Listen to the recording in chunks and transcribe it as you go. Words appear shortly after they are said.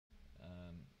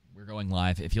We're going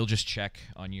live. If you'll just check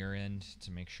on your end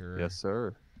to make sure. Yes,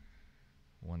 sir.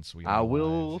 Once we I are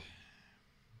will. live.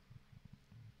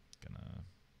 Gonna.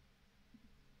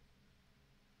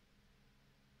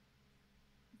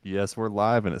 Yes, we're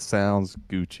live, and it sounds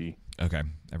Gucci. Okay.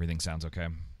 Everything sounds okay.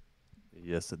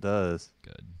 Yes, it does.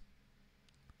 Good.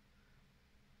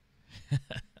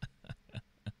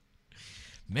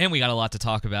 Man, we got a lot to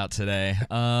talk about today.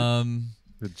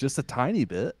 Just a tiny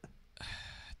bit.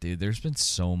 Dude, there's been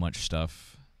so much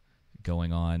stuff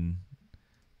going on.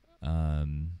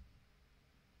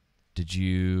 Did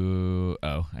you...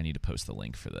 Oh, I need to post the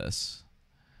link for this.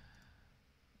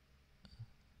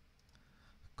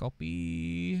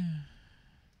 Copy.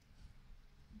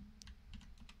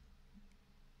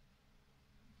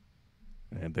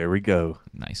 And there we go.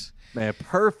 Nice. Man,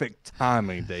 perfect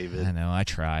timing, David. I know, I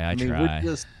try. I mean, try.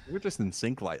 We're just in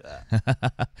sync like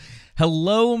that.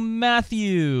 Hello,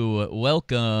 Matthew.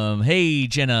 Welcome. Hey,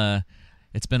 Jenna.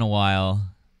 It's been a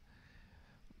while.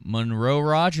 Monroe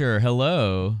Roger.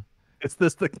 Hello. Is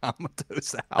this the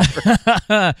Comatose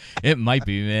hour? It might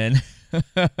be, man.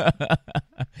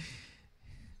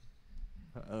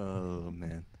 Oh,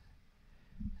 man.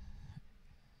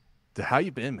 How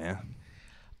you been, man?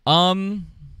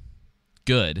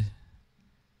 Good.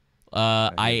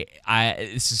 I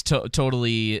this is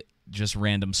totally just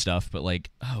random stuff, but like,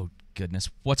 oh goodness,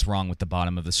 what's wrong with the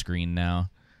bottom of the screen now?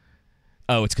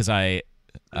 Oh, it's because I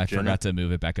forgot to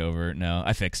move it back over. No,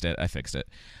 I fixed it.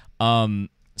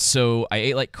 So I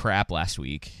ate like crap last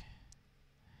week.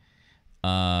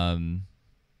 Love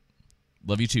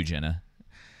you too, Jenna.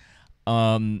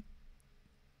 Yeah,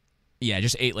 I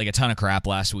just ate like a ton of crap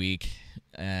last week,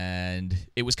 and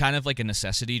it was kind of like a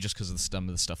necessity just because of some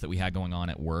of the stuff that we had going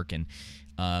on at work. And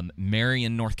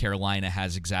Marion, North Carolina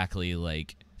has exactly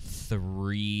like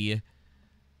 3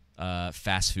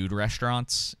 fast food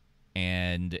restaurants,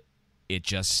 and it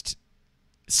just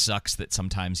sucks that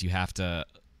sometimes you have to,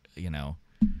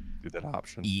 Do that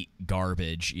option. eat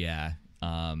garbage. Yeah.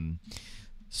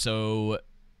 So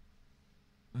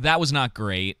that was not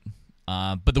great.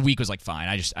 But the week was like fine.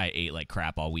 I ate like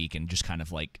crap all week and just kind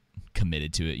of like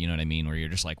committed to it. You know what I mean? Where you're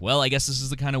just like, well, I guess this is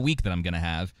the kind of week that I'm gonna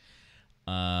have.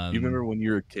 You remember when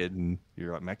you were a kid and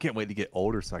you're like, man, I can't wait to get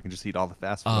older so I can just eat all the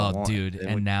fast food I want. Dude,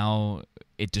 and now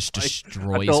it just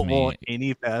destroys I don't me. want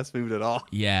any fast food at all.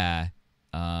 Yeah.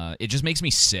 It just makes me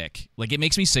sick. Like, it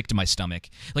makes me sick to my stomach.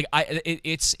 Like,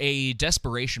 it's a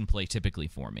desperation play typically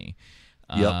for me.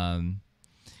 Yep.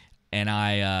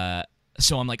 And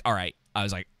so I'm like, all right. I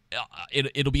was like,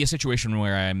 it'll be a situation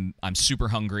where I'm super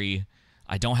hungry.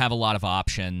 I don't have a lot of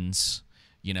options.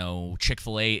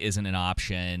 Chick-fil-A isn't an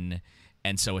option.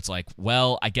 And so it's like,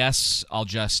 well, I guess I'll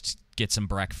just get some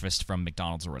breakfast from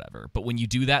McDonald's or whatever. But when you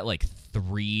do that like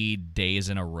 3 days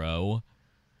in a row,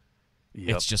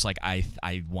 Yep. it's just like I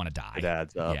want to die. It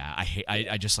adds up. Yeah,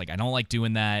 I just like, I don't like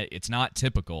doing that. It's not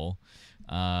typical.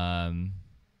 I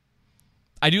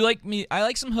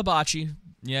like some hibachi.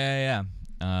 Yeah.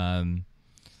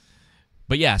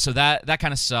 But yeah, so that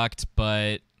kind of sucked,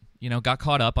 but got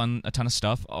caught up on a ton of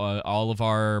stuff. All of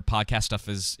our podcast stuff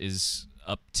is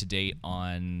up to date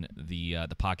on the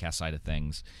podcast side of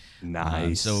things.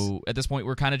 Nice. So at this point,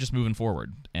 we're kind of just moving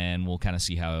forward, and we'll kind of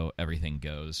see how everything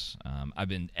goes. I've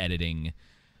been editing.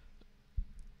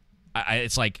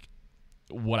 It's like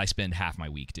what I spend half my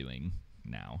week doing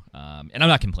now, and I'm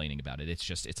not complaining about it.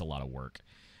 It's a lot of work.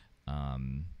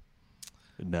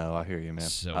 No, I hear you, man.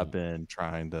 So, I've been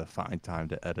trying to find time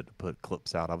to edit to put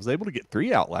clips out. I was able to get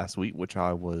 3 out last week, which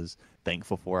I was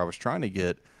thankful for. I was trying to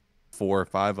get 4 or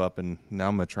 5 up, and now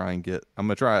I'm gonna try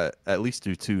at least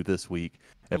do 2 this week.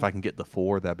 If I can get the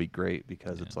 4, that'd be great,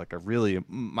 because it's like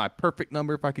my perfect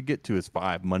number if I could get to is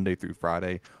 5 Monday through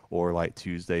Friday, or like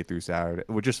Tuesday through Saturday,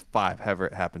 or just 5, however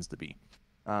it happens to be.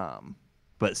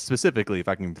 But specifically, if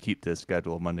I can keep this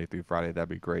schedule Monday through Friday, that'd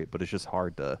be great. But it's just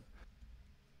hard to.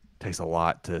 Takes a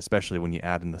lot to, especially when you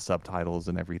add in the subtitles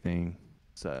and everything.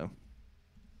 So,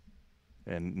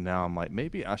 and now I'm like,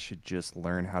 maybe I should just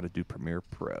learn how to do Premiere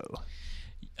Pro.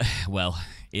 Well,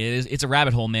 it's a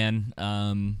rabbit hole, man.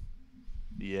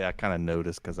 Yeah, I kind of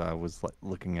noticed because I was like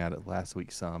looking at it last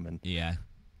week some, and Yeah.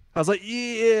 I was like,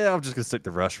 yeah, I'm just gonna stick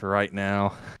to Rush for right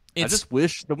now. I just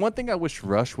wish the one thing I wish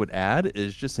Rush would add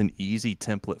is just an easy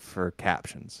template for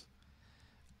captions.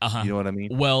 You know what I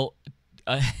mean? Well,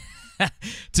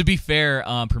 to be fair,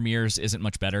 Premiere's isn't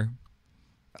much better.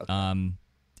 Okay.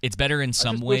 It's better in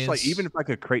some ways. Wish, like, even if I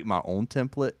could create my own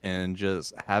template and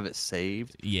just have it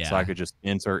saved, so I could just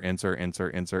insert. there's But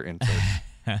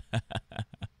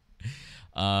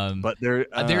I don't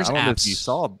know if you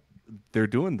saw, they're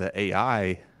doing the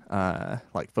AI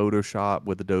like Photoshop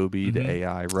with Adobe, the Mhm.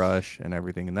 AI Rush, and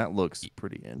everything, and that looks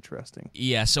pretty interesting.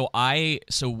 Yeah, so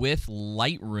with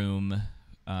Lightroom,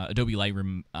 Adobe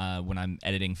Lightroom, when I'm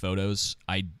editing photos,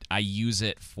 I use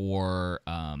it for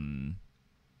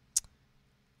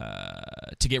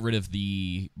to get rid of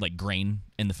the like grain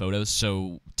in the photos.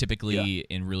 So typically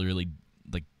in really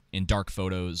like in dark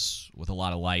photos with a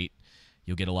lot of light,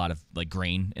 you'll get a lot of like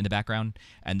grain in the background,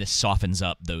 and this softens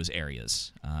up those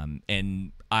areas.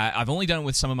 And I've only done it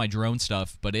with some of my drone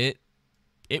stuff, but it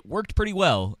worked pretty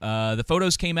well. The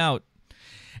photos came out,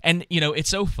 and it's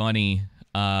so funny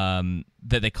that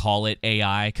they call it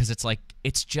AI, because it's like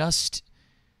it's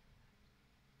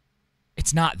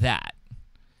not that.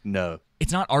 No.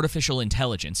 It's not artificial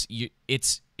intelligence.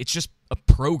 It's just a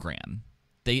program.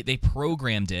 They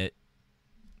programmed it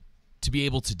to be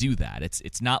able to do that.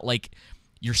 It's not like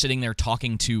you're sitting there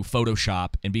talking to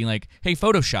Photoshop and being like, "Hey,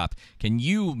 Photoshop, can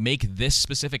you make this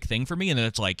specific thing for me?" And then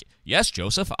it's like, "Yes,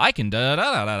 Joseph, I can." Da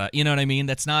da da da da. You know what I mean?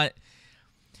 That's not.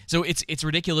 So it's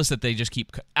ridiculous that they just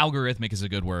keep algorithmic is a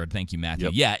good word. Thank you,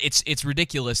 Matthew. Yep. Yeah, it's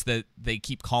ridiculous that they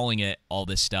keep calling it all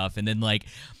this stuff, and then like.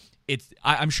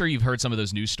 I'm sure you've heard some of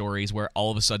those news stories where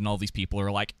all of a sudden all these people are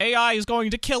like, AI is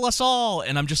going to kill us all.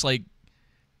 And I'm just like,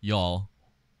 y'all,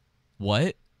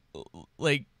 what?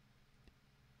 Like,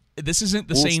 this isn't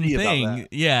the same thing.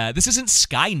 Yeah, this isn't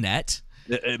Skynet.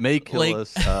 It may kill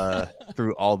us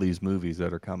through all these movies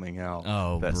that are coming out.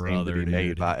 Oh, that seem to be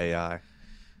made by AI.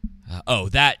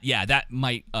 That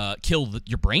might kill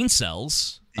your brain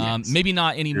cells. Yes. Maybe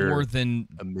not any more than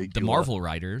amygdala. The Marvel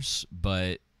writers,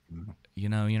 but you're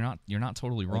not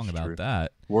totally wrong That's about true.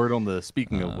 that.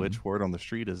 Speaking of which, word on the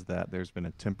street is that there's been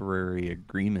a temporary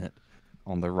agreement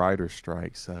on the writers'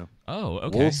 strike. So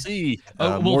okay, we'll see.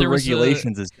 More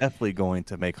regulations is definitely going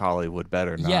to make Hollywood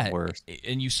better, not worse.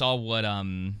 And you saw what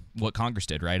Congress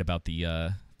did, right, about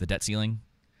the debt ceiling?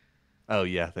 Oh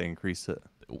yeah, they increased it.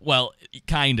 Well,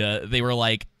 kinda. They were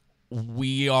like,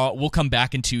 we'll come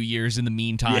back in 2 years. In the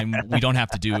meantime, we don't have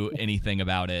to do anything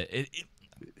about it.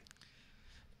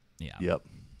 Yeah. Yep.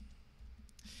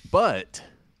 But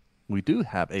we do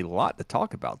have a lot to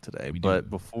talk about today.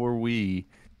 But before we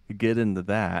get into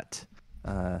that,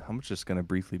 I'm just going to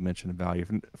briefly mention value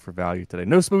for value today.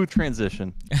 No smooth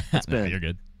transition. It's been you're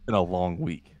good. Been a long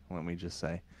week, let me just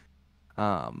say.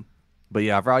 But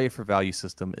yeah, value for value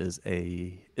system is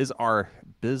our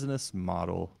business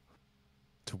model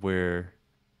to where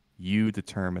you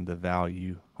determine the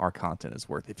value our content is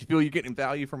worth. If you feel you're getting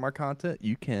value from our content,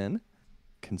 you can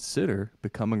consider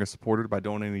becoming a supporter by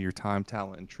donating your time,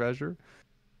 talent, and treasure.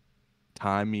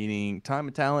 Time and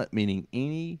talent, meaning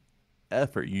any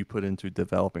effort you put into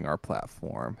developing our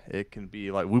platform. It can be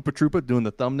like Whoopa Troopa doing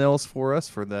the thumbnails for us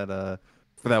for that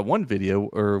one video,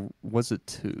 or was it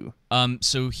two?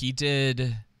 So he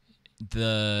did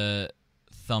the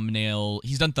thumbnail.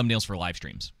 He's done thumbnails for live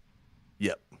streams.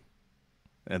 Yep.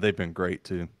 And they've been great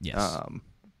too. Yes.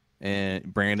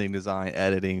 And branding, design,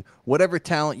 editing, whatever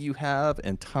talent you have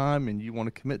and time and you want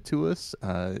to commit to us,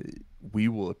 we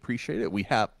will appreciate it. We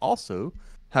also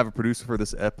have a producer for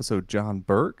this episode, John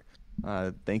Burke.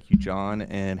 Thank you, John.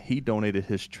 And he donated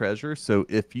his treasure. So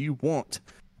if you want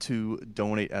to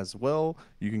donate as well,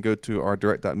 you can go to our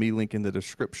direct.me link in the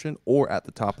description or at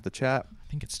the top of the chat. I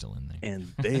think it's still in there.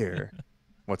 And there,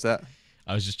 what's that?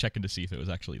 I was just checking to see if it was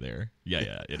actually there.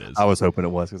 Yeah, it is. I was hoping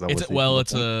it was because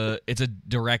it's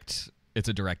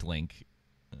a direct link.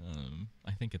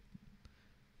 I think it's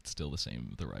still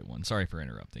the right one. Sorry for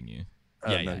interrupting you.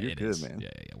 You're good, is. Man.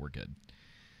 Yeah, we're good.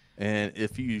 And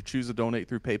if you choose to donate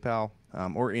through PayPal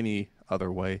or any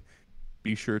other way,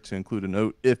 be sure to include a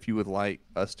note if you would like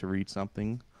us to read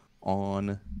something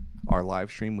on our live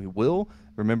stream. We will.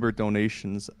 Remember,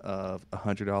 donations of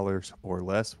 $100 or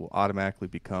less will automatically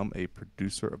become a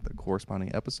producer of the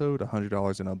corresponding episode.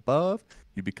 $100 and above,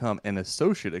 you become an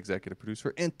associate executive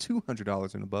producer, and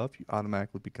 $200 and above, you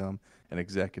automatically become an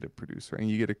executive producer, and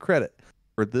you get a credit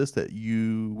for this that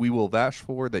we will vouch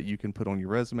for, that you can put on your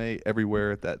resume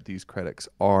everywhere that these credits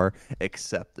are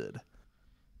accepted.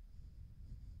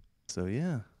 So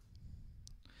yeah.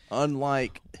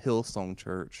 Unlike Hillsong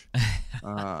Church,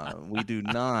 we do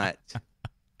not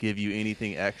give you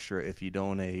anything extra if you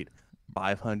donate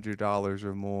 $500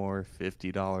 or more,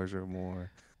 $50 or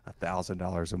more,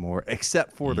 $1,000 or more,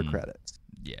 except for the credits.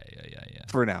 Yeah.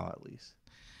 For now, at least.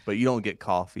 But you don't get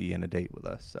coffee and a date with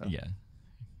us. So yeah,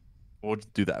 we'll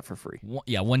do that for free.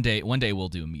 One day we'll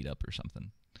do a meetup or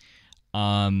something.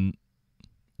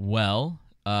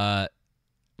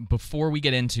 Before we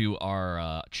get into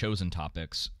our chosen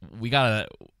topics, we gotta.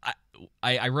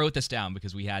 I wrote this down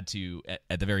because we had to,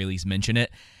 at the very least, mention it.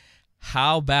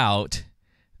 How about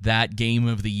that game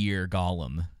of the year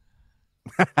Gollum.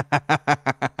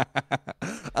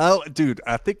 Oh, dude,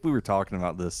 I think we were talking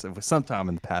about this. It was sometime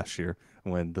in the past year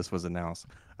when this was announced.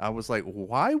 I was like,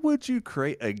 why would you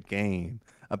create a game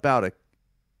about a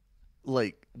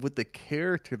like with the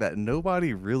character that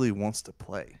nobody really wants to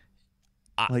play?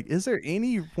 I, Like, is there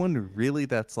anyone really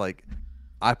that's like,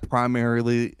 I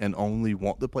primarily and only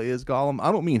want to play as Gollum?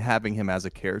 I don't mean having him as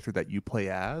a character that you play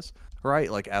as,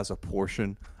 right? Like as a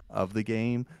portion of the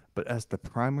game, but as the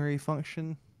primary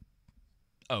function.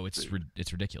 oh, it's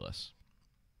ridiculous.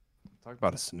 Talk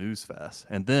about a snooze fest.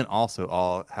 And then also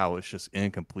all how it's just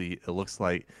incomplete. It looks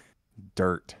like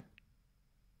dirt.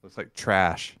 Looks like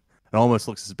trash. It almost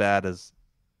looks as bad as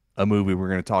a movie we're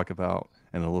going to talk about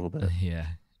in a little bit. Yeah.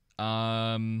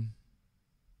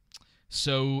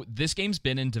 So this game's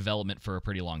been in development for a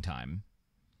pretty long time.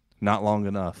 Not long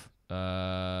enough.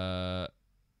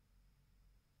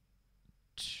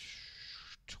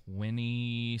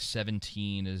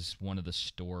 2017 is one of the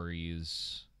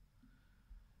stories,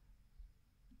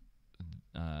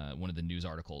 one of the news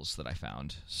articles that I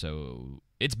found. So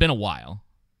it's been a while.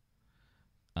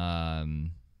 Yeah.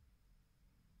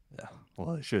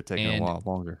 Well, it should have taken a while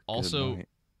longer. Also,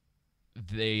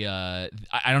 they I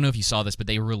don't know if you saw this, but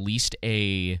they released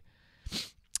a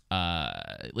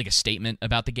like a statement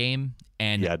about the game,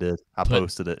 and yeah, I did. I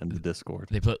posted it in the Discord.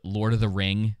 They put Lord of the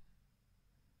Ring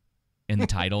in the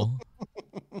title.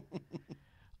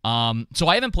 So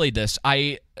I haven't played this.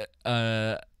 I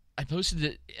posted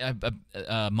it,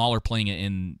 Mahler playing it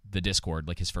in the Discord,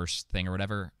 like his first thing or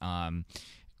whatever,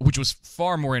 which was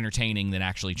far more entertaining than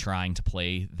actually trying to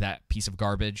play that piece of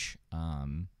garbage.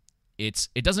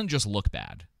 It doesn't just look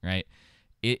bad, right?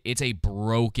 It's a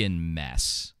broken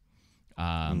mess.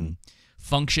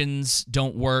 Functions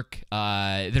don't work.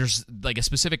 There's like a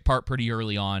specific part pretty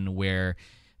early on where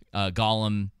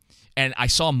Gollum, and I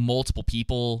saw multiple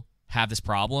people have this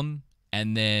problem,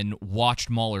 and then watched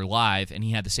Mahler live, and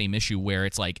he had the same issue where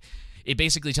it's like, it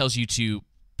basically tells you to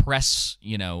press,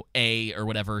 A or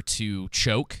whatever to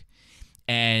choke,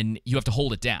 and you have to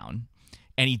hold it down.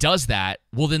 And he does that,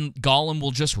 well, then Gollum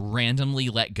will just randomly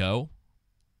let go,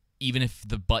 even if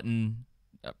the button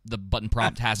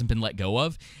prompt hasn't been let go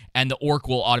of, and the orc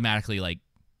will automatically like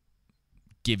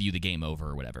give you the game over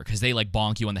or whatever, because they like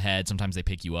bonk you on the head. Sometimes they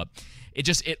pick you up.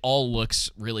 It all looks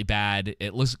really bad.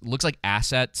 It looks like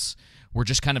assets were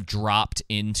just kind of dropped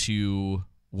into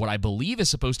what I believe is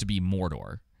supposed to be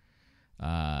Mordor.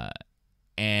 And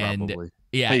probably.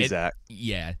 Yeah, hey, Zach.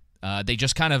 Yeah, they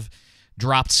just kind of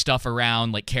dropped stuff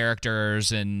around, like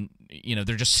characters, and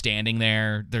they're just standing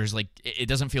there. There's like, it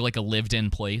doesn't feel like a lived-in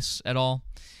place at all.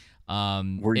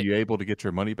 Were you able to get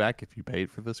your money back if you paid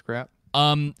for this crap?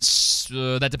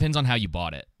 So that depends on how you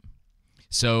bought it.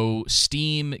 So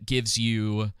Steam gives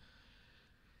you,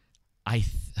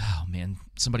 oh man,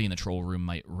 somebody in the troll room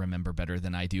might remember better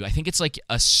than I do. I think it's like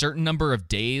a certain number of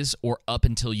days, or up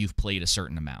until you've played a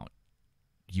certain amount,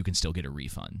 you can still get a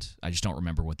refund. I just don't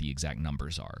remember what the exact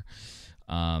numbers are.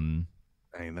 Dang,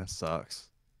 that sucks.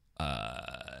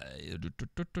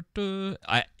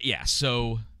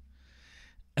 So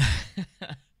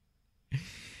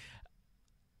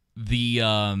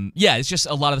it's just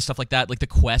a lot of the stuff like that. Like the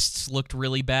quests looked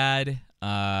really bad.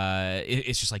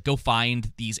 It's just like, go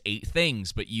find these 8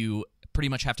 things, but you pretty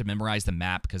much have to memorize the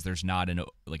map because there's not an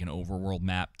overworld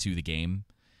map to the game.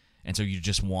 And so you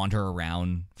just wander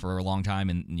around for a long time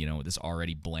in, this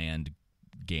already bland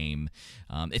game.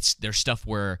 There's stuff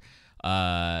where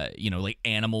like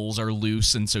animals are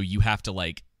loose, and so you have to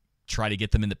like try to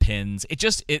get them in the pens. It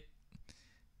just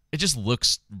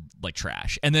looks like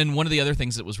trash. And then one of the other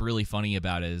things that was really funny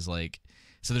about it is like,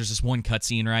 so there's this one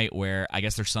cutscene, right, where I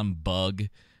guess there's some bug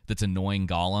that's annoying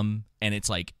Gollum, and it's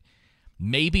like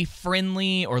maybe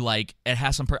friendly, or like it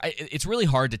has some it was really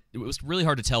hard to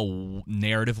tell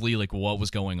narratively like what was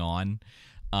going on.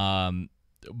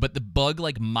 But the bug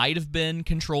like might have been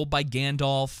controlled by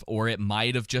Gandalf, or it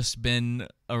might have just been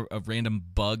a random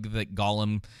bug that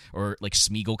Gollum or like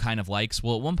Smeagol kind of likes.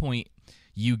 Well, at one point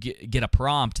you get a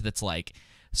prompt that's like,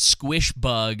 squish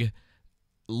bug,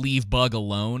 leave bug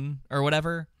alone, or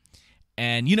whatever.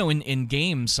 And in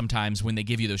games sometimes when they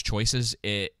give you those choices,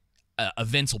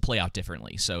 events will play out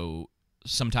differently. So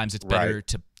sometimes it's better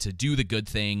to do the good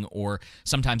thing, or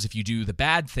sometimes if you do the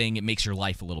bad thing, it makes your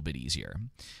life a little bit easier.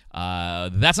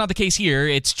 That's not the case here.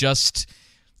 It's just,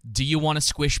 do you want to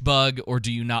squish bug, or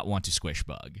do you not want to squish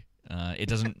bug?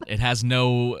 It has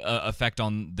no effect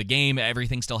on the game.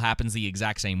 Everything still happens the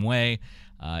exact same way.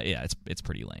 It's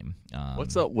pretty lame.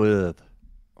 What's up with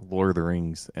Lord of the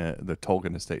Rings and the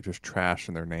Tolkien estate just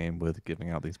trashing their name with giving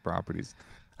out these properties?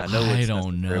 I know I it's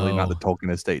don't necessarily not the know.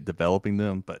 Tolkien estate developing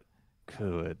them, but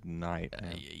good night,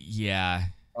 man. Yeah,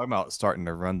 I'm out starting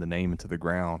to run the name into the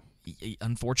ground.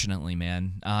 unfortunately,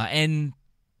 man. And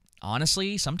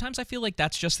honestly, sometimes I feel like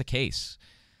that's just the case.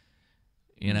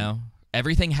 You Mm, know,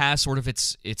 everything has sort of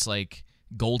its like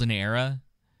golden era,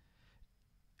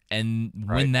 and when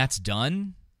right. that's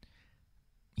done,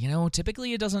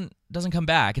 typically it doesn't come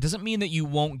back. It doesn't mean that you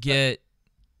won't get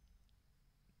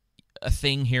a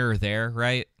thing here or there,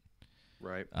 right?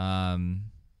 Right. Um,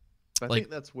 I like think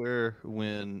that's where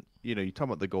when you talk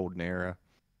about the golden era,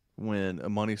 when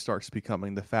money starts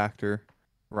becoming the factor,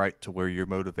 right, to where your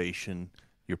motivation,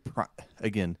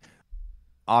 again,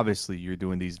 obviously you're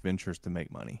doing these ventures to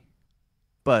make money.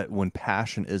 But when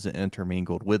passion isn't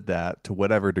intermingled with that, to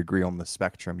whatever degree on the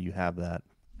spectrum you have that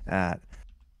at,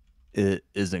 it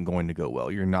isn't going to go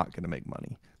well. You're not going to make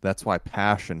money. That's why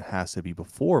passion has to be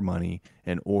before money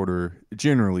in order,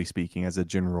 generally speaking, as a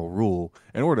general rule,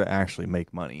 in order to actually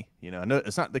make money. I know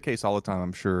it's not the case all the time.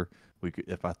 I'm sure we could,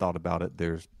 if I thought about it,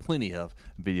 there's plenty of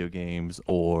video games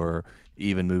or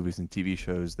even movies and TV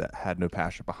shows that had no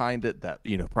passion behind it that,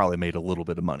 probably made a little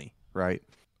bit of money, right?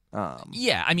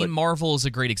 Yeah, I mean, But Marvel is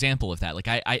a great example of that.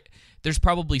 Like, there's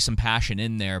probably some passion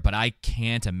in there, but I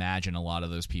can't imagine a lot of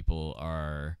those people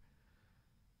are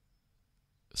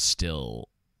still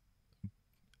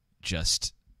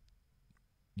just,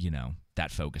 that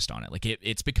focused on it. Like,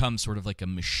 it's become sort of like a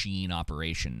machine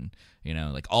operation,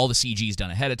 like all the CG's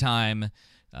done ahead of time,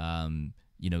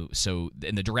 so,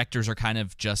 and the directors are kind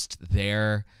of just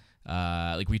there.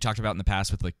 Like we talked about in the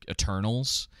past with, like,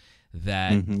 Eternals,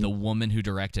 that mhm, the woman who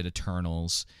directed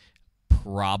Eternals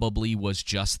probably was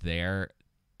just there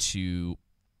to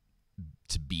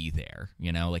be there,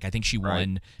 like I think she right,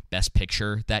 won Best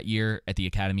Picture that year at the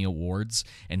Academy Awards.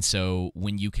 And so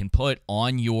when you can put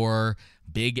on your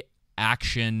big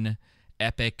action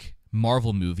epic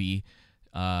Marvel movie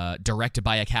directed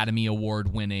by Academy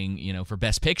Award winning, for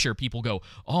Best Picture, people go,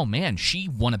 oh man, she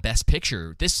won a Best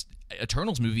Picture, this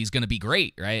Eternals movie is going to be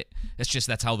great, right?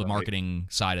 That's how the right. marketing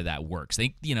side of that works.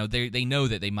 They know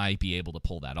that they might be able to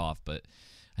pull that off, but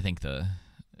I think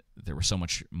there was so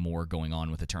much more going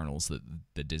on with Eternals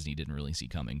that Disney didn't really see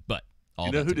coming. But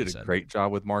all that Who to be did a said, great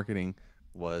job with marketing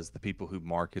was the people who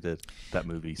marketed that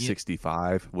movie you,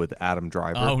 65 with Adam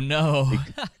Driver. oh no,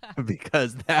 Bec-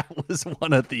 because that was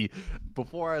one of the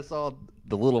before I saw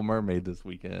The Little Mermaid this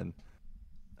weekend.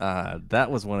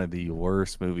 That was one of the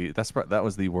worst movies. That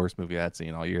was the worst movie I had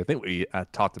seen all year. I think I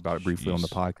talked about it briefly on the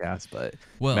jeez. podcast, but man, I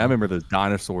Well, remember those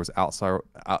dinosaurs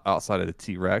outside of the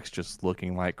T Rex just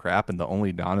looking like crap, and the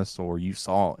only dinosaur you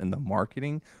saw in the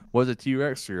marketing was a T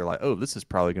Rex. So you're like, oh, this is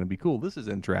probably going to be cool. This is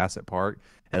in Jurassic Park,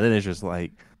 and then it's just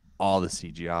like all the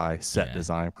CGI, set yeah.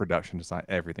 design, production design,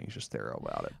 everything's just terrible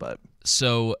about it. But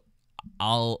So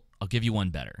I'll give you one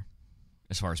better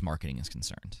as far as marketing is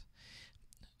concerned.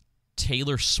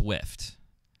 Taylor Swift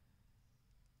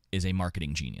is a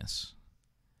marketing genius.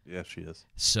 yeah, she is.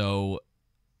 So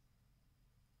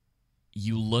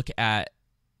you look at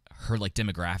her like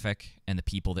demographic and the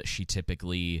people that she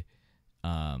typically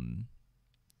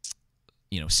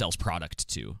sells product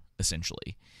to,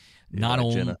 essentially. Yeah, Not like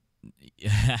only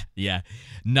Jenna. yeah,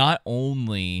 not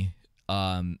only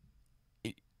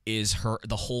is her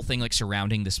the whole thing like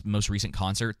surrounding this most recent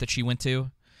concert that she went to,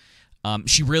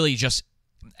 she really just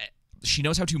she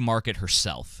knows how to market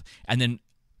herself, and then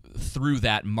through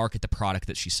that market the product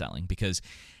that she's selling. Because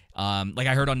like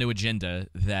I heard on New Agenda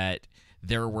that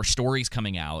there were stories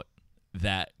coming out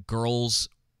that girls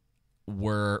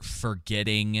were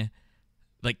forgetting,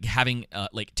 like having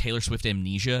like Taylor Swift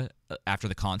amnesia after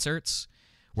the concerts,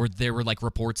 where there were like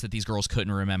reports that these girls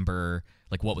couldn't remember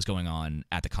like what was going on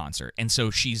at the concert. And so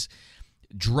she's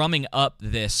drumming up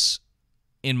this,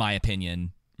 in my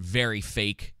opinion, very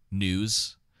fake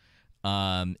news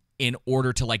in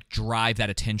order to like drive that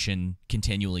attention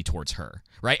continually towards her,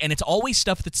 right? And it's always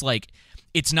stuff that's like,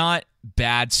 it's not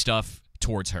bad stuff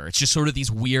towards her. It's just sort of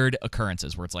these weird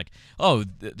occurrences where it's like, oh,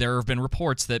 there have been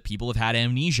reports that people have had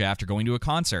amnesia after going to a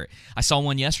concert. I saw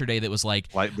one yesterday that was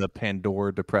like The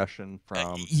Pandora depression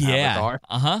from yeah, Avatar.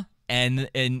 and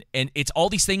it's all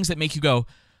these things that make you go,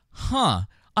 huh?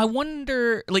 I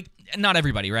wonder. Like, not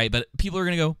everybody, right? But people are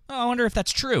gonna go, oh, I wonder if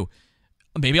that's true.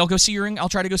 Maybe I'll try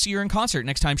to go see her in concert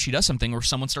next time she does something where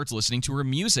someone starts listening to her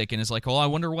music and is like, well, I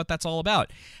wonder what that's all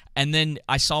about. And then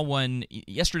I saw one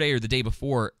yesterday or the day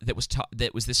before that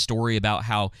was this story about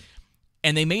how,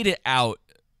 and they made it out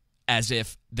as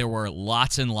if there were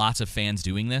lots and lots of fans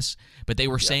doing this, but they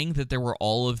were saying that there were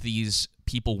all of these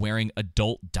people wearing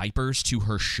adult diapers to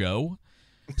her show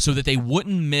so that they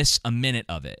wouldn't miss a minute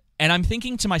of it. And I'm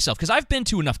thinking to myself, because I've been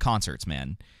to enough concerts,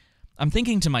 man. I'm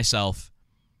thinking to myself,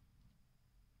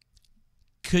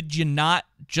 could you not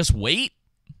just wait?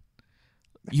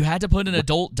 You had to put an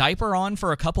adult diaper on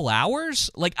for a couple hours?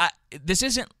 Like, this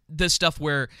isn't the stuff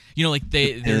where, you know, like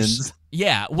there's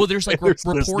there's like There's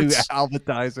reports. this new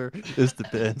advertiser. This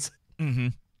depends. Mm-hmm.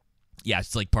 Yeah,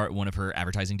 it's like one of her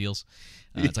advertising deals.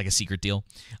 It's like a secret deal.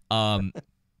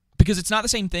 Because it's not the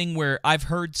same thing where I've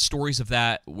heard stories of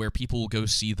that where people will go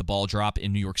see the ball drop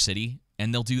in New York City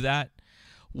and they'll do that,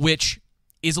 which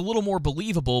is a little more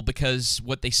believable because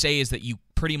what they say is that you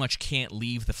pretty much can't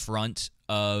leave the front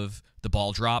of the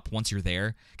ball drop once you're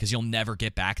there because you'll never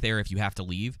get back there if you have to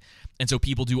leave. And so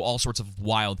people do all sorts of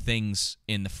wild things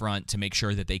in the front to make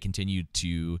sure that they continue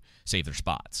to save their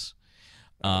spots,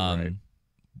 Right.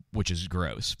 which is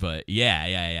gross. But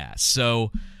yeah.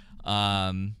 So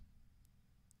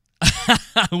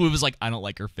it was like, I don't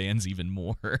like her fans even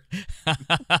more.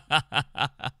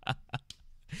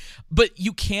 But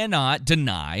you cannot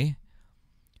deny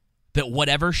that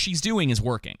whatever she's doing is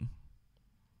working.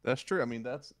 That's true. I mean,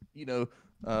 that's,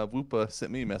 Whoopa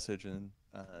sent me a message and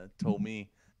told me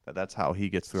that that's how he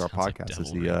gets through our Sounds like podcast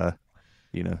is devilry.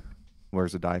 he,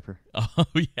 wears a diaper. Oh,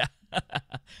 yeah.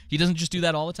 He doesn't just do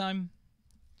that all the time?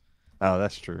 Oh,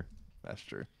 that's true. That's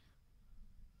true.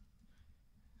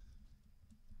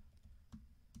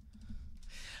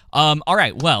 All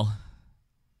right, well,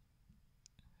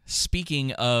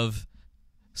 speaking of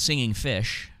singing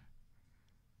fish,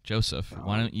 Joseph,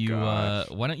 why don't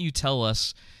you tell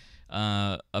us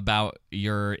about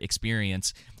your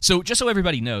experience? So, just so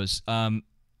everybody knows,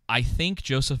 I think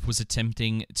Joseph was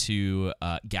attempting to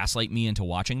gaslight me into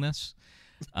watching this.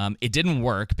 It didn't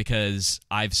work because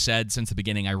I've said since the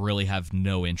beginning I really have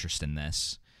no interest in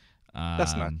this.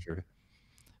 That's not true.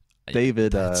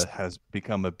 David has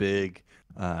become a big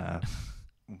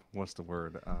what's the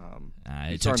word? It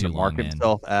He's took starting too to mark long, man.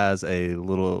 himself as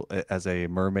a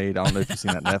mermaid. I don't know if you've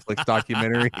seen that Netflix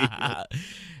documentary.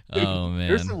 Oh man,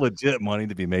 There's some legit money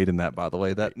to be made in that, by the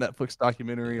way. That Netflix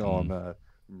documentary on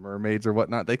mermaids or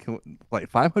whatnot, they can like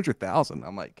 500,000.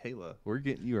 I'm like, Kayla, we're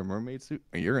getting you a mermaid suit,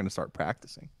 and you're gonna start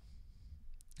practicing.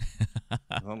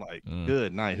 I'm like,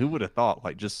 good night. Who would have thought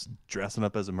like just dressing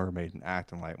up as a mermaid and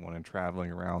acting like one and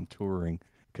traveling around touring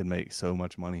could make so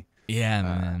much money? Yeah,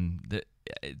 man.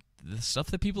 The stuff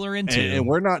that people are into. And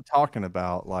we're not talking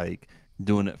about like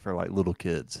doing it for like little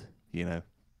kids, you know.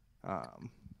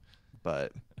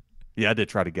 But yeah, I did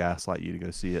try to gaslight you to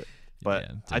go see it, but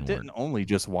Yeah, I didn't didn't only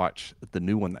just watch the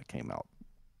new one that came out.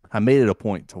 I made it a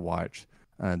point to watch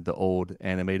the old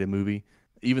animated movie,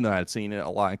 even though I had seen it a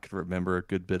lot. I could remember a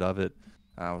good bit of it.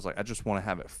 I was like, I just want to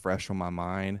have it fresh on my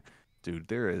mind, dude.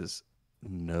 There is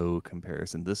no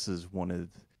comparison. This is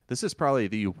probably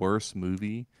the worst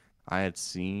movie I had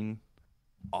seen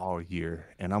all year,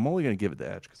 and I'm only gonna give it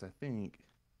the edge because I think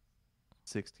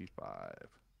 65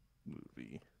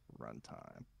 movie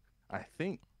runtime. I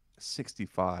think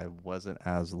 65 wasn't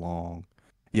as long.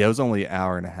 Yeah, it was only an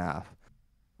hour and a half.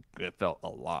 It felt a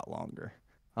lot longer.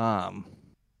 And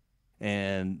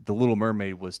The Little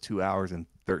Mermaid was 2 hours and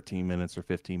 13 minutes or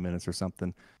 15 minutes or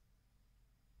something.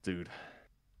 Dude,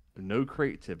 no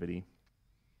creativity.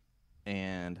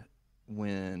 And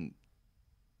when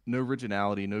no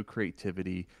originality, no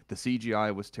creativity, the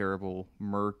CGI was terrible,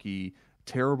 murky,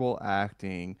 terrible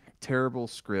acting, terrible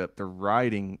script. The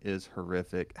writing is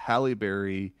horrific. Halle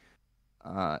Berry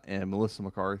and Melissa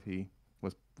McCarthy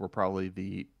were probably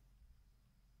the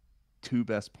two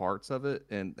best parts of it,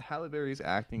 and Halle Berry's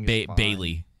acting is fine.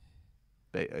 Bailey.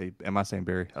 Am I saying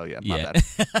Barry? Oh yeah, my Yeah. bad.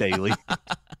 Bailey.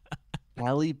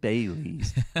 Halle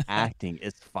Bailey's acting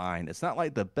is fine. It's not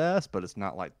like the best, but it's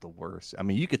not like the worst. I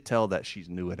mean, you could tell that she's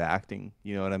new at acting.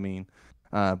 You know what I mean?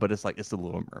 But it's like it's the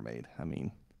Little Mermaid. I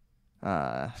mean,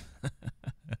 and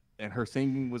her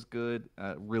singing was good,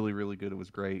 really, really good. It was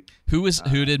great. Who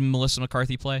did Melissa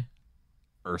McCarthy play?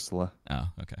 Ursula. Oh,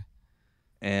 okay.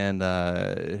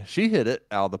 And she hit it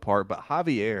out of the park. But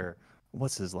Javier,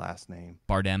 what's his last name?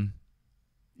 Bardem.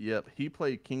 Yep, he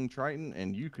played King Triton,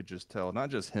 and you could just tell,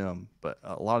 not just him, but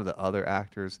a lot of the other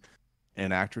actors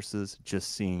and actresses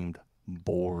just seemed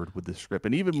bored with the script.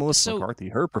 And even Melissa McCarthy,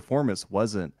 her performance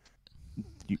wasn't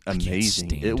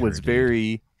amazing. It was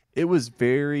very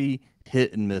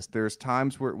hit and miss. There's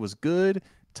times where it was good,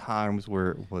 times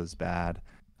where it was bad.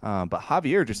 But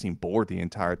Javier just seemed bored the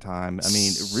entire time. I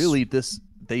mean, really,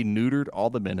 they neutered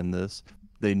all the men in this.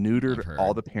 They neutered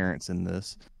all the parents in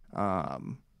this.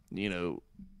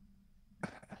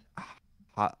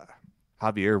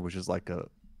 Javier was just like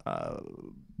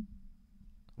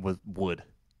was wood.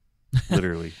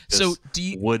 literally So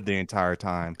just wood the entire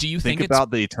time. do you Think think it's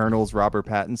about the Eternals, Robert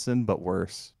Pattinson, but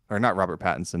worse. Or not Robert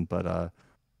Pattinson, but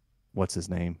what's his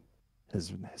name?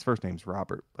 His first name's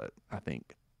Robert, but I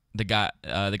think the guy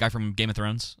from Game of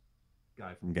Thrones?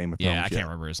 guy from Game of Yeah, Thrones. I can't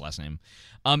remember his last name.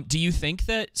 Do you think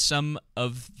that some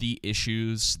of the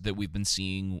issues that we've been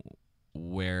seeing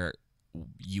where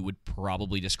you would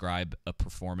probably describe a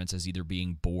performance as either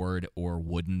being bored or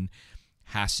wooden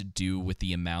has to do with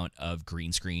the amount of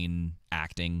green screen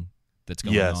acting that's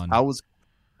going Yes, on? I was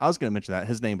going to mention that.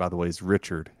 His name, by the way, is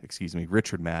Richard. Excuse me,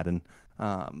 Richard Madden.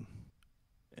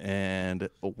 And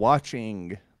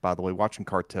watching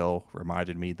Cartel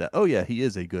reminded me that, oh yeah, he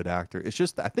is a good actor. It's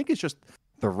just, I think it's just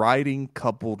the writing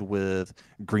coupled with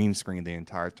green screen the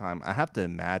entire time. I have to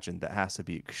imagine that has to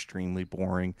be extremely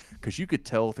boring because you could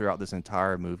tell throughout this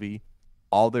entire movie,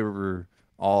 all they were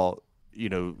all,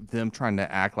 them trying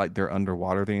to act like they're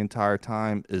underwater the entire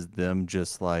time is them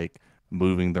just like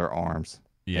moving their arms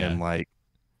Yeah. and like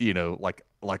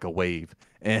a wave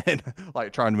and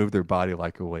like trying to move their body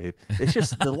like a wave. It's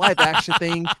just the live action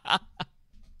thing,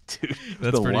 dude.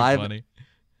 That's The pretty live funny.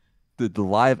 the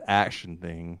live action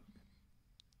thing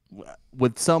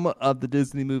with some of the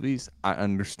Disney movies, I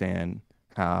understand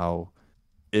how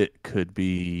it could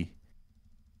be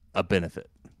a benefit.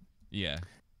 Yeah.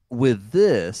 With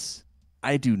this,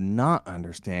 I do not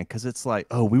understand because it's like,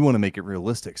 oh, we want to make it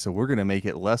realistic, so we're going to make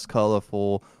it less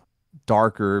colorful,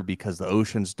 darker because the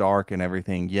ocean's dark and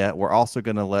everything. Yet we're also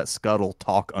going to let Scuttle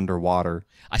talk underwater,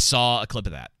 I saw a clip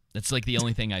of that. That's like the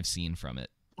only thing I've seen from it.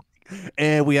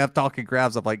 and we have talking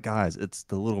crabs. I'm like, guys, it's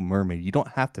the Little Mermaid. You don't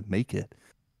have to make it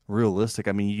realistic.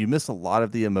 I mean, you miss a lot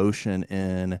of the emotion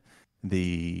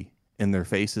the in their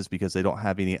faces because they don't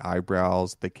have any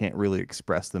eyebrows. They can't really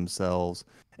express themselves.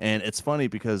 And it's funny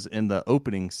because in the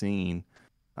opening scene,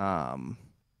 or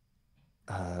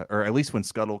at least when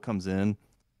Scuttle comes in,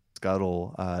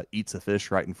 Scuttle eats a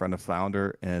fish right in front of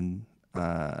Flounder and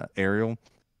Ariel,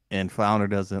 and Flounder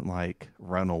doesn't like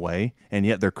run away, and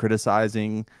yet they're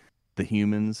criticizing the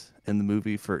humans in the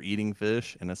movie for eating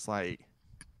fish, and it's like,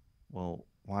 well,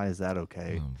 why is that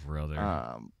okay? Oh,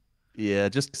 brother. Yeah,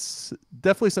 just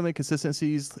definitely some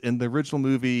inconsistencies in the original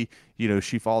movie.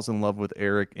 She falls in love with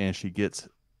Eric, and she gets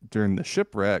during the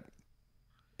shipwreck.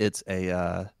 It's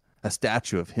a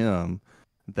statue of him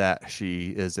that she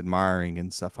is admiring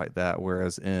and stuff like that.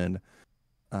 Whereas in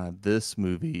this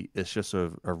movie, it's just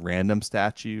a random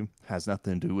statue, has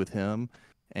nothing to do with him.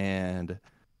 And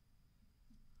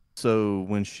so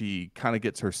when she kind of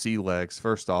gets her sea legs,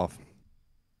 first off,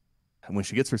 when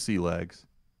she gets her sea legs,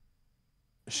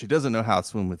 she doesn't know how to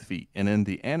swim with feet. And in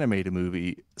the animated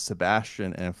movie,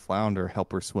 Sebastian and Flounder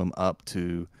help her swim up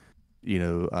to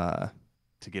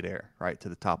get air, right to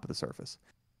the top of the surface.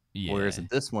 Yeah. Whereas in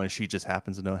this one, she just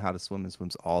happens to know how to swim and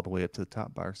swims all the way up to the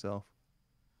top by herself,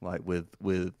 like with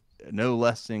no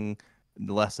lesson,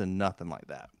 nothing like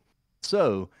that.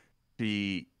 So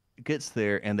she gets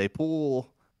there, and they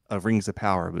pull a Rings of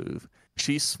Power move.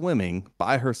 She's swimming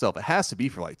by herself. It has to be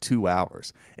for like 2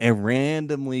 hours, and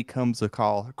randomly comes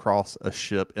across a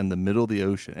ship in the middle of the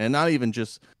ocean, and not even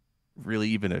just really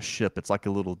even a ship. It's like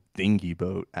a little dinghy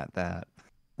boat at that.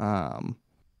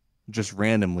 Just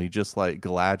randomly, just like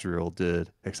Galadriel did,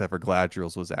 except for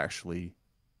Galadriel's was actually,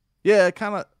 yeah,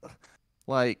 kind of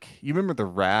like, you remember the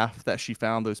raft that she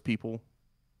found those people,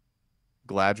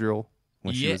 Galadriel,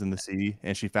 when she Yeah. was in the sea,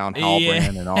 and she found Yeah.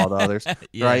 Halbrand and all the others,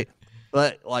 Yeah. right?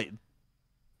 But like,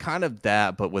 kind of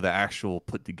that, but with an actual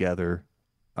put together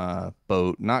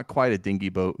boat, not quite a dinghy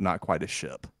boat, not quite a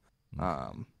ship.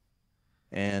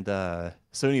 And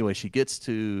so anyway, she gets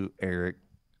to Eric,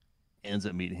 ends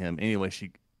up meeting him. Anyway,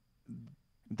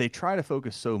 they try to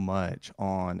focus so much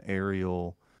on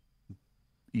Ariel,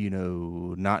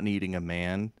 not needing a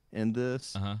man in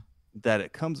this, Uh-huh. that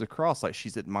it comes across like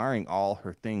she's admiring all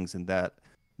her things, and that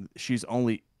she's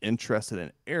only interested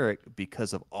in Eric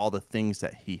because of all the things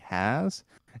that he has.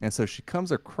 And so she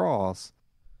comes across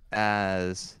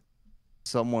as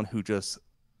someone who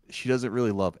she doesn't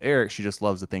really love Eric. She just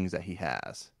loves the things that he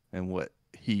has and what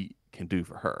he can do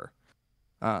for her.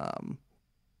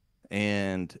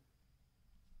 And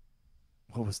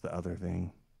what was the other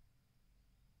thing?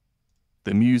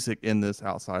 The music in this,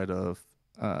 outside of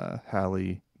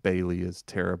Halle Bailey, is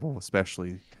terrible,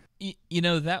 especially.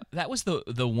 That was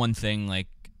the one thing, like,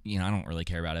 I don't really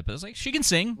care about it, but it's like, she can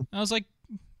sing. I was like,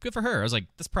 good for her. I was like,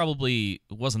 this probably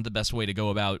wasn't the best way to go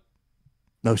about.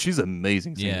 No, she's an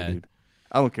amazing singer, Yeah. dude.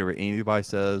 I don't care what anybody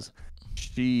says.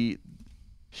 She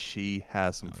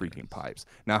has some freaking pipes.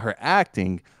 Now her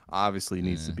acting obviously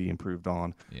needs to be improved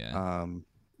on. Yeah.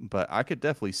 But I could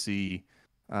definitely see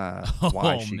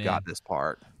why she got this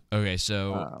part. Okay,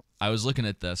 so Uh, I was looking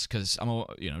at this because I'm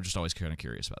just always kind of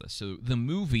curious about this. So the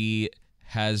movie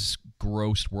has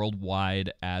grossed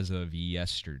worldwide as of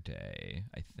yesterday,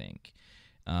 I think,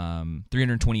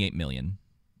 328 million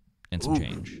and some oof,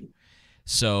 change. that's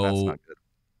So not good.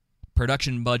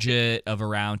 production budget of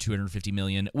around 250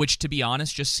 million, which to be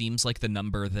honest just seems like the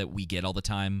number that we get all the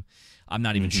time. I'm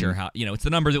not even Hmm. sure how, it's the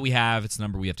number that we have, it's the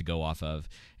number we have to go off of.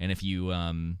 And if you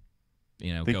I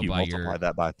think go you by your multiply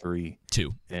that by 3.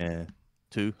 two. And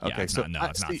 2. Yeah, Okay, it's so not, no, I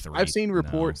it's not see. I've 3. seen No.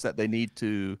 reports that they need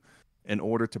to, in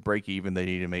order to break even, they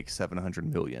need to make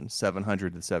 700 million,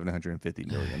 700 to 750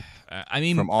 million. I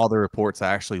mean, From all the reports,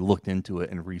 I actually looked into it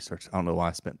and researched. I don't know why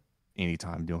I spent any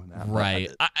time doing that, but I right.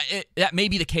 did. That may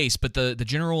be the case, but the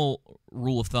general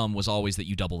rule of thumb was always that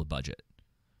you double the budget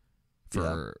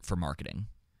Yeah. for marketing.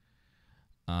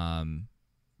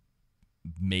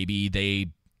 Maybe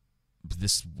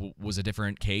this was a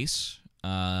different case.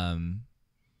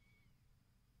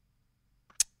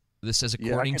 This says, Yeah, I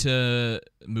according can. to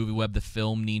MovieWeb, the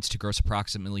film needs to gross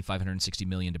approximately 560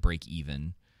 million to break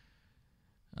even,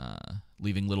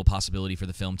 leaving little possibility for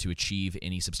the film to achieve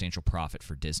any substantial profit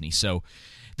for Disney. So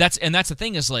that's the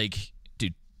thing is like,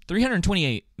 dude,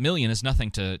 328 million is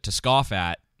nothing to scoff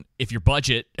at if your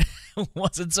budget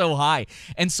wasn't so high.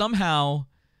 And somehow,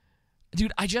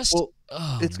 dude, Well,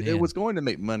 oh it man, was going to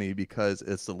make money because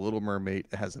it's the Little Mermaid.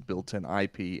 It has a built-in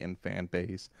IP and fan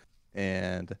base,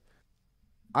 and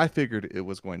I figured it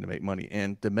was going to make money.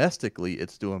 And domestically,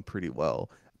 it's doing pretty well,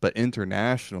 but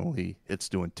internationally, it's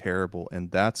doing terrible.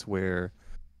 And that's where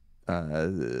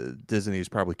Disney is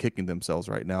probably kicking themselves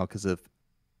right now. Because if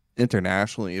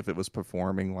internationally, if it was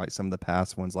performing like some of the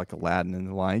past ones, like Aladdin and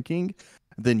The Lion King,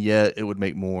 then yeah, it would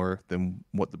make more than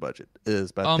what the budget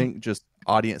is. But I um, think just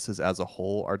audiences as a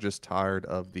whole are just tired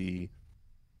of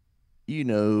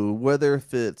whether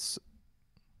if it's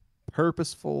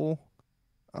purposeful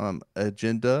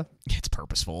agenda it's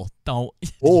purposeful. Don't.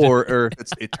 or if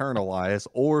it's eternalized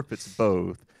or if it's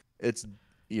both. It's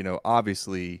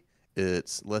obviously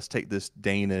it's let's take this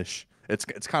Danish. It's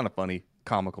kind of funny,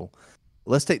 comical.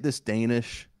 Let's take this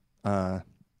Danish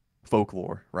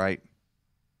folklore, right?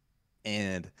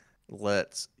 And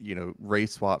let's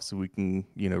race swap so we can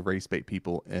race bait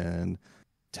people and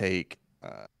take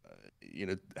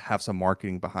have some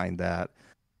marketing behind that.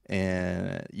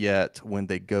 And yet when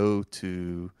they go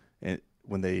to and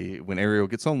when Ariel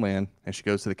gets on land and she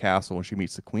goes to the castle and she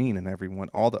meets the queen and everyone,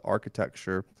 all the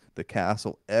architecture, the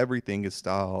castle, everything is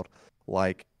styled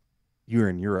like you're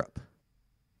in Europe,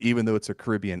 even though it's a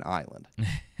Caribbean island.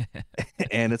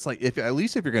 And it's like, if at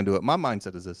least if you're going to do it, my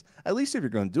mindset is this: at least if you're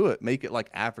going to do it, make it like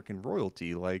African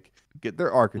royalty, like get their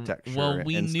Well, architecture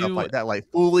we and stuff knew like that, like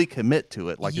fully commit to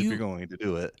it, like if you're you going to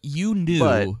do it. you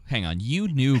But knew. Hang on, you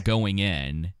knew going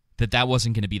in that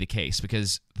wasn't going to be the case,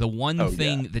 because the one oh yeah,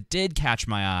 thing that did catch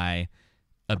my eye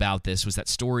about this was that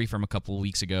story from a couple of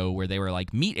weeks ago where they were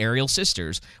like, meet Ariel's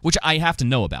sisters, which I have to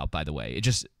know about, by the way.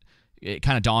 It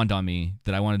kind of dawned on me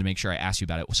that I wanted to make sure I asked you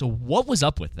about it. So what was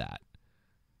up with that?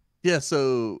 yeah.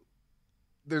 So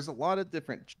there's a lot of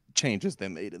different changes they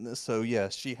made in this. So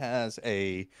yes, she has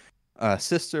a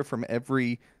sister from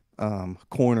every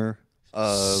corner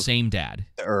of Same dad.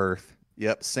 the earth.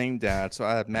 Yep, same dad. So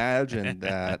I imagine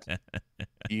that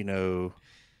you know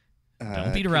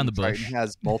Don't beat around King the Triton bush.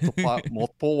 has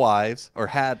multiple wives, or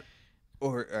had,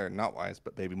 or not wives,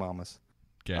 but baby mamas.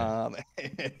 Okay. Um,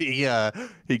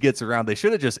 he gets around. They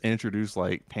should have just introduced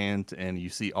like Pant, and you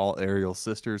see all Ariel's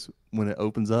sisters when it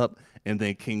opens up, and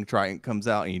then King Triton comes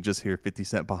out, and you just hear 50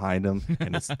 Cent behind him,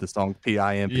 and it's the song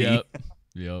P.I.M.P. Yep.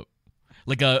 Yep.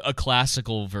 Like a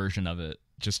classical version of it,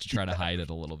 just to try to hide it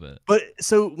a little bit. But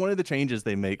so one of the changes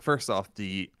they make, first off,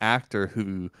 the actor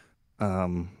who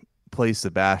plays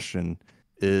Sebastian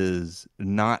is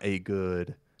not a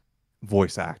good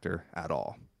voice actor at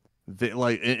all.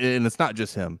 And it's not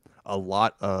just him. A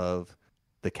lot of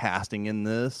the casting in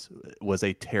this was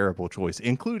a terrible choice,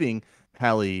 including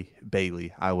Halle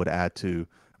Bailey. I would add to,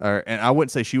 and I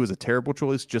wouldn't say she was a terrible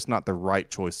choice, just not the right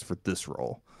choice for this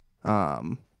role.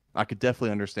 I could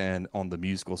definitely understand on the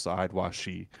musical side how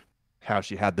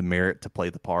she had the merit to play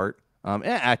the part. And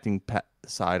acting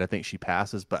side, I think she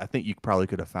passes, but I think you probably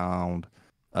could have found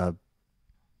a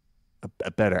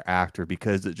better actor,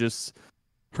 because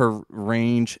her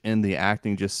range in the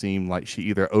acting just seemed like she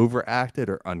either overacted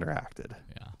or underacted.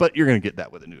 Yeah. But you're gonna get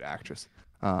that with a new actress.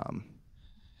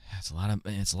 It's a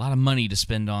lot of money to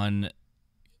spend on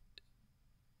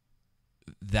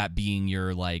that being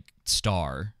your like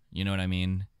star. You know what I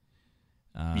mean?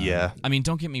 Yeah. I mean,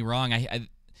 don't get me wrong.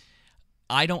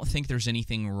 I don't think there's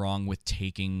anything wrong with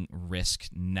taking risk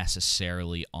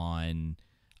necessarily on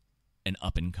an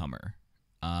up and comer.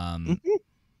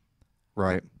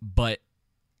 Right. But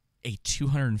a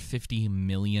 $250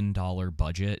 million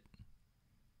budget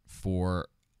for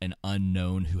an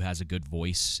unknown who has a good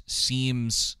voice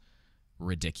seems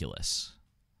ridiculous.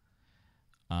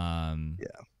 Yeah.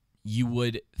 You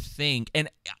would think, and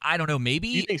I don't know, maybe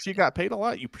You think she got paid a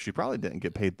lot? She probably didn't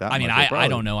get paid that I mean, much. I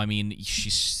don't know. I mean, she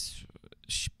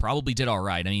probably did all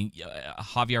right. I mean,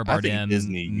 Javier I think Bardem,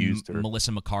 Disney used her.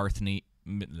 Melissa McCarthy.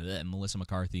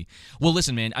 Well,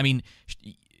 listen, man. I mean,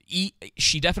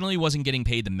 she definitely wasn't getting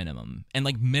paid the minimum, and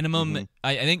like minimum,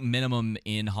 I think minimum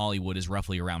in Hollywood is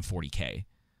roughly around $40K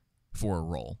for a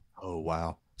role. Oh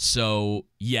wow. So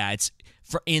yeah, it's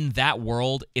for in that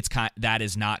world, it's that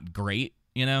is not great.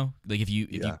 You know, like if you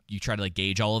try to like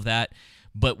gauge all of that.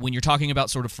 But when you're talking about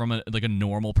sort of from a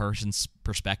normal person's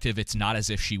perspective, it's not as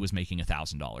if she was making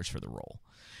 $1,000 for the role.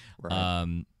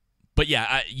 Right. But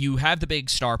yeah, you have the big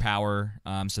star power,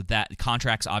 so that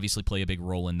contracts obviously play a big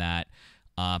role in that.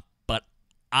 But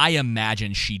I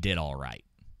imagine she did all right.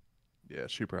 Yeah,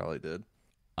 she probably did.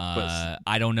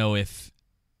 I don't know if.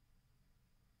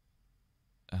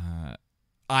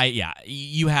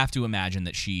 You have to imagine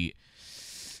that she.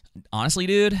 Honestly,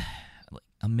 dude, like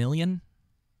 $1 million.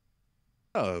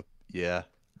 Oh yeah,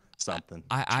 something.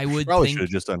 I would probably think, should have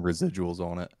just done residuals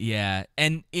on it. Yeah,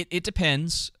 and it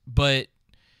depends, but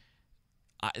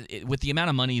with the amount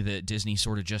of money that Disney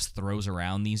sort of just throws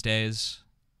around these days,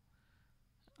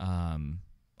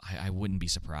 I wouldn't be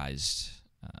surprised.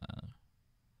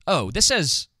 This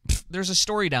says there's a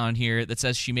story down here that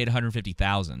says she made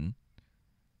 $150,000.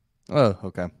 Oh,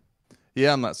 okay.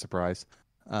 Yeah, I'm not surprised.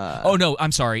 No,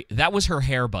 I'm sorry. That was her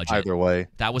hair budget. Either way,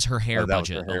 that was her hair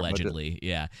budget, allegedly.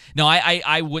 Yeah. No,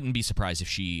 I wouldn't be surprised if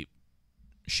she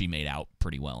made out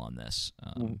pretty well on this.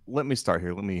 Let me start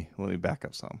here. Let me back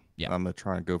up some. Yeah. I'm gonna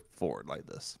try and go forward like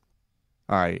this.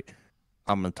 All right.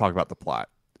 I'm gonna talk about the plot.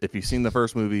 If you've seen the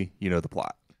first movie, you know the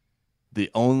plot. The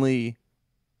only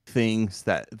things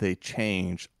that they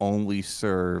change only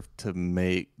serve to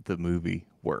make the movie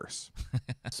worse.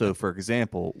 So, for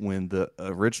example, when the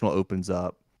original opens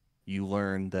up, you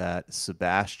learn that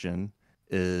Sebastian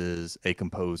is a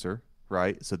composer,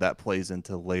 right? So that plays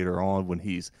into later on when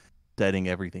he's setting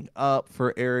everything up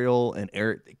for Ariel and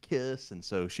Eric to kiss, and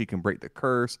so she can break the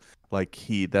curse.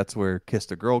 That's where Kiss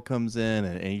the Girl comes in,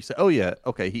 and you say, oh yeah,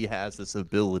 okay, he has this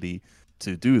ability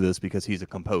to do this because he's a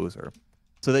composer.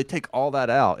 So they take all that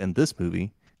out in this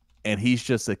movie, and he's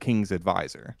just a king's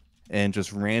advisor and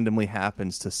just randomly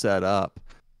happens to set up,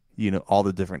 all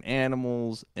the different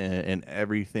animals and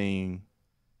everything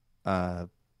to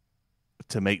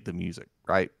make the music,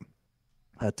 right?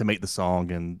 To make the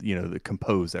song and, to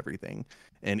compose everything.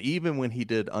 And even when he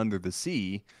did Under the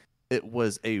Sea, it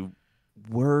was a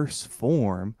worse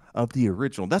form of the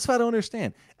original. That's what I don't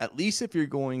understand. At least if you're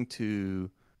going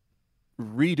to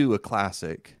redo a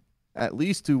classic, at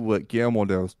least do what Guillermo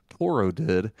del Toro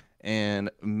did and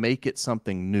make it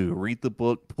something new. Read the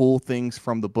book, pull things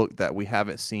from the book that we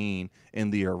haven't seen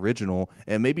in the original,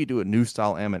 and maybe do a new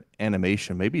style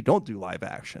animation. Maybe don't do live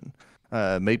action.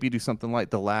 Maybe do something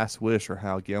like The Last Wish or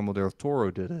how Guillermo del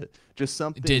Toro did it. Just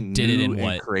something did new it in and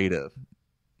what? Creative.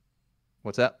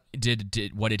 What's that?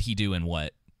 What did he do in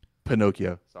what?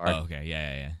 Pinocchio. Sorry. Oh, okay.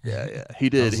 Yeah. Yeah. He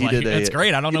did. That's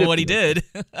great. I don't know what he did.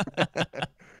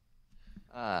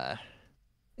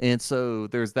 And so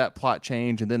there's that plot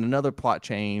change, and then another plot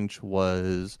change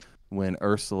was when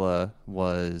Ursula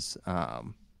was,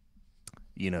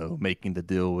 making the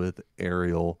deal with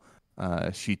Ariel.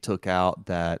 She took out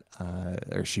that,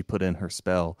 or she put in her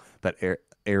spell that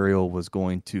Ariel was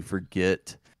going to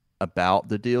forget about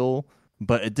the deal,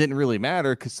 but it didn't really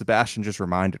matter because Sebastian just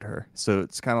reminded her. So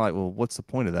it's kind of like, well, what's the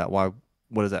point of that? What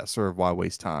does that serve? Why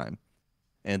waste time?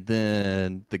 And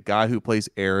then the guy who plays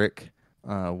Eric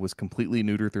was completely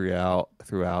neutered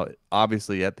throughout.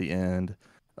 Obviously, at the end,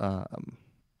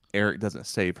 Eric doesn't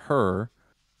save her,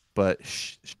 but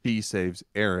she saves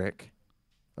Eric,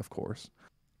 of course.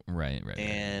 Right.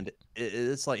 And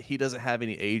it's like he doesn't have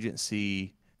any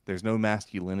agency. There's no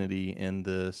masculinity in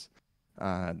this.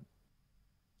 Man,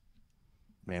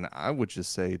 I would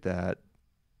just say that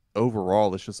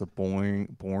overall, it's just a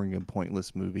boring and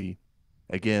pointless movie.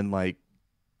 Again, like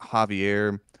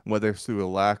Javier, whether it's through a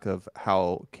lack of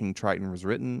how King Triton was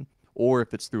written, or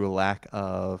if it's through a lack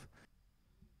of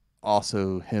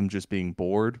also him just being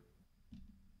bored,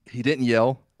 he didn't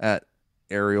yell at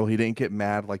Ariel. He didn't get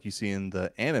mad like you see in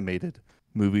the animated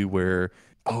movie where,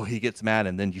 he gets mad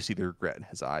and then you see the regret in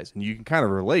his eyes. And you can kind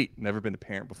of relate. Never been a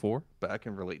parent before, but I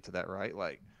can relate to that, right?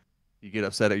 Like you get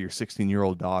upset at your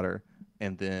 16-year-old daughter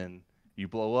and then you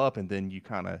blow up and then you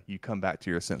come back to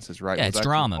your senses, right? Yeah, Was it's I too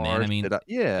drama, man. I harsh? mean,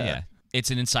 Yeah. yeah,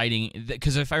 it's an inciting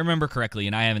because if I remember correctly,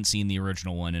 and I haven't seen the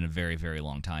original one in a very, very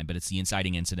long time, but it's the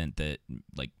inciting incident that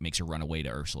like makes her run away to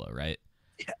Ursula, right?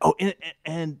 Yeah. Oh,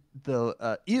 and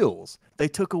the eels, they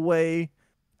took away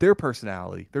their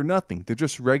personality. They're nothing. They're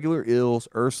just regular eels.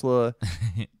 Ursula,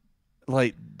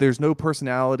 like, there's no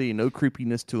personality, no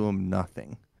creepiness to them,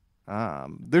 nothing.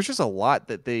 There's just a lot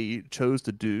that they chose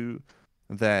to do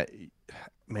that,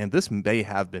 man, this may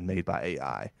have been made by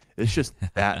AI. It's just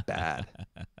that bad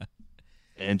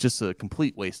and just a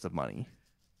complete waste of money.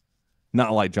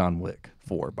 Not like John Wick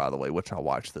 4, by the way, which I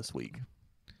watched this week.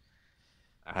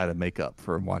 I had to make up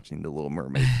for watching The Little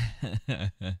Mermaid.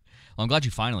 Well, I'm glad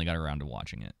you finally got around to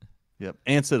watching it. Yep.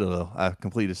 And Citadel. I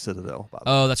completed Citadel, by the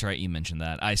way. Oh, that's right. You mentioned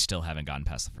that. I still haven't gotten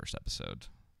past the first episode.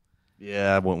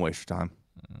 Yeah, I wouldn't waste your time.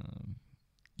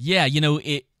 Yeah,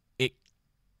 it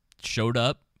showed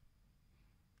up,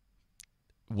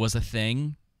 was a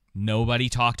thing. Nobody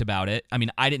talked about it. I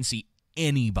mean, I didn't see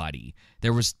anybody.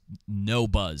 There was no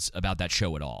buzz about that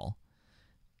show at all.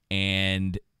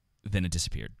 And then it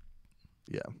disappeared.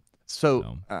 Yeah.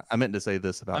 So I meant to say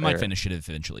this about I might Eric. finish it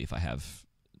eventually if I have.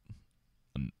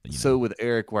 So with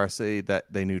Eric, where I say that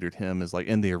they neutered him is like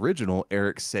in the original,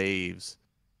 Eric saves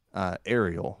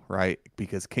Ariel, right?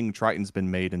 Because King Triton's been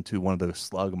made into one of those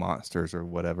slug monsters or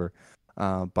whatever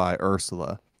by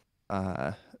Ursula.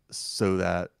 So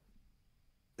that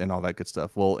and all that good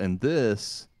stuff. Well, in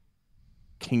this,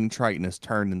 King Triton is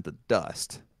turned into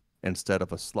dust instead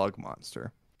of a slug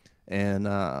monster. And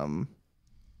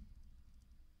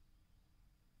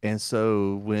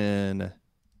so when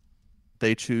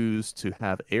they choose to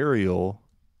have Ariel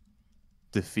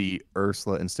defeat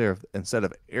Ursula instead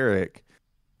of Eric,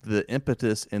 the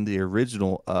impetus in the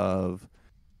original of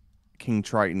King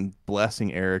Triton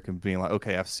blessing Eric and being like,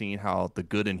 okay, I've seen how the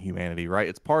good in humanity, right?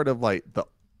 It's part of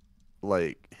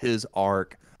his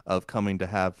arc of coming to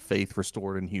have faith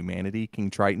restored in humanity.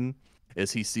 King Triton,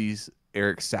 is he sees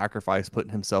Eric's sacrifice,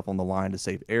 putting himself on the line to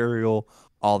save Ariel,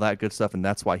 all that good stuff, and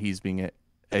that's why he's being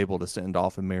able to send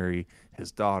off and marry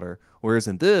his daughter. Whereas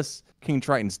in this, King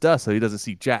Triton's dust, so he doesn't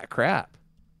see jack crap.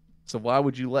 So why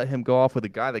would you let him go off with a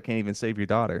guy that can't even save your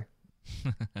daughter?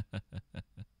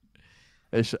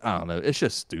 I don't know. It's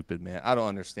just stupid, man. I don't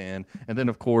understand. And then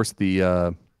of course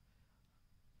the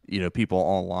people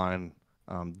online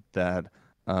that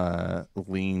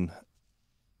lean.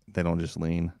 They don't just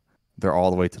lean. They're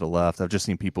all the way to the left. I've just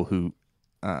seen people who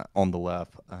on the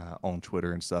left on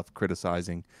Twitter and stuff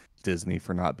criticizing Disney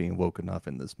for not being woke enough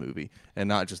in this movie, and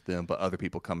not just them, but other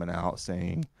people coming out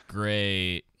saying,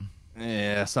 Great.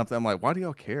 yeah, something. I'm like, why do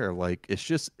y'all care? Like,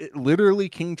 literally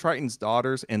King Triton's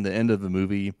daughters in the end of the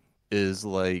movie is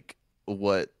like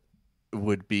what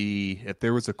would be if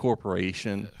there was a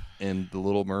corporation in The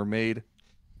Little Mermaid,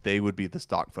 they would be the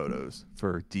stock photos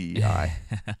for DEI.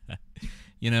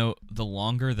 The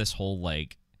longer this whole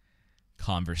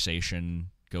conversation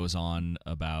goes on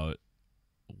about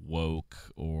woke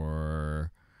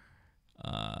or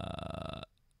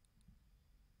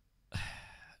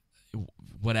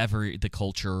whatever, the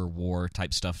culture war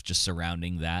type stuff just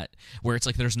surrounding that, where it's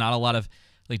like there's not a lot of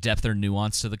depth or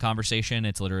nuance to the conversation.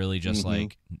 It's literally just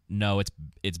no,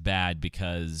 it's bad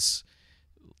because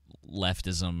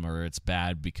leftism, or it's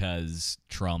bad because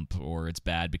Trump, or it's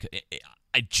bad because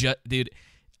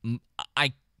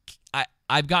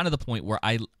I've gotten to the point where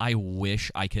I wish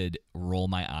I could roll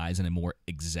my eyes in a more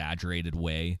exaggerated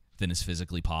way than is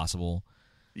physically possible.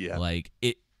 Yeah.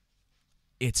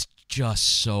 It's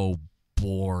just so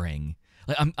boring.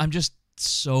 I'm just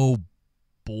so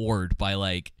bored by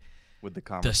with the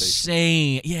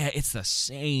conversation. It's the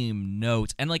same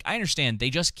notes. And I understand they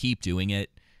just keep doing it,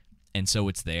 and so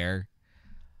it's there.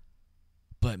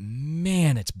 But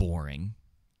man, it's boring.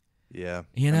 Yeah.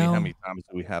 I mean, how many times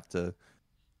do we have to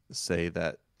say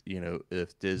that,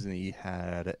 if Disney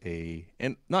had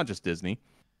and not just Disney,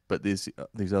 but these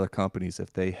other companies,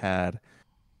 if they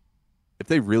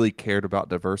really cared about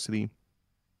diversity,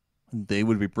 they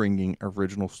would be bringing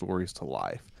original stories to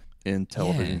life in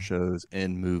television shows,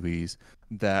 in movies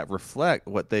that reflect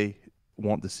what they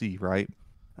want to see, right?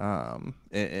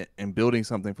 And building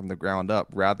something from the ground up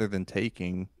rather than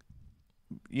taking,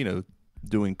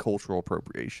 doing cultural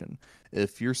appropriation.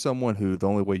 If you're someone who the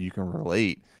only way you can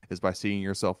relate is by seeing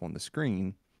yourself on the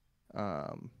screen,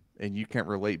 and you can't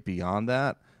relate beyond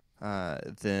that,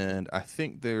 then I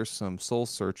think there's some soul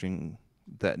searching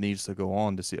that needs to go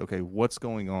on to see, okay, what's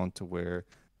going on to where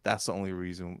that's the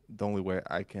only way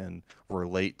I can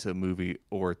relate to a movie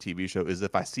or a TV show is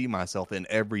if I see myself in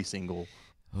every single,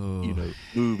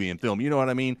 movie and film. You know what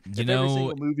I mean? If every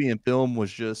single movie and film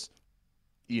was just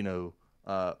you know,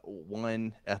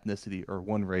 one ethnicity or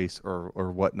one race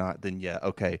or whatnot, then yeah,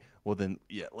 okay, well then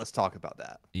yeah, let's talk about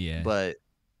that. Yeah. But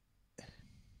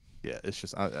yeah, it's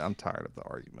just I'm tired of the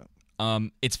argument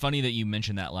It's funny that you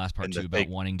mentioned that last part and too about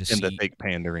wanting to the see, fake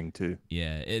pandering too.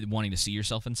 wanting to see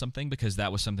yourself in something, because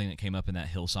that was something that came up in that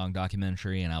Hillsong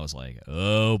documentary, and I was like,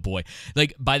 oh boy.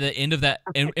 Like by the end of that,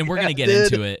 and we're gonna get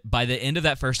into it. By the end of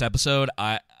that first episode,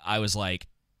 I was like,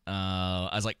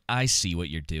 I see what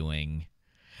you're doing.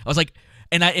 I was like,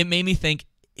 and it made me think,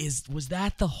 was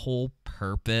that the whole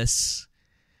purpose?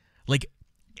 Like,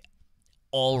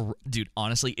 dude,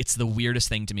 honestly, it's the weirdest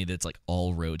thing to me that it's like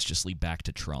all roads just lead back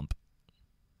to Trump.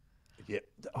 Yeah.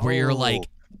 Where you're like,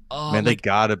 oh man, like, they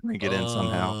gotta bring it in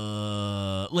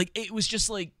somehow. Like it was just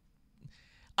like,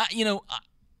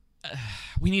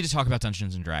 we need to talk about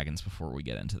Dungeons and Dragons before we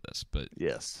get into this, but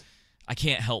Yes. I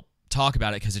can't help talk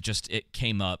about it because it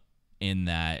came up in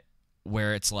that,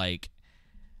 where it's like,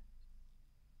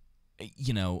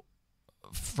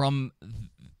 from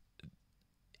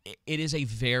it is a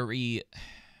very,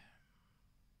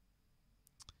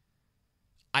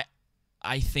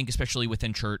 I think especially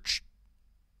within church,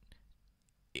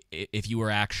 if you were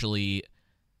actually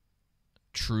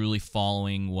truly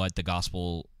following what the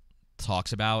gospel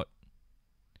talks about,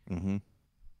 Mm-hmm.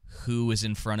 who is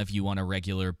in front of you on a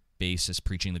regular basis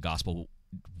preaching the gospel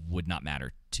would not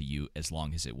matter to you as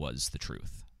long as it was the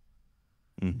truth.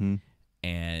 Mm-hmm.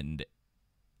 And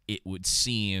it would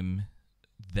seem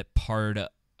that part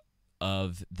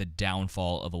of the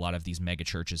downfall of a lot of these mega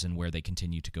churches and where they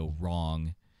continue to go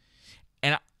wrong,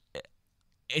 and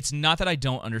it's not that I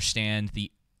don't understand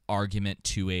the argument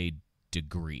to a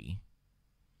degree,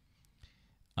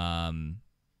 but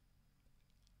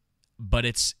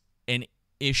it's an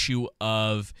issue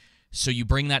of, so you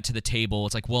bring that to the table,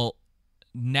 it's like, well,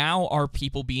 now are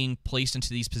people being placed into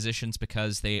these positions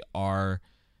because they are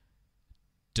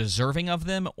deserving of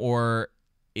them, or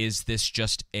is this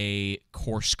just a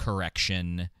course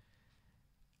correction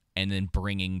and then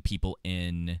bringing people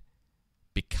in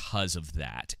because of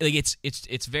that? Like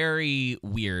it's very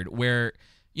weird, where,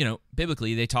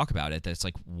 biblically they talk about it, that it's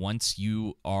like, once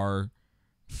you are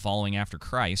following after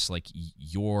Christ, like,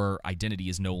 your identity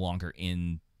is no longer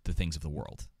in the things of the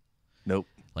world. Nope.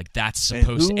 Like, that's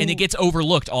supposed and it gets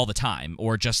overlooked all the time,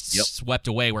 or just swept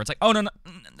away, where it's like, oh no,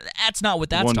 that's not what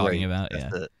that's talking about.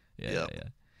 That's it. Yeah.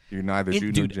 You're neither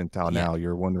Jew nor Gentile now.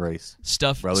 You're one race.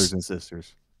 Stuff, brothers and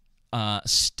sisters.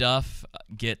 Stuff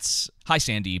gets. Hi,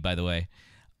 Sandy. By the way,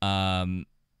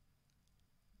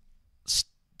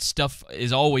 stuff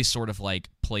is always sort of like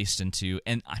placed into,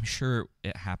 and I'm sure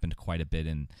it happened quite a bit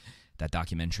in that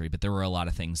documentary. But there were a lot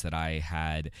of things that I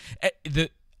had.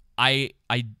 I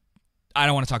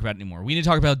don't want to talk about it anymore. We need to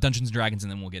talk about Dungeons and Dragons,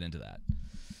 and then we'll get into that.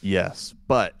 Yes,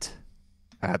 but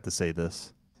I have to say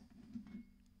this.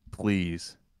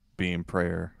 Please be in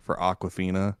prayer for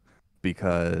Aquafina,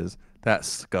 because that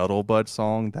Scuttlebutt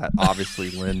song that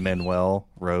obviously Lin-Manuel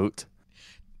wrote,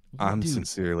 I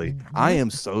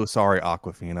am so sorry,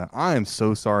 Aquafina. I am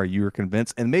so sorry you were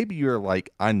convinced. And maybe you're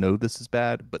like, I know this is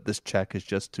bad, but this check is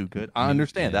just too good. I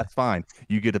understand. That's fine.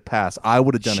 You get a pass. I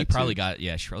would have done it too. She probably got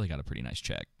a pretty nice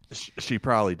check. She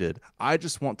probably did. I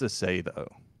just want to say, though,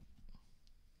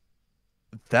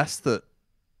 that's the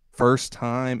first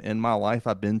time in my life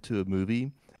I've been to a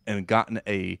movie and gotten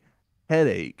a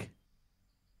headache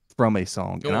from a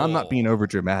song. And I'm not being over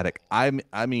dramatic. I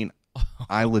mean,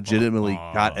 I legitimately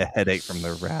got a headache from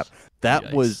the rap.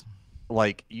 That was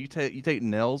like, you take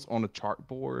nails on a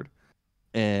chalkboard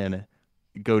and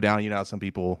go down. You know how some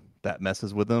people that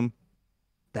messes with them.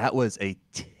 That was a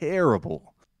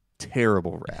terrible,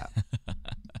 terrible rap.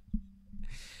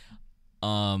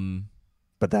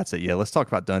 But that's it. Yeah, let's talk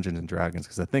about Dungeons and Dragons,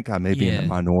 because I think I may be in the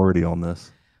minority on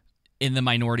this. In the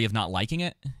minority of not liking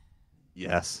it?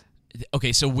 Yes.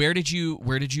 Okay, so where did you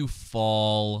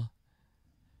fall?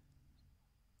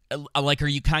 Like, are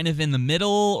you kind of in the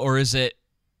middle, or is it,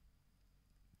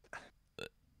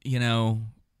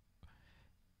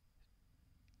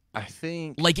 I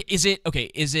think, like, is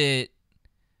it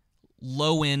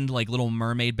low end, like Little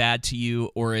Mermaid bad to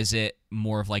you, or is it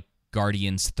more of like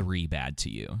Guardians 3 bad to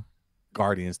you?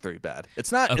 Guardians 3 bad.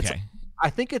 It's not. Okay. I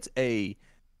think it's a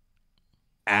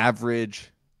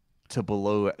average to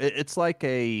below. It's like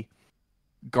a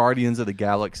Guardians of the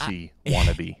Galaxy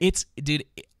wannabe. It's, dude,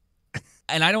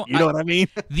 and I don't. You know what I mean?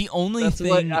 The only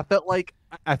thing I feel like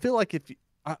if you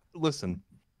listen,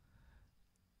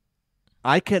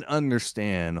 I can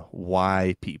understand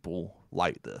why people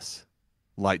like this,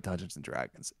 like Dungeons and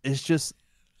Dragons. It's just,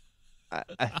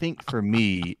 I think for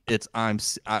me,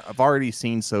 I've already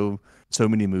seen so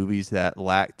many movies that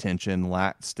lack tension,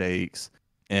 lack stakes,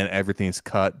 and everything's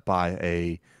cut by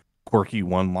a quirky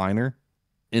one-liner.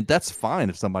 And that's fine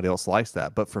if somebody else likes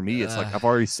that. But for me, it's like I've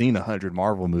already seen 100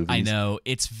 Marvel movies. I know.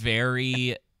 It's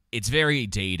very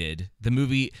dated.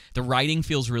 The writing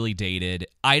feels really dated.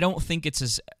 I don't think it's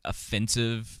as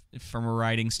offensive from a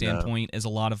writing standpoint as a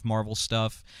lot of Marvel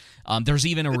stuff. There's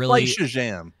even a it's really like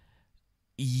Shazam.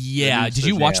 Yeah. Did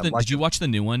you watch the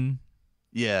new one?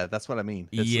 Yeah, that's what I mean.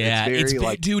 Yeah, it's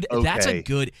very, dude, okay. That's a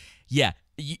good. Yeah,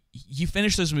 you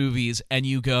finish those movies and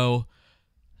you go,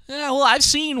 yeah, well, I've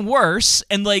seen worse,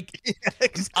 and like,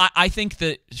 I think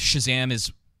that Shazam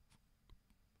is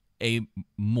a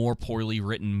more poorly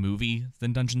written movie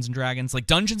than Dungeons and Dragons. Like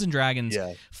Dungeons and Dragons,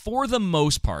 for the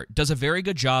most part, does a very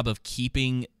good job of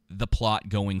keeping the plot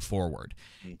going forward.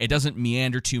 It doesn't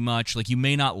meander too much. Like you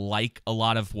may not like a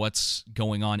lot of what's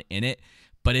going on in it,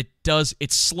 but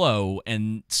it's slow,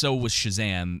 and so was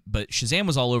Shazam. But Shazam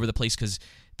was all over the place because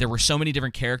there were so many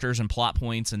different characters and plot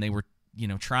points, and they were,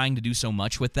 trying to do so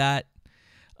much with that.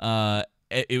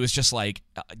 It was just like,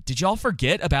 did y'all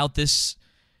forget about this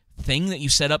thing that you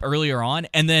set up earlier on?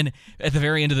 And then at the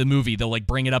very end of the movie, they'll like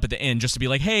bring it up at the end just to be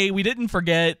like, hey, we didn't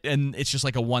forget, and it's just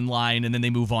like a one line, and then they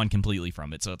move on completely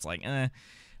from it. So it's like,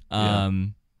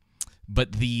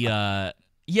 But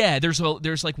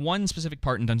there's like one specific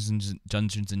part in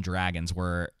Dungeons and Dragons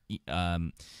where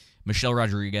Michelle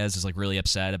Rodriguez is like really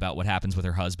upset about what happens with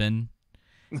her husband.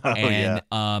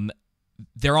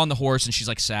 They're on the horse and she's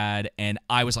like sad, and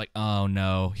I was like, oh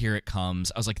no, here it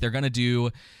comes. I was like,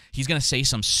 he's gonna say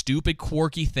some stupid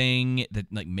quirky thing that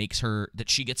like makes her,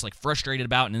 that she gets like frustrated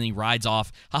about, and then he rides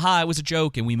off, haha, it was a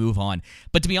joke, and we move on.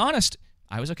 But to be honest,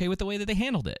 I was okay with the way that they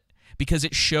handled it, because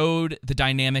it showed the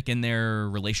dynamic in their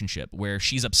relationship where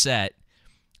she's upset,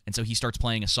 and so he starts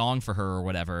playing a song for her or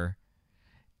whatever,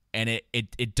 and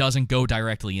it doesn't go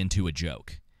directly into a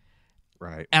joke.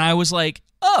 Right. And I was like,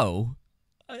 oh,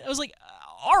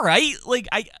 all right, like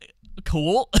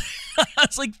cool.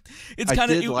 It's like, it's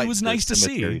kind of, it was nice to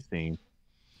see. Scene.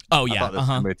 Oh yeah, the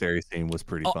cemetery scene was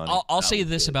pretty funny. I'll say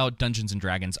this about Dungeons and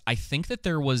Dragons: I think that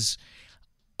there was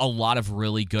a lot of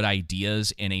really good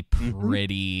ideas in a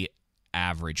pretty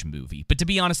average movie. But to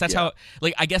be honest, that's how.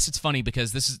 Like, I guess it's funny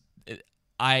because this is.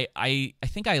 I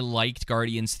think I liked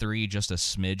Guardians 3 just a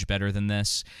smidge better than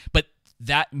this, but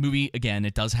that movie again,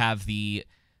 it does have the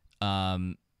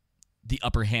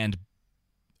upper hand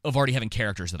of already having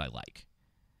characters that I like.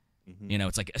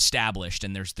 It's like established,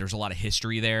 and there's a lot of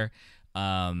history there.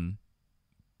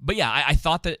 But yeah, I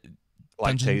thought that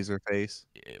like Taserface,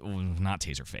 not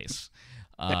Taserface,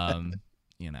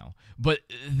 but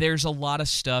there's a lot of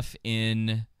stuff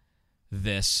in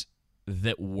this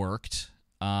that worked.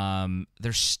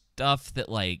 There's stuff that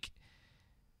like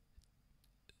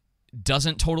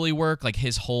doesn't totally work, like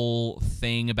his whole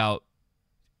thing about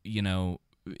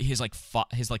his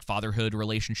fatherhood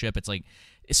relationship. It's like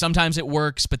sometimes it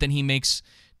works, but then he makes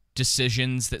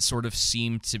decisions that sort of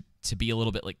seem to be a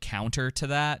little bit like counter to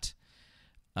that.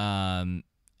 And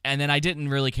then I didn't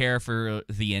really care for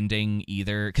the ending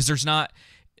either, because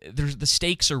the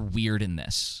stakes are weird in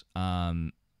this,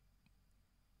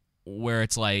 where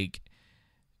it's like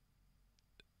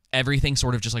everything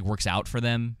sort of just like works out for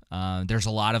them. There's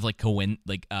a lot of like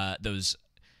those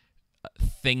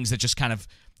things that just kind of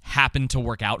happen to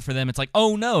work out for them. It's like,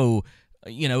 oh no,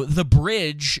 the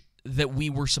bridge that we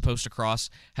were supposed to cross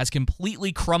has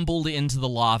completely crumbled into the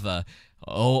lava.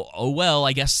 Oh well,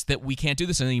 I guess that we can't do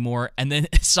this anymore. And then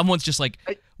someone's just like,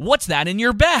 what's that in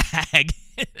your bag?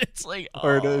 It's like, oh.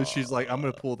 Or no, she's like, I'm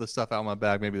gonna pull this stuff out of my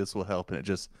bag, maybe this will help, and it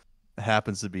just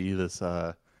happens to be this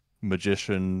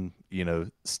magician,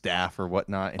 staff or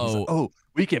whatnot. And he's like, oh,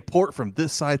 we can port from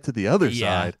this side to the other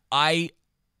side.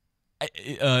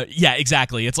 Yeah,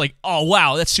 exactly. It's like, oh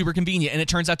wow, that's super convenient, and it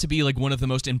turns out to be like one of the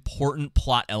most important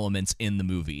plot elements in the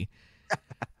movie.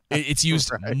 It's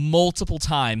used multiple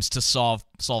times to solve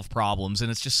problems, and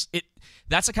it's just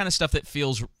that's the kind of stuff that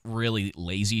feels really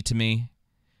lazy to me.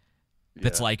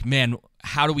 That's like, man,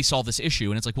 how do we solve this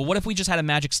issue? And it's like, well, what if we just had a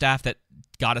magic staff that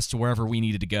got us to wherever we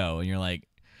needed to go? And you're like,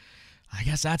 I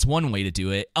guess that's one way to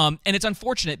do it. And it's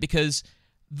unfortunate because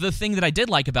the thing that I did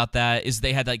like about that is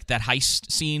they had like that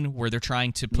heist scene where they're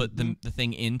trying to put the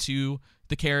thing into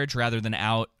the carriage rather than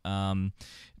out.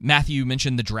 Matthew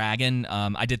mentioned the dragon.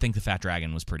 I did think the fat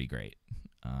dragon was pretty great.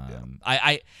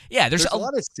 There's a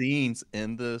lot of scenes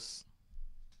in this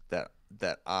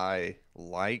that I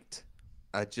liked.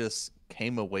 I just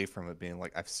came away from it being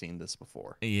like, I've seen this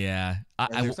before. Yeah.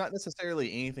 There's not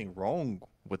necessarily anything wrong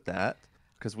with that,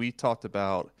 because we talked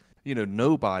about,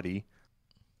 Nobody,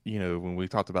 when we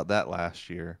talked about that last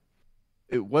year,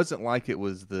 it wasn't like it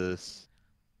was this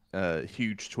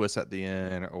huge twist at the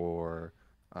end or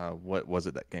what was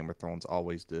it that Game of Thrones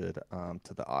always did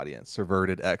to the audience?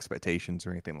 Subverted expectations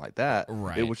or anything like that. It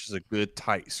Right. was just a good,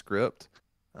 tight script.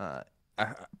 I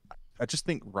I just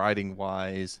think writing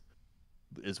wise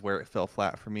is where it fell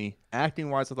flat for me.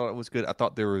 Acting wise, I thought it was good. I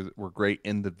thought there were great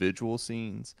individual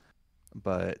scenes,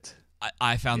 but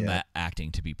I found yeah, that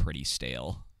acting to be pretty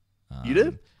stale. you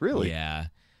did really. Yeah.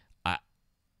 I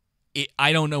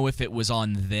I don't know if it was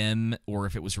on them or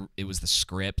if it was the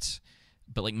script,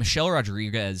 but like Michelle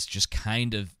Rodriguez just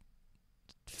kind of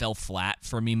fell flat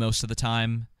for me most of the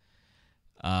time.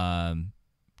 Um,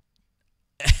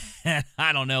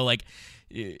 I don't know, like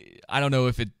I don't know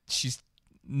if she's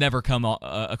never come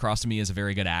across to me as a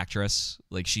very good actress.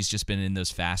 Like she's just been in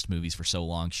those fast movies for so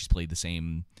long. She's played the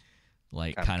same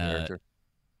like kind of Character.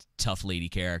 tough lady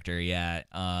character. Yeah.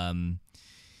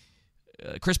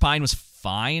 Chris Pine was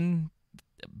fine,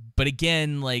 but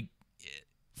again, like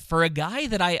for a guy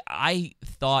that I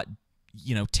thought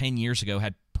 10 years ago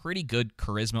had pretty good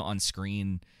charisma on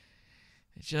screen,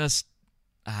 it just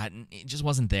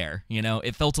wasn't there.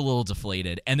 It felt a little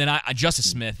deflated. And then Justice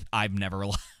Smith, I've never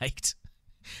liked.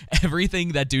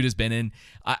 Everything that dude has been in,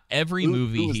 every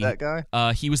movie. Who was that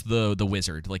guy? He was the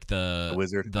wizard, like The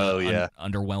wizard. the Yeah.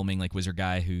 underwhelming like wizard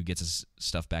guy who gets his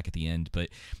stuff back at the end. But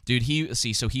dude,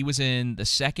 so he was in the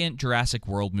second Jurassic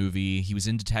World movie. He was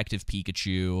in Detective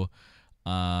Pikachu.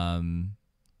 I'm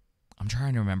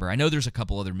trying to remember. I know there's a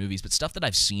couple other movies, but stuff that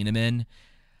I've seen him in,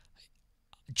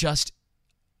 just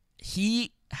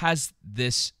he has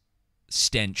this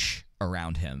stench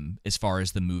around him as far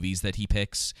as the movies that he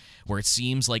picks, where it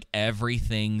seems like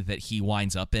everything that he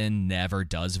winds up in never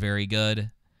does very good.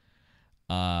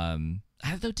 Though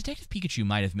Detective Pikachu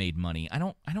might have made money. I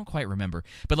don't quite remember.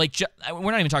 But like we're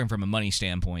not even talking from a money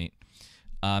standpoint.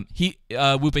 He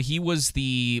was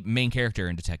the main character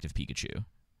in Detective Pikachu.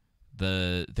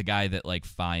 The guy that like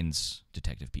finds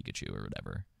Detective Pikachu or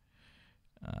whatever.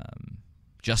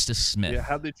 Justice Smith. Yeah.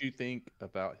 How did you think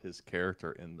about his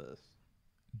character in this?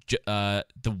 The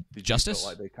Did Justice? you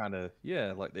feel like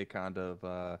they kind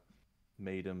of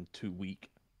made him too weak?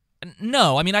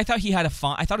 No, I mean I thought he had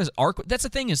I thought his arc. That's the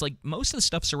thing is like most of the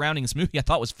stuff surrounding this movie I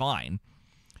thought was fine.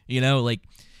 Like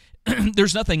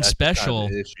there's nothing That's special.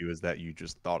 Kind of the issue is that you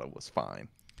just thought it was fine.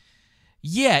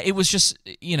 Yeah, it was just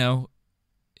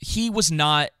he was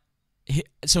not.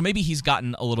 So maybe he's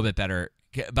gotten a little bit better,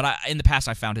 but in the past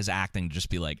I found his acting to just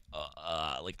be like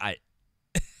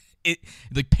it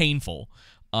like painful.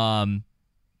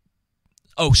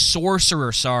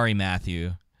 Sorcerer. Sorry,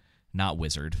 Matthew. Not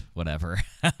wizard. Whatever.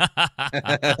 Yeah,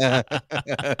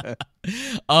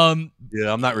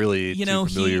 I'm not really too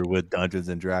familiar with Dungeons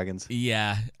and Dragons.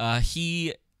 Yeah,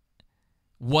 he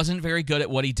wasn't very good at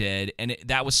what he did, and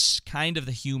that was kind of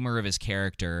the humor of his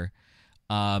character.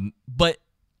 But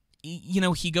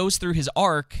he goes through his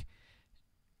arc,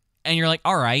 and you're like,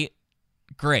 all right,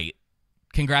 great,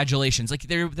 congratulations. Like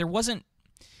there wasn't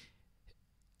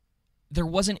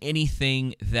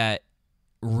anything that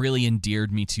really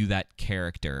endeared me to that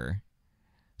character,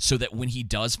 so that when he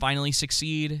does finally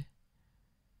succeed,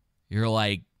 you're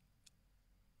like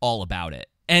all about it.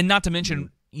 And not to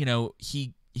mention,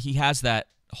 he has that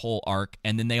whole arc,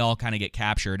 and then they all kind of get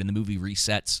captured, and the movie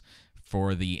resets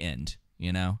for the end.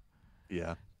 Yeah.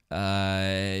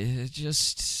 It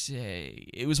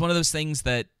was one of those things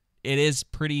that it is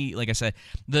pretty, like I said,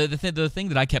 the thing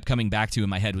that I kept coming back to in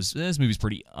my head was this movie's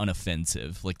pretty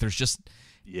unoffensive. Like there's just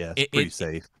it's pretty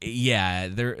safe.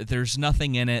 There's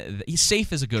nothing in it.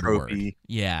 Safe is a good Trophy. word.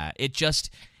 Yeah, it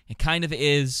kind of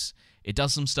is. It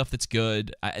does some stuff that's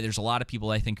good. There's a lot of people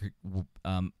I think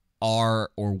are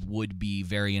or would be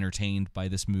very entertained by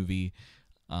this movie.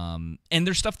 And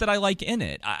there's stuff that I like in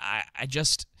it. I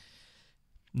just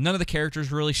none of the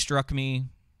characters really struck me.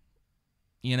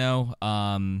 You know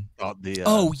what it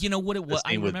was? The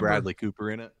scene with Bradley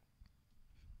Cooper in it.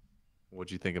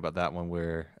 What'd you think about that one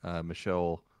where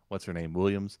Michelle, what's her name,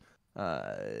 Williams,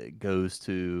 goes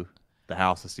to the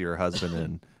house to see her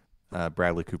husband, and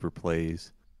Bradley Cooper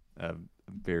plays a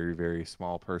very, very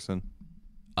small person?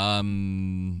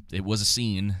 It was a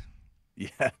scene.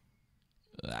 Yeah.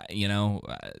 I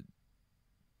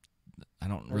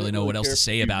don't really know what else to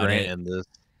say about it. In this,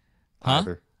 huh?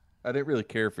 Either. I didn't really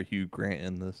care for Hugh Grant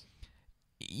in this.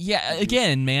 Yeah,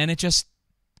 again, man,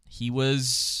 he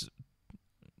was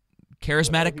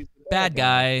charismatic bad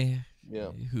guy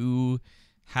who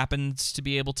happens to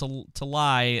be able to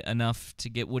lie enough to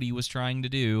get what he was trying to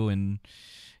do, and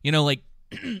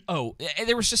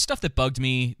there was just stuff that bugged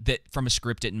me that from a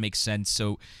script didn't make sense.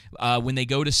 So when they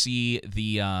go to see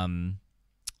the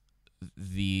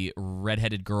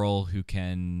redheaded girl who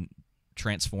can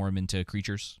transform into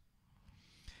creatures,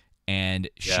 and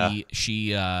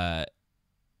she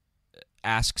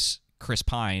asks Chris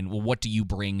Pine, well, what do you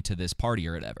bring to this party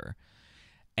or whatever?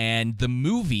 And the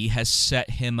movie has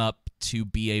set him up to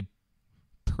be a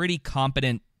pretty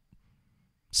competent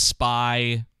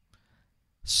spy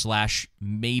 /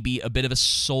 maybe a bit of a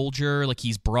soldier. Like,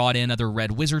 he's brought in other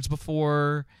Red Wizards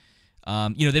before.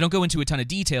 They don't go into a ton of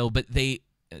detail, but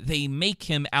they make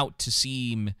him out to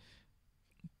seem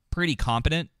pretty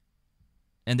competent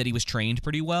and that he was trained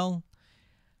pretty well.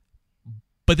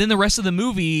 But then the rest of the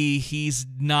movie, he's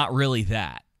not really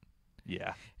that.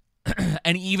 Yeah.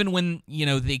 And even when,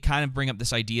 they kind of bring up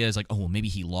this idea as like, oh, well, maybe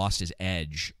he lost his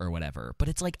edge or whatever. But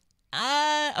it's like,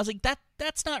 I was like,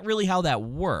 that's not really how that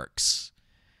works.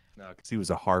 No, because he was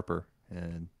a harper,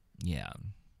 and yeah,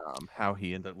 how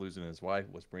he ended up losing his wife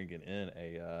was bringing in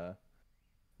a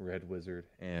Red Wizard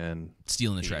and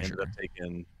stealing the treasure.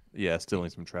 Ended up stealing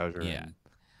some treasure. Yeah,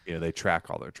 and, they track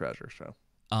all their treasure. So,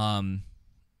 and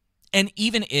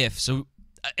even if so,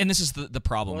 and this is the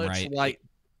problem, right?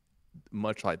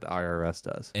 Much like the IRS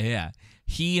does. Yeah,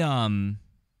 he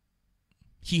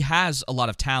has a lot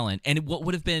of talent, and what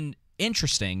would have been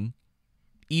interesting,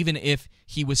 even if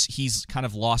he's kind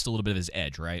of lost a little bit of his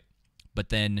edge, right? But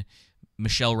then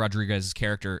Michelle Rodriguez's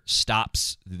character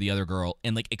stops the other girl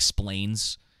and like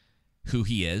explains who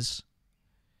he is,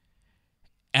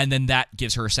 and then that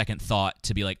gives her a second thought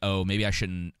to be like, oh, maybe I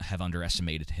shouldn't have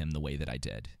underestimated him the way that I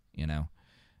did,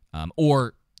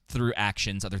 or through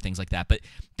actions, other things like that. But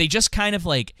they just kind of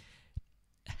like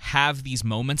have these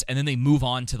moments, and then they move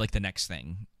on to like the next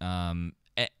thing. And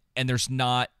there's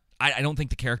not, I don't think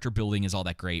the character building is all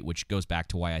that great, which goes back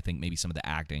to why I think maybe some of the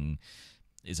acting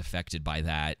is affected by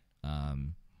that.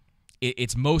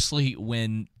 It's mostly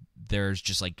when there's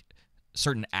just like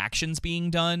certain actions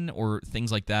being done or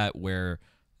things like that where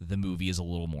the movie is a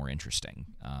little more interesting.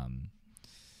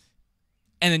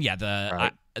 And then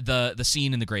the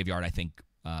scene in the graveyard, I think,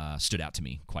 stood out to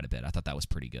me quite a bit. I thought that was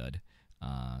pretty good.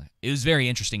 It was very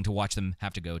interesting to watch them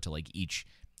have to go to like each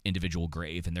individual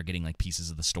grave, and they're getting like pieces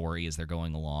of the story as they're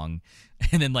going along,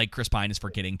 and then like Chris Pine is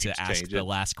forgetting to ask the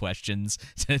last questions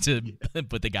to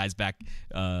put the guys back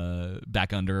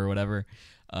under or whatever.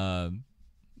 If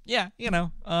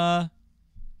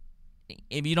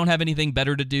you don't have anything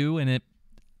better to do and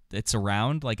it's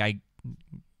around, like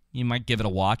you might give it a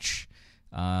watch.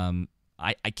 I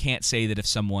can't say that if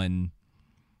someone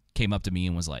came up to me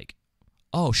and was like,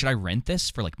 oh, should I rent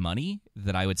this for like money,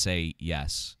 that I would say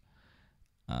yes.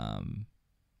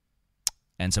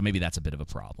 And so maybe that's a bit of a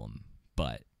problem,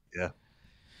 but yeah,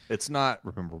 it's not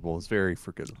rememberable. It's very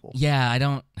forgettable.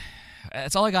 Yeah,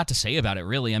 that's all I got to say about it,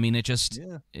 really. I mean,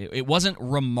 it wasn't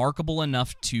remarkable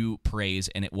enough to praise,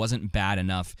 and it wasn't bad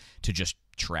enough to just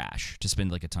trash, to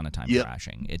spend like a ton of time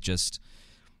trashing. It's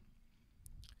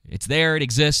there, it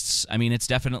exists. I mean, it's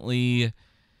definitely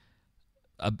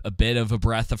a bit of a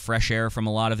breath of fresh air from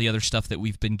a lot of the other stuff that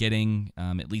we've been getting,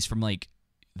 at least from like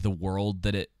the world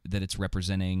that it's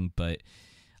representing. But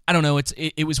I don't know.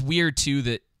 It was weird too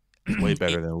that way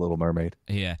better than Little Mermaid.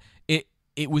 Yeah,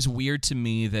 it was weird to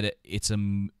me that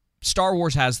Star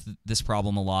Wars has this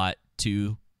problem a lot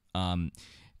too.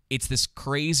 It's this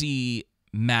crazy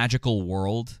magical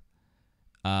world,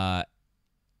 but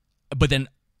then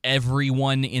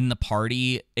everyone in the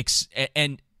party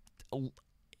and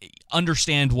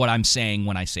understand what I'm saying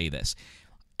when I say this.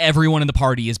 Everyone in the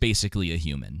party is basically a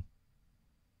human.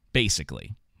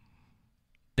 Basically.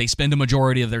 They spend a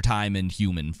majority of their time in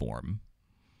human form.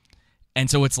 And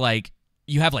so it's like,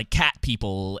 you have like cat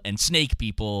people and snake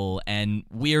people and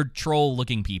weird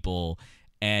troll-looking people,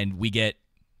 and we get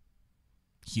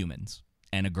humans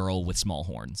and a girl with small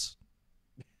horns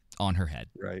on her head.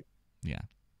 Right. Yeah.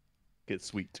 Get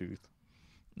sweet tooth.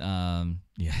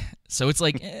 Yeah. So it's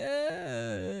like,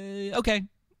 okay.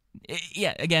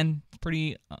 Yeah, again,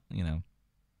 pretty,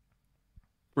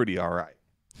 Pretty all right.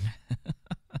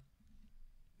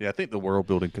 Yeah, I think the world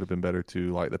building could have been better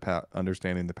too, like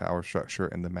understanding the power structure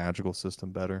and the magical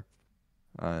system better.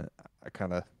 I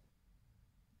kind of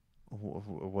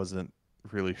wasn't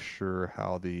really sure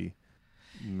how the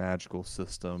magical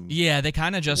system they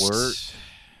kind of just worked.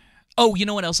 Oh, you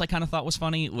know what else I kind of thought was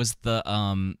funny was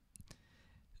the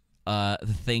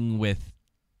thing with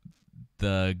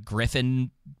the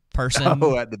Griffin person.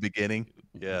 Oh, at the beginning.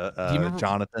 Yeah, do you remember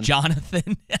Jonathan.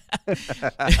 Jonathan.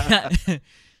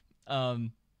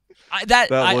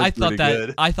 I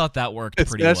thought that worked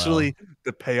pretty well. Especially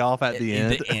the payoff at the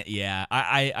end. Yeah,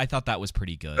 I thought that was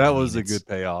pretty good. That was a good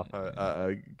payoff.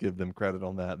 I give them credit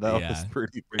on that. That was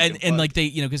pretty and like they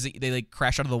because they like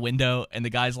crash out of the window, and the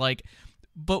guy's like,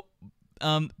 but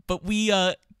we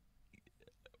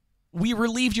we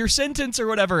relieved your sentence or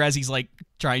whatever as he's like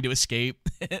trying to escape.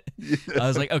 I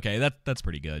was like, okay, that's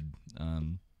pretty good.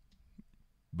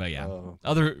 But yeah,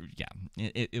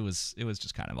 it was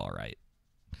just kind of all right.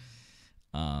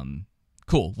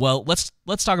 Cool. Well, let's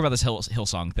talk about this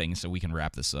Hillsong thing so we can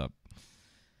wrap this up.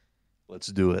 Let's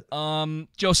do it.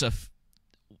 Joseph,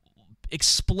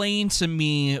 explain to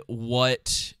me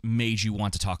what made you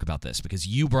want to talk about this, because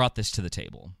you brought this to the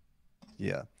table.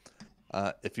 Yeah.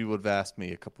 If you would have asked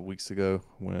me a couple weeks ago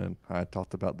when I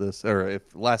talked about this, or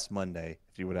if last Monday,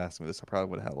 if you would have asked me this, I probably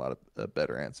would have had a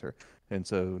better answer. And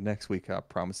so next week, I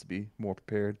promise to be more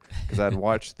prepared, because I'd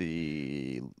watched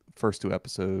the first 2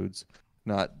 episodes,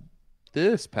 not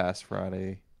this past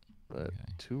Friday, but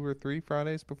 2 or 3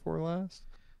 Fridays before last.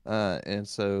 And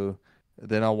so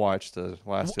then I watched the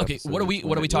last 2 episodes. What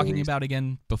are we talking about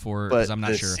again before? Because I'm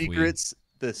not sure.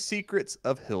 The Secrets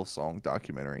of Hillsong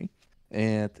documentary.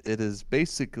 And it is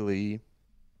basically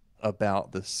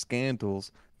about the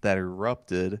scandals that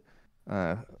erupted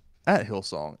at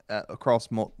Hillsong across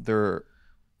their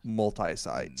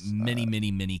multi-sites. Many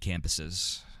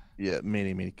campuses. Yeah,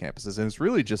 many campuses. And it's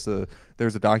really just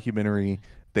there's a documentary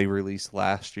they released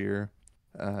last year,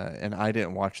 and I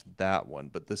didn't watch that one,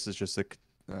 but this is just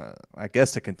I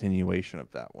guess a continuation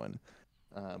of that one.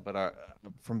 But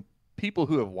from people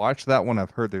who have watched that one, I've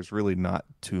heard there's really not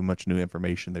too much new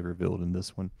information they revealed in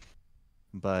this one.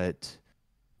 But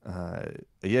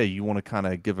yeah, you want to kind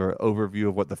of give an overview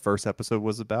of what the first episode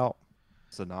was about?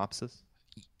 Synopsis?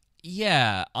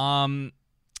 Yeah.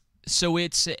 So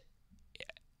it's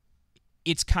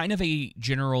kind of a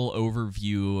general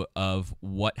overview of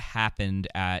what happened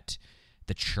at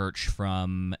the church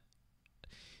from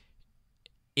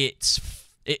it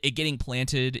getting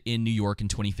planted in New York in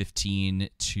 2015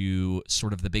 to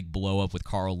sort of the big blow up with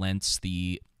Carl Lentz,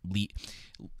 the lead.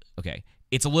 Okay,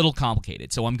 it's a little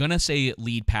complicated. So I'm going to say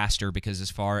lead pastor because as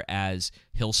far as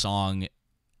Hillsong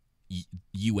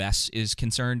U.S. is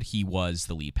concerned, he was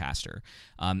the lead pastor.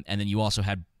 And then you also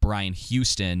had Brian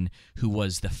Houston, who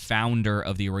was the founder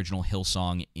of the original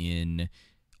Hillsong in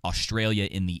Australia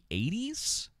in the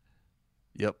 80s?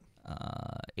 Yep.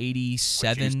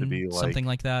 87, something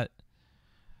like that.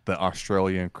 The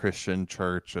Australian Christian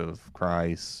Church of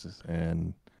Christ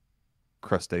and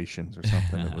Crustaceans or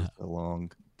something. It was a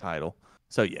long title.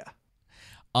 So yeah.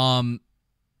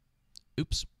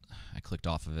 Oops. I clicked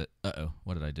off of it. Uh-oh.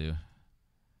 What did I do?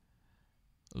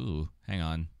 Ooh, hang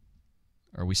on.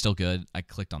 Are we still good? I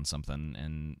clicked on something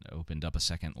and opened up a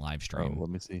second live stream. Oh, let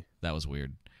me see. That was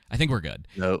weird. I think we're good.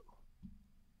 No.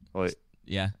 Wait.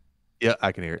 Yeah? Yeah,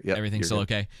 I can hear it. Yep, everything's still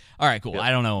okay? All right, cool. Yep.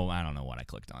 I don't know what I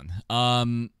clicked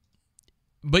on.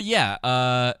 But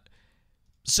yeah,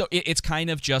 so it's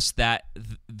kind of just that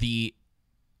the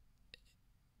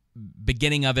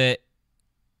beginning of it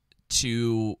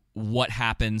to what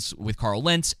happens with Carl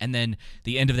Lentz, and then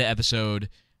the end of the episode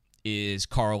is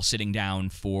Carl sitting down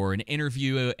for an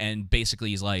interview, and basically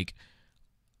he's like,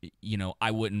 you know,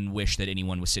 I wouldn't wish that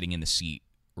anyone was sitting in the seat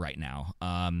right now.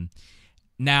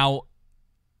 Now,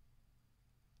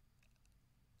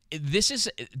 this is,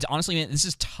 honestly, man, this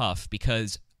is tough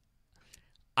because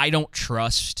I don't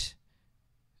trust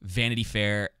Vanity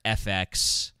Fair,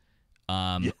 FX,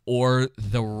 or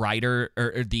the writer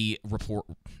or the report,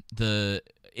 the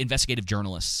investigative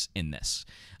journalists in this.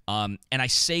 And I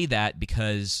say that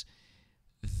because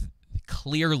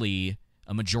clearly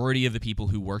a majority of the people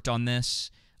who worked on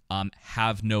this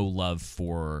have no love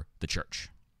for the church.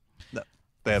 No,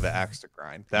 they have an axe to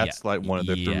grind. That's like one of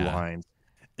their through lines.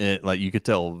 Like you could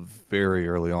tell very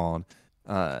early on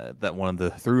that one of the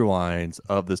through lines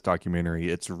of this documentary,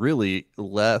 it's really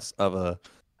less of a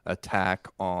attack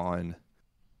on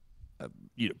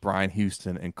Brian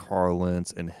Houston and Carl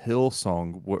Lentz and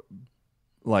Hillsong,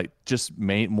 like just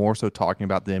more so talking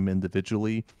about them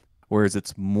individually, whereas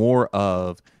it's more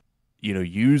of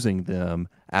using them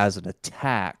as an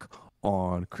attack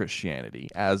on Christianity.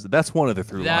 As that's one of the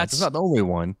through lines. It's not the only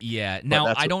one. Yeah.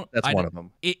 Now that's one of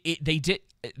them. They did.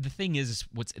 The thing is,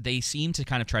 they seem to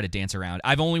kind of try to dance around.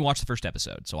 I've only watched the first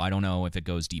episode, so I don't know if it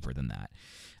goes deeper than that.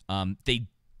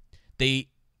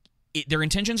 Their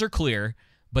intentions are clear,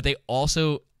 but they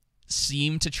also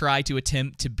seem to try to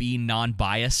attempt to be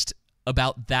non-biased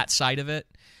about that side of it.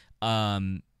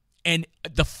 And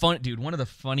one of the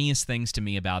funniest things to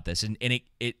me about this, and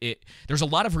there's a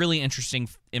lot of really interesting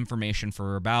information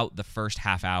for about the first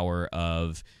half hour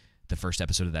of the first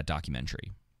episode of that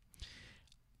documentary.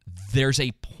 there's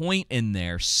a point in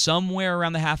there somewhere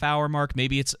around the half-hour mark.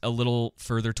 Maybe it's a little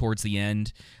further towards the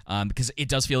end, because it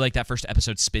does feel like that first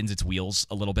episode spins its wheels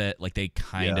a little bit. Like they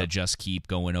kind of just keep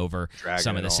going over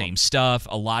some of the same stuff.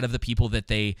 A lot of the people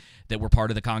that were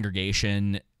part of the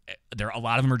congregation, a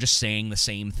lot of them are just saying the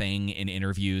same thing in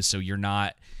interviews, so you're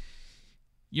not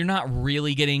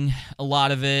really getting a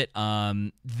lot of it.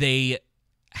 They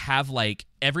have like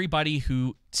everybody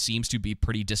who seems to be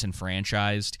pretty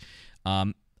disenfranchised.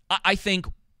 I think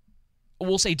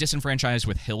we'll say disenfranchised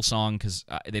with Hillsong, because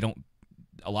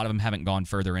a lot of them haven't gone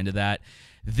further into that.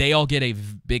 They all get a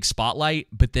big spotlight,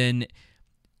 but then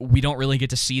we don't really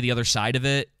get to see the other side of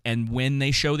it. And when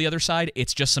they show the other side,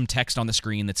 it's just some text on the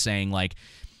screen that's saying like,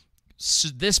 so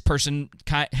this person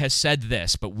has said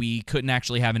this, but we couldn't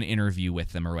actually have an interview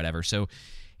with them or whatever. So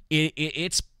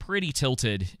it's pretty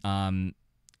tilted in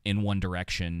one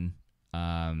direction.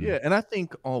 Yeah, and I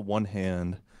think on one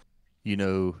hand, you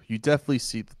definitely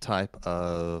see the type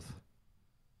of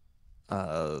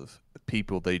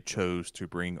people they chose to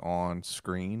bring on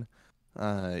screen,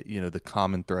 the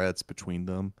common threads between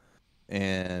them.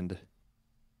 And,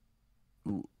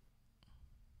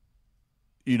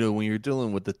 when you're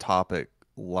dealing with the topic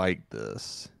like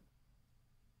this,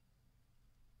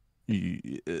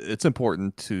 it's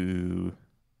important to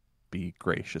be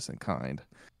gracious and kind,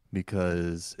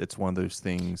 because it's one of those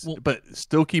things, but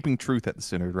still keeping truth at the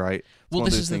center, right? It's one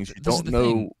of those things you don't know.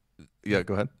 Thing. Yeah,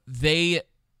 go ahead.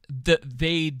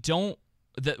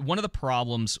 One of the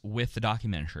problems with the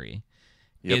documentary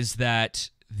is that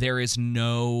there is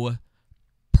no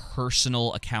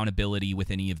personal accountability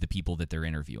with any of the people that they're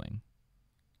interviewing.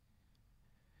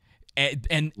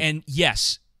 And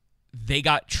yes, they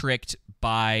got tricked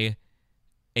by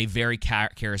a very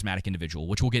charismatic individual,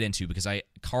 which we'll get into, because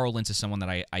Carl Lentz is someone that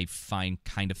I find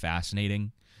kind of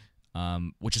fascinating,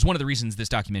 which is one of the reasons this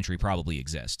documentary probably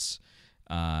exists.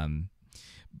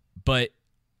 But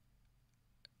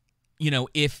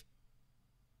if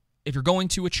you're going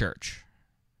to a church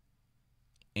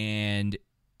and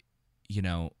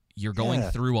you're going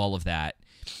through all of that,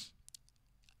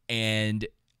 and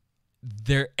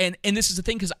this is the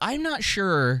thing, because I'm not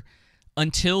sure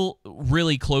until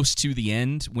really close to the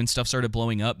end, when stuff started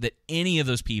blowing up, that any of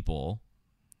those people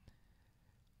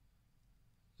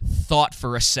thought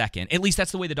for a second, at least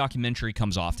that's the way the documentary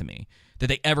comes off to me, that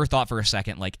they ever thought for a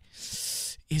second, like,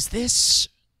 is this,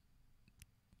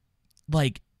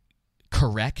 like,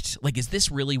 correct? Like, is this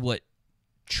really what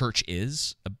church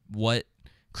is? What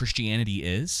Christianity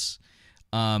is?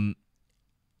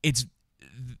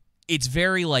 It's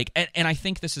very, like, and I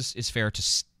think this is fair to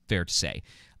say.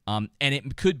 And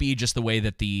it could be just the way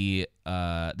that the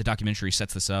documentary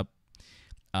sets this up,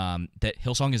 that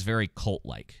Hillsong is very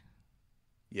cult-like.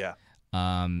 Yeah.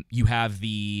 You have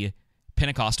the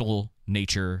Pentecostal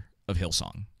nature of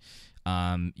Hillsong.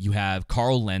 You have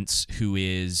Carl Lentz, who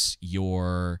is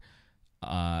your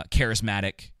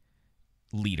charismatic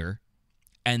leader,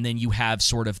 and then you have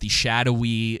sort of the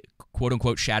shadowy,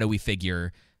 quote-unquote shadowy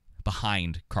figure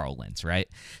behind Carl Lentz, right?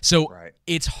 So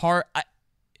it's hard.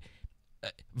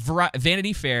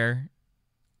 Vanity Fair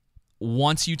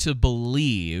wants you to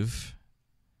believe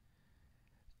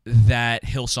that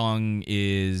Hillsong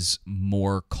is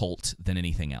more cult than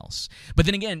anything else. But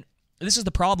then again, this is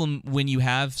the problem when you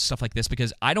have stuff like this,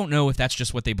 because I don't know if that's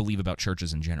just what they believe about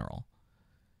churches in general.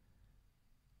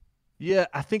 Yeah,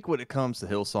 I think when it comes to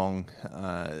Hillsong,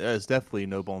 there's definitely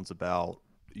no bones about,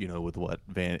 with what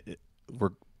Vanity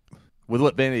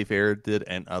Fair did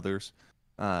and others,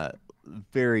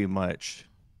 very much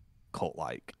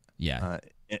cult-like. Yeah.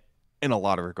 In a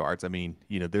lot of regards. I mean,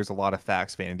 there's a lot of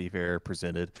facts Vanity Fair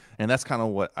presented, and that's kind of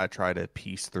what I try to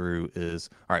piece through is,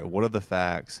 all right, what are the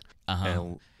facts?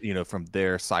 And, from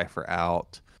there, cipher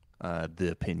out the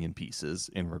opinion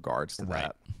pieces in regards to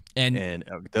that. And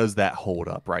does that hold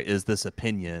up, right? Is this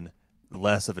opinion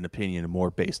less of an opinion and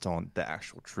more based on the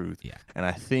actual truth? Yeah. And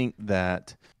I think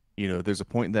that, there's a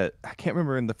point that I can't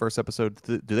remember in the first episode.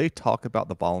 Do they talk about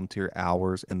the volunteer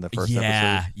hours in the first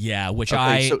episode? Yeah, which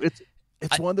so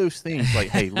it's one of those things like,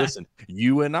 hey, listen,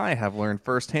 you and I have learned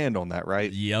firsthand on that,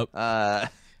 right? Yep.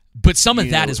 But some of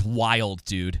that is wild,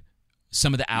 dude.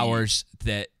 Some of the hours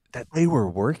that they were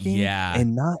working, yeah,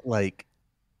 and not like,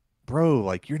 bro,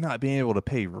 like you're not being able to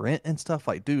pay rent and stuff.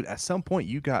 Like, dude, at some point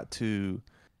you got to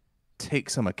take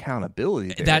some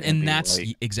accountability there. That's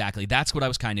exactly, that's what I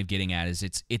was kind of getting at, is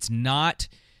it's not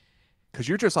because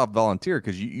you're just off volunteer,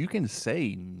 because you can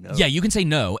say no. Yeah, you can say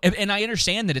no, and I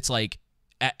understand that it's like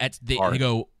you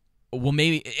go, well,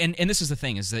 maybe, and this is the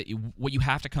thing, is that what you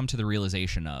have to come to the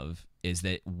realization of is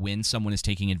that when someone is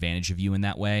taking advantage of you in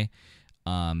that way,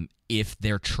 if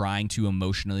they're trying to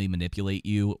emotionally manipulate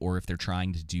you, or if they're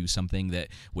trying to do something that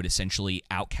would essentially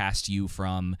outcast you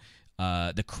from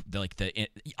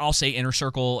I'll say inner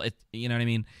circle. You know what I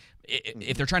mean?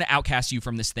 If they're trying to outcast you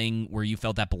from this thing where you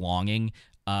felt that belonging,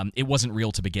 it wasn't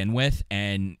real to begin with,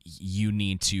 and you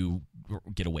need to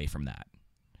get away from that.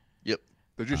 Yep,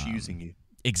 they're just using you.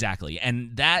 Exactly,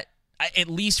 and that, at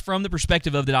least from the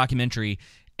perspective of the documentary,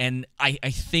 and I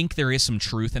think there is some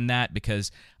truth in that,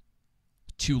 because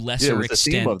to lesser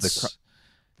extents,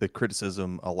 the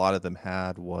criticism a lot of them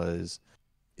had was,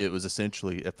 it was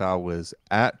essentially, if I was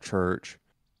at church,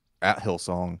 at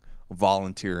Hillsong,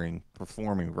 volunteering,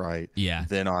 performing right,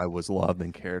 then I was loved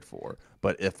and cared for.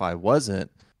 But if I wasn't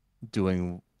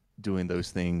doing those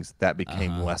things, that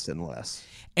became less and less.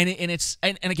 And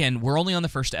again, we're only on the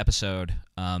first episode,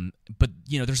 but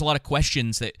there's a lot of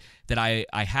questions that I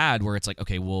had where it's like,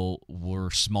 okay, well, were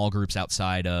small groups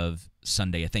outside of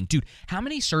Sunday a thing? Dude, how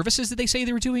many services did they say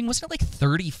they were doing? Wasn't it like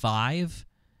 35?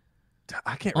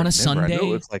 I can't on remember. A Sunday. I know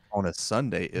it was like on a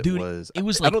Sunday. It was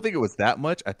like, I don't think it was that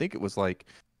much. I think it was like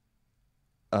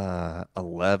 11,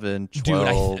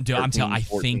 12. Dude, 13, I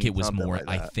 14, think it was more. Like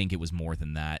I think it was more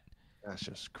than that. That's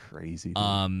just crazy.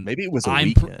 Maybe it was a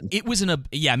weekend. It was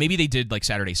maybe they did like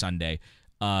Saturday, Sunday.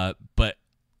 But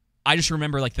I just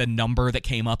remember like the number that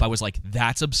came up. I was like,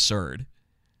 that's absurd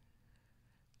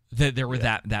that there were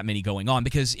that many going on,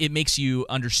 because it makes you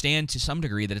understand to some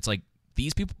degree that it's like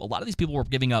a lot of these people were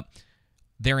giving up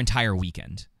their entire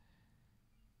weekend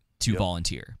to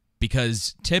volunteer,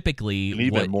 because typically, and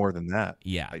even more than that.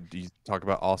 Yeah. You talk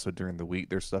about also during the week,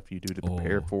 there's stuff you do to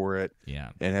prepare for it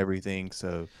and everything.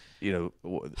 So,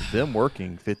 them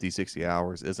working 50, 60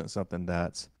 hours isn't something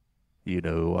that's,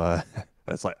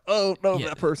 that's like, oh, no,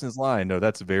 that person's lying. No,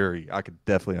 that's I could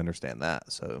definitely understand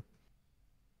that. So,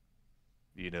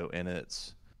 and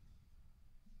it's,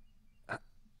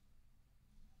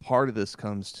 part of this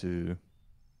comes to,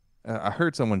 I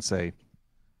heard someone say,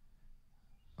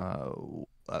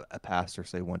 a pastor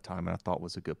say one time, and I thought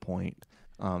was a good point.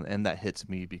 And that hits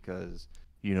me because,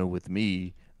 with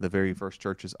me, the very first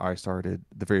church I started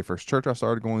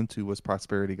going to was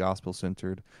Prosperity Gospel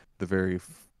centered. The very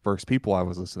first people I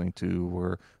was listening to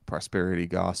were Prosperity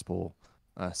Gospel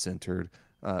centered.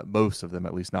 Most of them,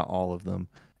 at least not all of them,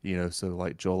 so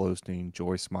like Joel Osteen,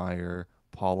 Joyce Meyer,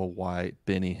 Paula White,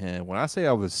 Benny Hinn. When I say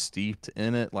I was steeped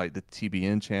in it, like the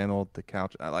TBN channel, the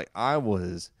couch, I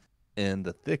was in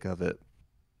the thick of it.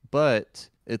 But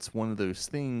it's one of those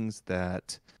things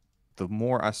that the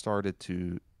more I started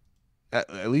to,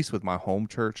 at least with my home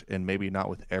church, and maybe not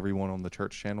with everyone on the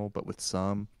church channel, but with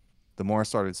some, the more I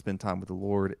started to spend time with the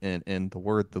Lord and the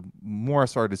Word, the more I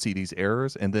started to see these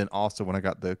errors. And then also when I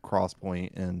got the cross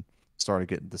point and started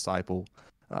getting discipled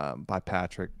by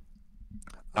Patrick,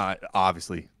 I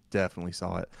obviously definitely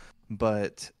saw it.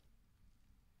 But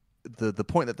the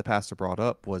point that the pastor brought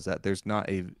up was that there's not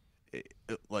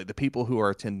like the people who are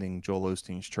attending Joel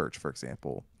Osteen's church, for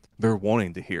example, they're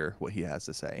wanting to hear what he has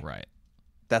to say. Right.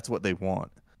 That's what they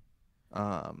want.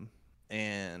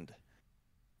 And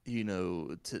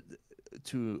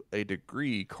to a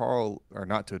degree, Carl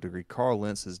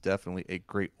Lentz is definitely a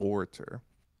great orator.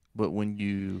 But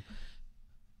when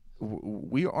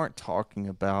we aren't talking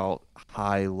about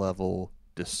high level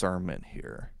discernment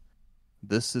here.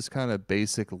 This is kind of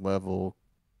basic level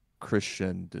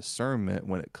Christian discernment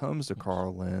when it comes to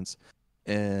Carl Lentz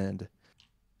and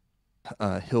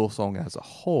Hillsong as a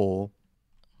whole,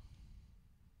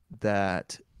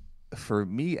 that for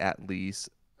me at least,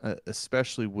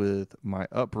 especially with my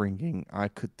upbringing, I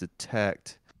could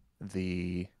detect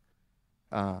the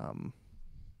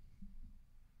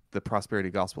prosperity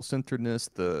gospel centeredness,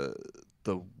 the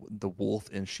wolf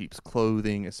in sheep's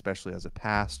clothing, especially as a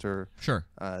pastor. Sure.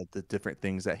 The different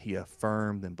things that he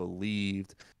affirmed and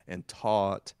believed and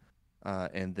taught,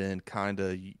 and then kind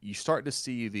of you start to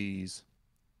see these,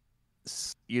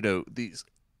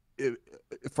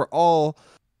 for all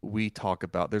we talk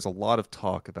about, there's a lot of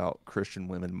talk about Christian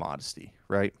women modesty,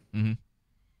 right? Mm-hmm.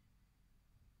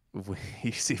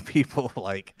 You see people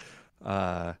like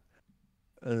how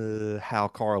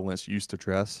Carl Lentz used to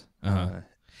dress,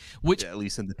 which at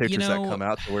least in the pictures that come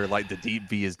out, to where like the deep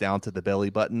V is down to the belly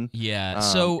button,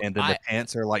 and then the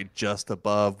pants are like just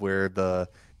above where the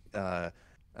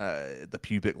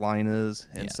pubic line is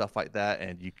and stuff like that,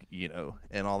 and you know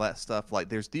and all that stuff. Like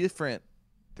there's different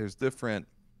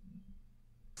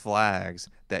flags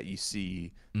that you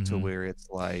see to where it's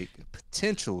like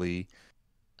potentially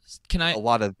a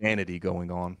lot of vanity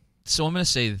going on. So I'm going to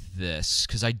say this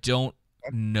because I don't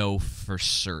know for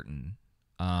certain,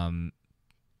 and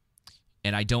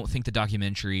I don't think the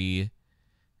documentary,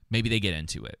 maybe they get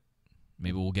into it,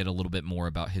 Maybe we'll get a little bit more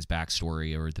about his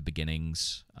backstory or the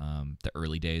beginnings, the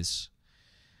early days.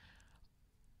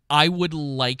 I would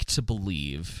like to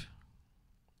believe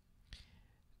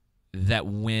that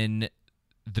when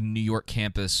the New York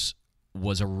campus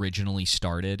was originally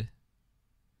started,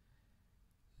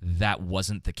 that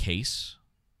wasn't the case.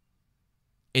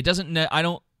 It doesn't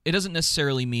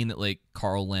necessarily mean that like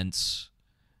Carl Lentz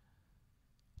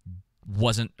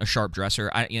wasn't a sharp dresser.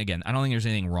 I don't think there's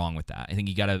anything wrong with that. I think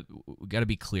we gotta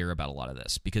be clear about a lot of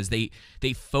this because they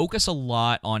focus a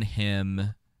lot on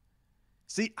him.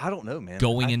 See, I don't know, man.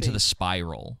 Going into the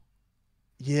spiral.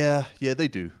 Yeah, they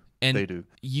do. And they do.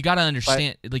 You got to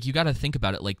understand, you got to think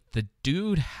about it. Like, the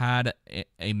dude had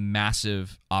a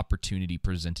massive opportunity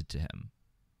presented to him.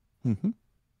 Mm-hmm.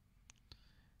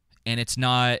 And it's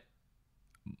not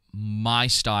my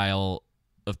style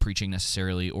of preaching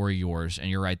necessarily or yours.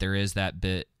 And you're right, there is that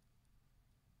bit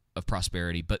of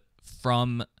prosperity. But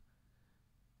from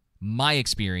my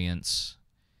experience,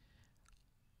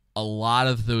 a lot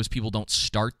of those people don't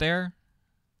start there.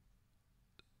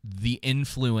 The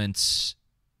influence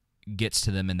gets to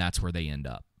them, and that's where they end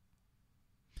up.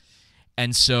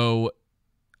 And so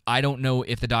I don't know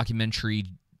if the documentary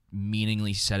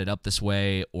meaningly set it up this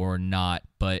way or not,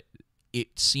 but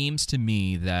it seems to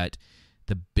me that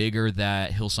the bigger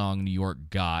that Hillsong New York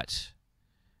got,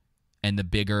 and the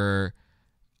bigger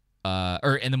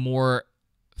and the more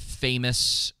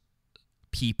famous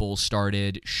people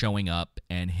started showing up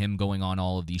and him going on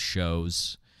all of these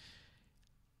shows,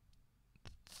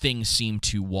 things seem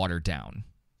to water down.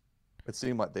 It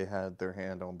seemed like they had their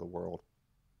hand on the world.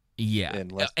 Yeah,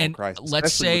 and less and on Christ,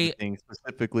 let's say with things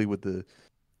specifically with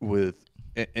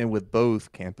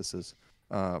both campuses.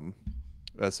 When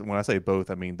I say both,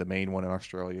 I mean the main one in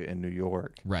Australia and New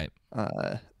York. Right.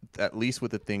 At least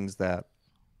with the things that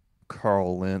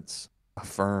Carl Lentz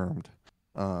affirmed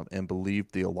and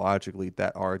believed theologically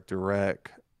that are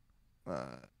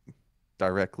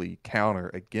directly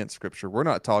counter against Scripture. We're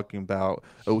not talking about,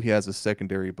 he has a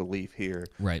secondary belief here.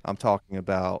 Right. I'm talking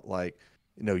about like,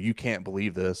 you can't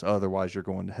believe this, otherwise you're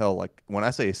going to hell. Like when I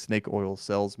say a snake oil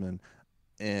salesman,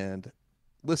 and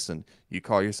listen, you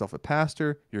call yourself a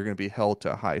pastor, you're going to be held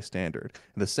to a high standard.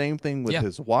 And the same thing with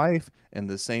his wife, and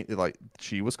the same, like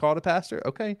she was called a pastor.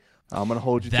 Okay, I'm going to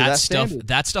hold you to that standard.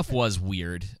 That stuff was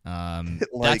weird.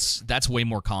 That's way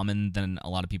more common than a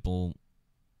lot of people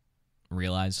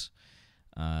realize.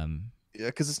 Yeah,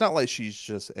 because it's not like she's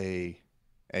just a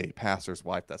pastor's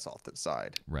wife that's off to the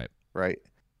side. Right.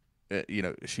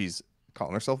 She's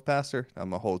calling herself a pastor. I'm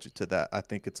gonna hold you to that. I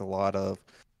think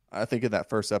in that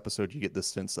first episode you get this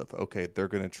sense of, okay, they're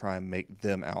gonna try and make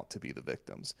them out to be the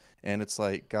victims, and it's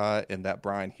like God, and that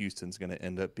Brian Houston's gonna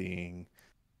end up being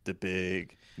the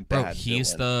big bad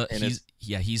he's villain.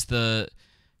 He's the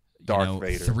Darth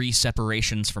Vader. 3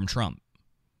 separations from Trump.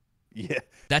 Yeah,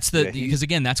 that's because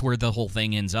again, that's where the whole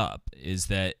thing ends up. Is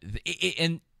that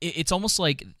it's almost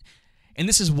like, and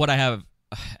this is what I have,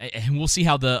 and we'll see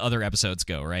how the other episodes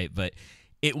go, right? But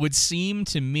it would seem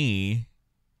to me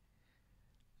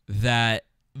that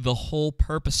the whole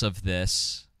purpose of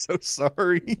this. So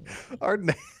sorry,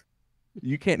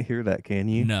 you can't hear that, can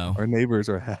you? No, our neighbors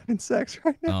are having sex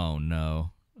right now. Oh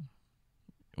no,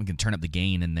 we can turn up the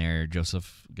gain in there,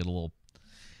 Joseph. Get a little.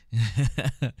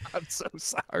 I'm so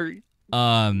sorry.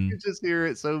 You just hear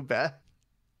it so bad.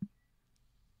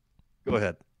 Go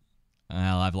ahead.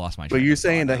 Well, I've lost my. But you're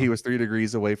saying that he was 3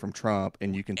 degrees away from Trump,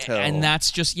 and you can tell. And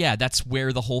that's just that's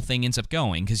where the whole thing ends up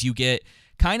going, because you get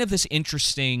kind of this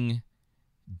interesting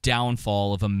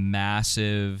downfall of a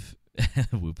massive.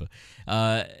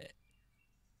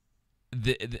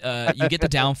 you get the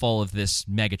downfall of this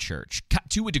mega church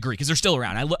to a degree, because they're still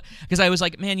around. Because I was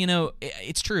like, man,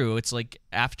 it's true. It's like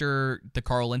after the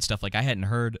Carl Lentz stuff, like I hadn't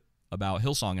heard about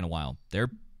Hillsong in a while. They're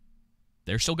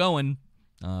still going.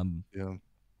 Yeah.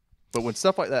 But when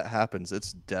stuff like that happens,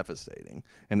 it's devastating,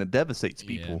 and it devastates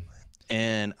people. Yeah.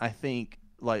 And I think,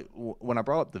 like, when I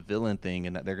brought up the villain thing,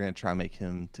 and that they're going to try and make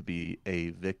him to be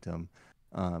a victim,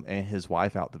 and his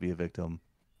wife out to be a victim,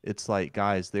 it's like,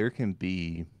 guys, there can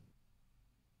be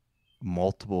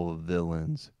multiple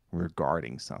villains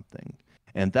regarding something.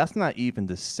 And that's not even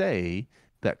to say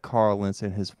that Carl Lentz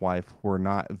and his wife were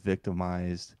not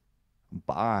victimized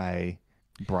by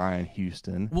Brian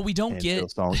Houston. Well, we don't get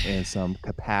Hillsong in some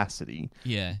capacity.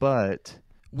 Yeah. But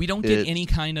we don't get any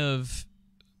kind of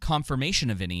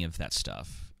confirmation of any of that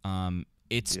stuff.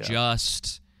 It's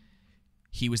just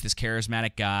he was this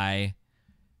charismatic guy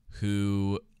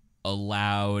who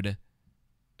allowed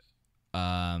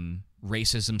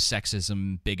racism,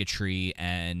 sexism, bigotry,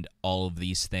 and all of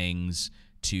these things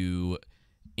to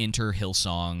enter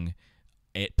Hillsong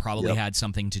It probably Yep. had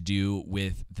something to do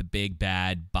with the big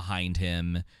bad behind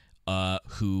him,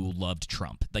 who loved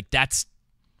Trump. Like that's,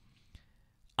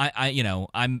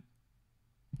 I'm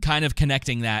kind of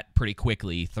connecting that pretty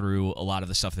quickly through a lot of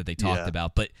the stuff that they talked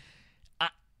about. But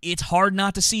it's hard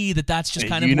not to see that that's just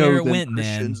kind of where it went,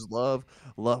 man. Christians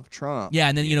love Trump. Yeah,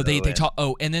 and then they talk.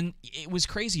 Oh, and then it was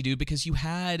crazy, dude, because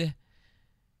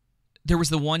there was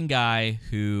the one guy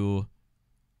who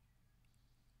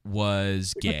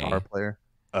was The gay. guitar player.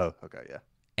 Oh, okay, yeah.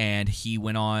 And he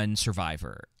went on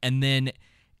Survivor. And then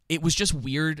it was just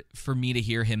weird for me to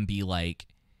hear him be like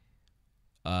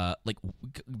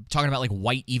talking about like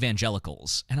white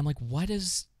evangelicals. And I'm like, what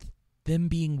does them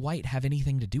being white have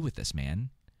anything to do with this, man?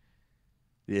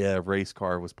 Yeah, race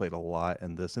card was played a lot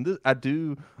in this. And this, I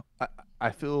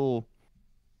feel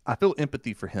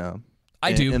empathy for him.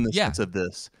 I do. In the sense of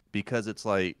this, because it's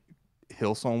like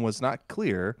Hillsong was not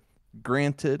clear.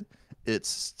 Granted,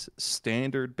 it's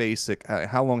standard basic.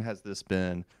 How long has this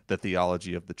been the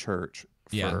theology of the church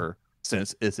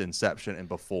since its inception and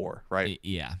before, right?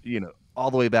 Yeah.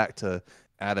 All the way back to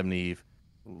Adam and Eve.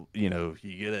 You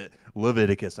get it.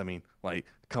 Leviticus. I mean, like,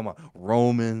 come on.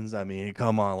 Romans. I mean,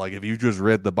 come on. Like, if you just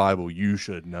read the Bible, you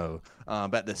should know.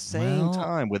 But at the same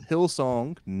time, with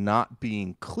Hillsong not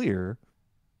being clear,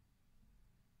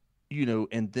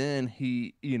 and then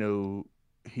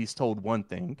he's told one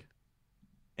thing.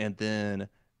 And then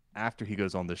after he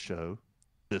goes on this show,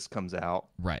 this comes out.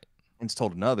 Right. And it's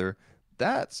told another.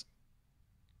 That's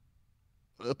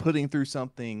putting through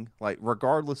something, like,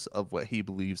 regardless of what he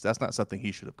believes, that's not something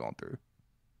he should have gone through.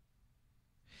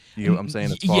 You know what I'm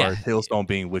saying? As far as Hillsong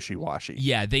being wishy-washy.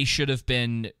 Yeah, they should have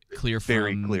been clear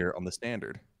Very clear on the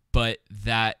standard. But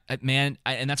that, man,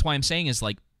 and that's why I'm saying is,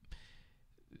 like,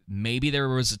 maybe there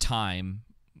was a time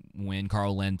when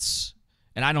Carl Lentz,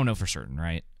 and I don't know for certain,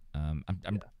 right?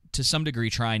 I'm to some degree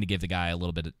trying to give the guy a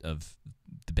little bit of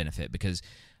the benefit, because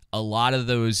a lot of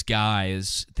those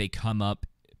guys, they come up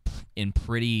in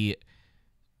pretty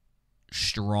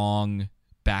strong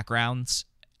backgrounds,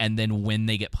 and then when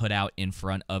they get put out in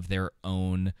front of their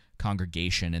own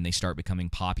congregation and they start becoming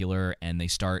popular and they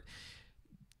start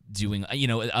doing,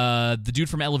 the dude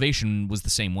from Elevation was the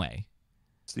same way.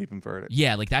 Stephen Furtick.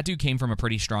 Yeah, like that dude came from a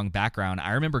pretty strong background.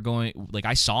 I remember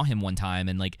I saw him one time,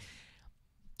 and like,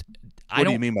 What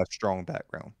do you mean by strong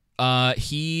background?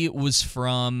 He was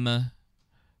from,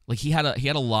 like, he had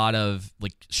a lot of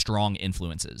like strong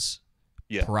influences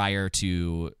prior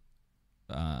to,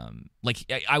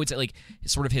 like, I would say, like,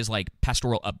 sort of his like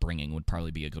pastoral upbringing would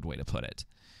probably be a good way to put it.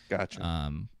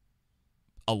 Gotcha.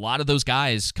 A lot of those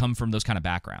guys come from those kind of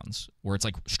backgrounds where it's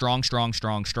like strong.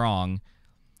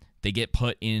 They get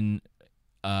put in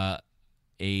a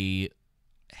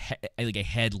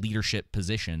head leadership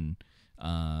position,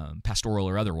 pastoral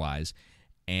or otherwise,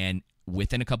 and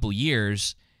within a couple of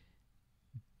years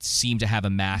seem to have a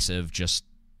massive just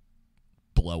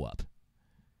blow up.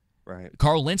 Right.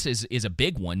 Carl Lentz is a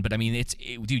big one, but I mean,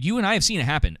 dude, you and I have seen it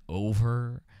happen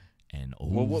over and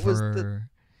over. Well, what was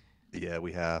yeah,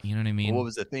 we have. You know what I mean? Well, what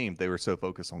was the theme? They were so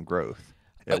focused on growth.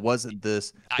 It wasn't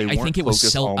this. I think it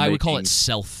was I would call it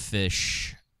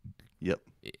selfish. Yep.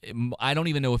 I don't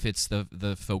even know if it's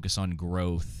the focus on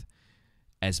growth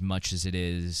as much as it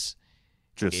is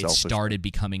just it started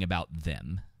becoming about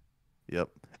them. Yep.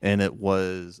 And it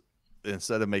was,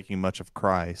 instead of making much of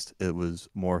Christ, it was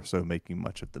more so making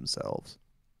much of themselves.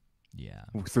 Yeah.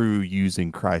 Through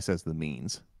using Christ as the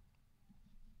means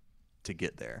to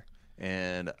get there.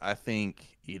 And I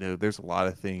think, there's a lot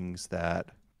of things that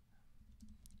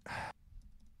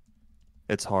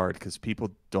it's hard because people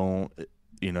don't,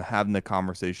 having the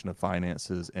conversation of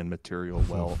finances and material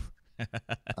wealth,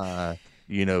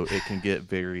 it can get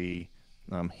very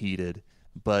heated.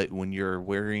 But when you're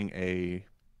wearing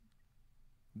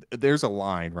there's a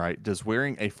line, right? Does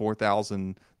wearing a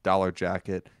 $4,000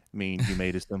 jacket mean you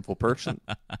made a sinful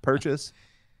purchase?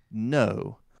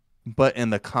 No. But in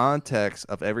the context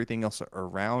of everything else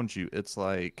around you, it's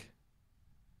like,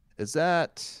 is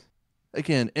that,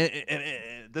 again,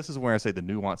 and this is where I say the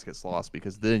nuance gets lost,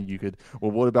 because then you could, well,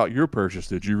 what about your purchase?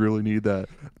 Did you really need that?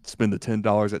 Spend the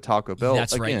 $10 at Taco Bell?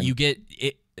 That's again, right. You get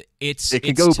it. It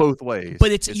can go both ways.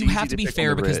 But you have to be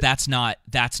fair, because that's not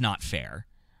fair.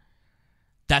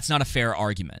 That's not a fair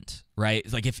argument, right?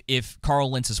 Like if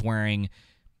Carl Lentz is wearing,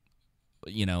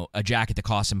 a jacket that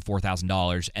costs him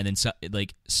 $4,000, and then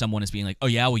someone is being like, "Oh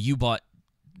yeah, well you bought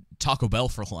Taco Bell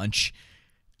for lunch,"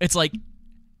 it's like,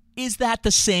 is that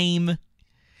the same?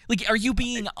 Like, are you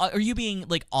being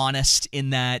like honest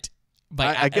in that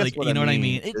I guess like, what you know I what I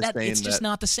mean mean? is saying It's just that,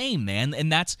 not the same, man.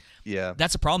 And that's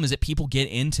the problem, is that people get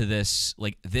into this,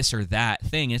 like, this or that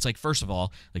thing. And it's like, first of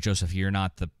all, like, Joseph, you're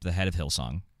not the head of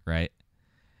Hillsong, right?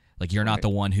 Like, you're not the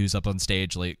one who's up on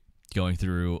stage, like, going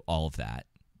through all of that.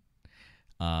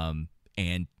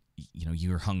 And, you know,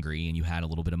 you're hungry and you had a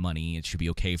little bit of money. It should be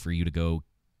okay for you to go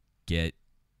get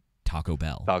Taco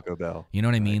Bell. You know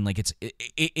what I mean? Like,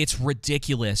 it's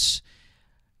ridiculous.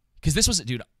 Because this was,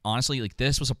 dude, honestly, like,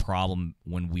 this was a problem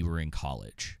when we were in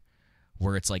college,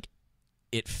 where it's like,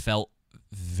 it felt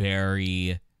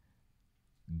very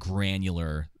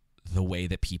granular, the way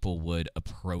that people would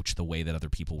approach the way that other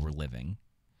people were living.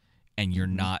 And you're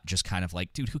not just kind of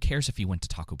like, dude, who cares if you went to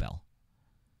Taco Bell?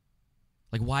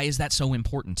 Like, why is that so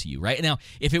important to you, right? Now,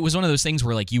 if it was one of those things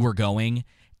where, like, you were going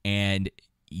and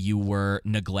you were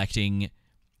neglecting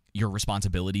your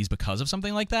responsibilities because of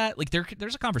something like that, like,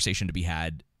 there's a conversation to be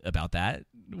had about that,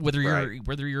 whether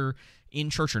you're in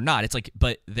church or not. It's like,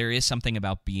 but there is something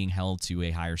about being held to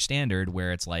a higher standard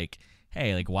where it's like,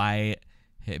 hey, like, why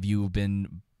have you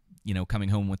been, you know, coming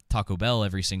home with Taco Bell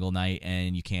every single night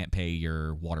and you can't pay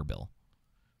your water bill?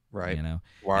 Right. You know,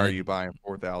 why are you buying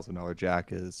 $4,000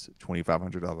 jackets,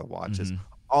 $2,500 watches,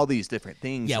 all these different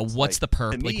things? Yeah. It's What's like, the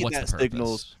purpose? to me, Like, what's that the purpose?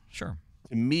 signals, Sure.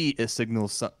 To me, it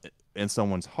signals in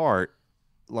someone's heart,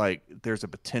 like, there's a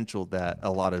potential that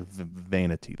a lot of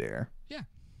vanity there. Yeah.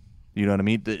 You know what I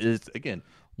mean? It's, again,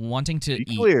 wanting to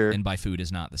eat clear, and buy food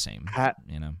is not the same.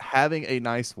 You know, having a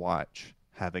nice watch,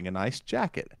 having a nice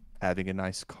jacket, having a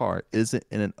nice car isn't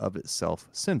in and of itself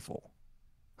sinful.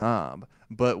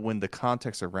 But when the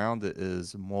context around it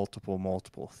is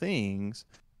multiple things,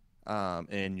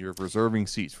 and you're reserving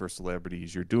seats for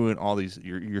celebrities, you're doing all these,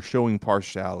 you're showing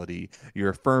partiality, you're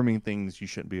affirming things you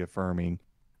shouldn't be affirming.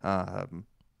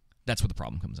 That's where the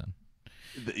problem comes in.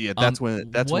 That's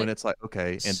when it's like,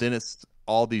 okay, and then it's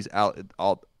all these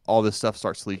all this stuff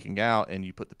starts leaking out, and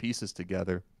you put the pieces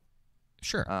together.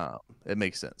 Sure, it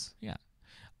makes sense. Yeah.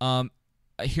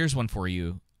 Here's one for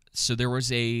you. So there was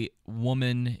a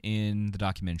woman in the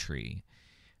documentary.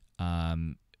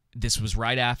 This was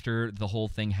right after the whole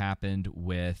thing happened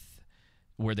with,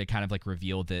 where they kind of like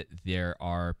revealed that there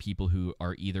are people who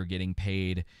are either getting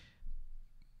paid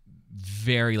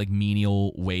very like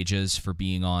menial wages for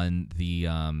being on the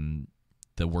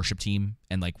worship team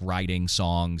and like writing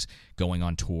songs, going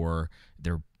on tour.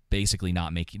 They're basically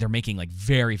they're making like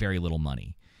very, very little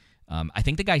money. I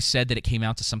think the guy said that it came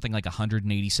out to something like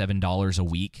 $187 a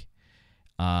week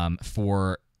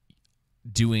for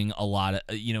doing a lot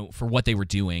of, for what they were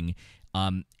doing.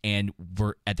 And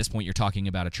at this point, you're talking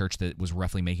about a church that was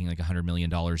roughly making like $100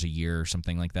 million a year or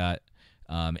something like that.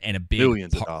 And a big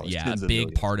millions of dollars. Yeah, a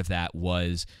big part of that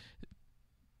was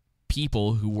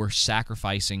people who were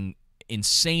sacrificing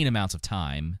insane amounts of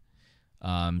time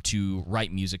to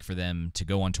write music for them, to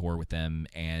go on tour with them,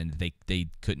 and they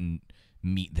couldn't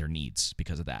meet their needs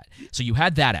because of that. So you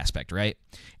had that aspect, right?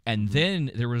 And then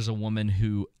there was a woman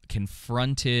who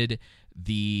confronted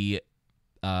the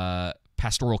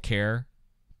pastoral care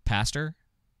pastor,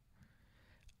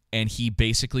 and he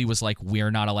basically was like, we're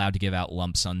not allowed to give out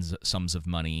lump sums of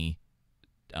money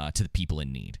to the people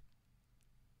in need.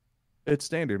 It's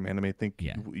standard, man. I mean, I think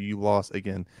you lost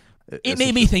again. It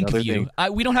made me think of you.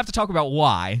 We don't have to talk about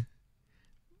why,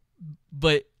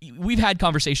 but we've had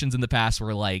conversations in the past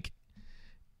where, like,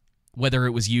 whether it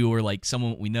was you or like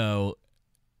someone we know,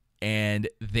 and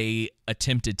they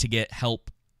attempted to get help,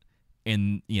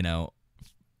 and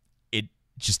it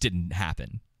just didn't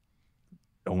happen.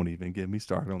 Don't even get me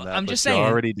started on that. I'm just saying. You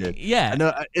already did. Yeah. I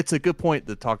know it's a good point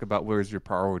to talk about where's your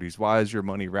priorities. Why is your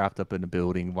money wrapped up in a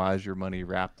building? Why is your money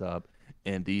wrapped up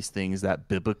in these things that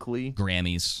biblically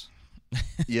Grammys?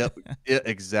 Yep. Yeah,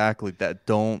 exactly. That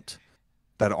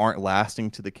aren't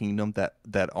lasting to the kingdom.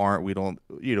 That aren't. We don't.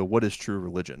 What is true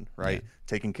religion, right? Yeah.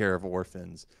 Taking care of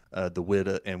orphans, the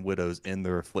widow and widows in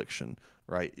their affliction,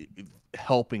 right?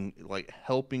 Helping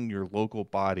your local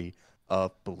body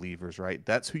of believers, right?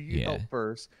 That's who you help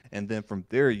first, and then from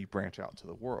there you branch out to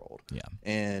the world. Yeah.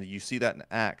 And you see that in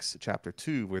Acts chapter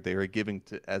 2, where they are giving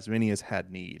to as many as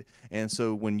had need. And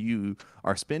so when you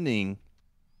are spending,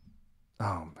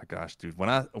 oh my gosh, dude, when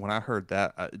I heard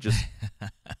that, I just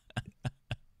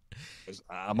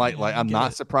I'm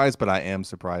not surprised, but I am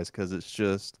surprised, because it's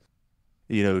just,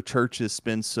 churches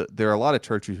there are a lot of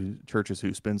churches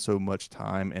who spend so much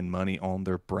time and money on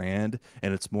their brand,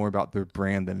 and it's more about their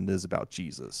brand than it is about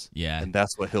Jesus. Yeah. And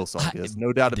that's what Hillsong is.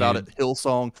 No doubt about it.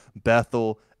 Hillsong,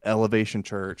 Bethel, Elevation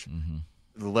Church,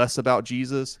 less about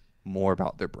Jesus, more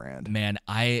about their brand. Man,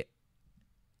 and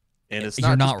it's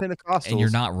not just Pentecostals. And you're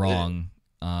not wrong.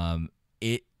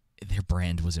 Their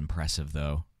brand was impressive,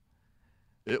 though.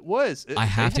 It was. I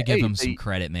have to give him some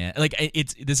credit, man. Like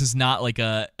this is not like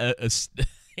a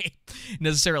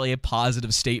necessarily a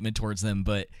positive statement towards them,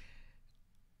 but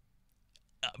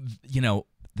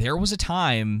there was a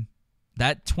time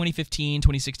that 2015,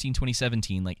 2016,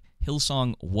 2017, like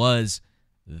Hillsong was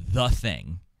the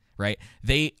thing, right?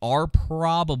 They are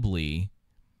probably,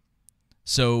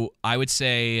 so I would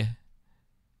say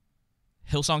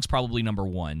Hillsong's probably number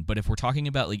one, but if we're talking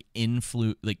about like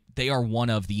they are one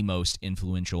of the most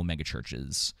influential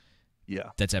megachurches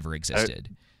that's ever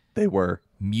existed. They were.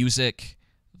 Music,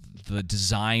 the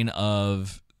design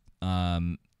of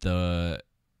the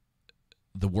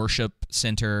worship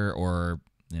center, or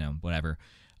whatever,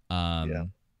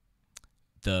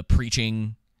 the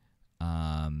preaching,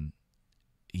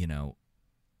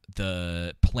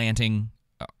 the planting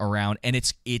around, and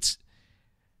it's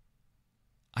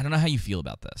I don't know how you feel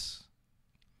about this.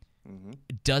 Mm-hmm.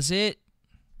 Does it,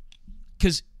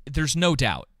 because there's no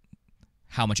doubt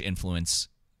how much influence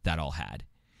that all had.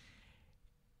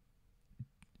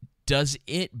 Does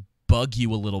it bug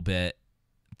you a little bit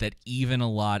that even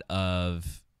a lot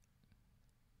of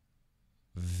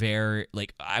very,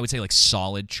 like, I would say like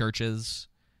solid churches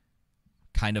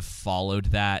kind of followed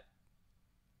that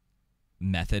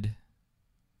method?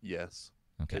 Yes.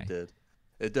 Okay. It did.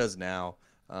 It does now.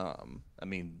 I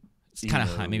mean, it's kind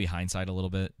of maybe hindsight a little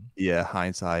bit. Yeah,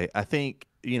 hindsight. I think,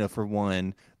 for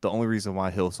one, the only reason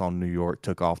why Hillsong New York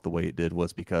took off the way it did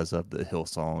was because of the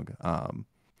Hillsong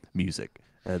music.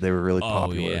 They were really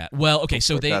popular. Oh, yeah. Well, okay,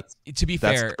 so to be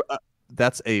fair,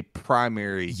 that's a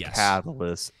primary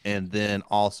catalyst, and then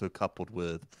also coupled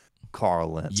with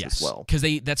Carl Lentz as well. Because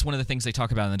that's one of the things they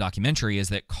talk about in the documentary is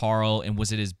that Carl, and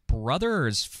was it his brother or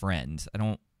his friend?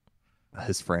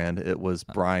 His friend. It was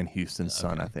Brian Houston's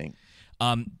son, I think.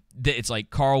 It's like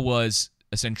Carl was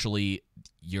essentially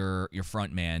your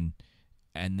front man,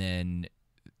 and then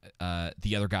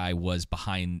the other guy was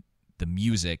behind the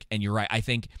music. And you're right. I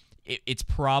think it's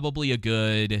probably a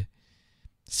good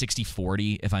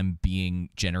 60-40 if I'm being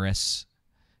generous,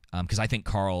 because I think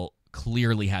Carl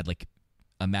clearly had like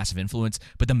a massive influence,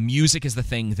 but the music is the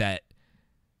thing that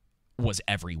was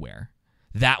everywhere.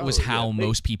 That was how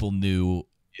most people knew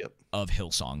of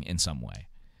Hillsong in some way.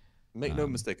 Make no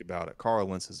mistake about it, Carl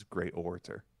Lentz is a great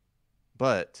orator.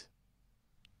 But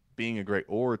being a great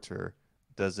orator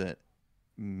doesn't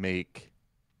make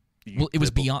you it was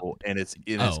beyond, and it's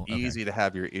easy to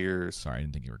have your ears I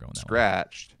didn't think you were going that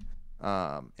scratched.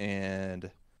 But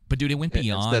dude, it went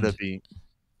beyond. Instead of being,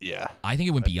 I think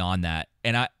it went beyond that.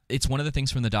 And it's one of the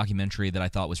things from the documentary that I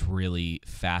thought was really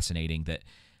fascinating, that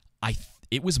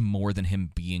it was more than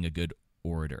him being a good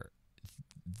orator.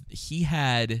 He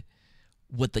had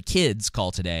what the kids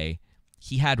call today,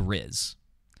 he had Riz.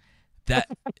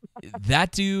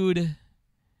 That dude,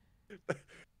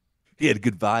 he had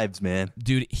good vibes, man.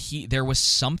 Dude, there was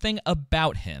something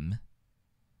about him.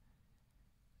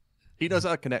 He knows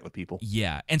how to connect with people.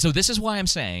 Yeah. And so this is why I'm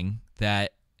saying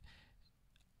that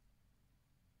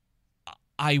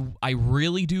I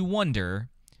really do wonder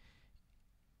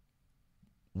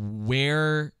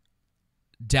where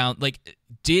down, like,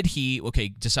 did he,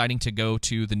 deciding to go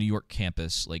to the New York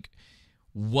campus, like,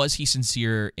 was he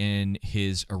sincere in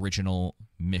his original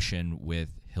mission with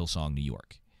Hillsong New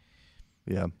York?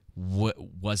 Yeah.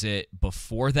 Was it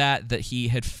before that he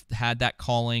had that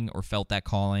calling or felt that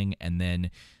calling, and then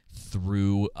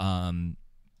through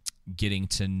getting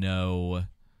to know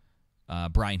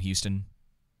Brian Houston,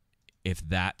 if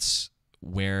that's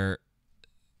where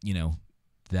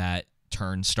that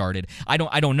turn started? I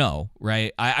don't know,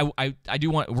 right? I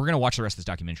do want, we're gonna watch the rest of this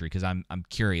documentary because I'm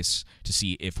curious to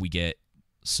see if we get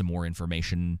some more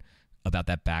information about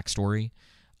that backstory,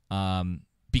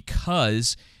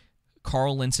 because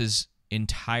Carl Lentz's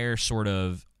entire sort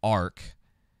of arc,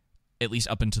 at least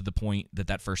up until the point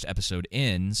that first episode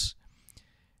ends,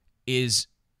 is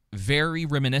very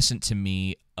reminiscent to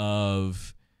me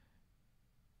of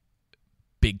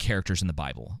big characters in the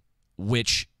Bible,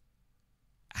 which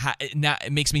now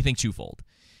it makes me think twofold.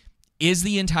 Is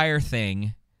the entire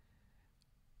thing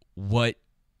what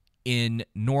in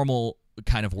normal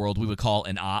kind of world we would call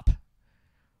an op,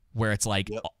 where it's like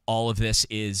all of this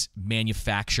is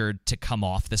manufactured to come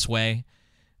off this way?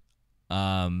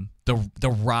 The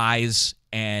rise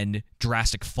and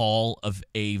drastic fall of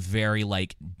a very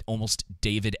like almost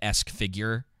David-esque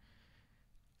figure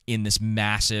in this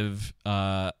massive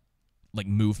like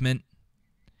movement.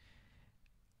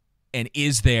 And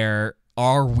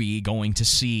are we going to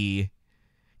see,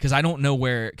 because I don't know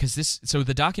where, so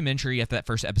the documentary at that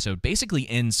first episode basically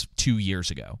ends 2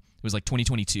 years ago. It was like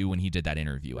 2022 when he did that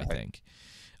interview, right. I think.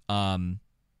 And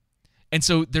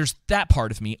so there's that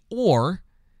part of me, or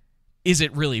is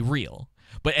it really real?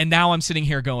 And now I'm sitting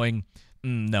here going,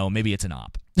 no, maybe it's an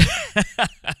op.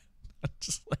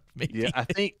 Just like maybe. Yeah, I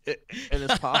think, and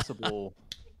it's possible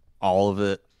all of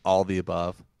it, all the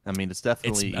above. I mean, it's It's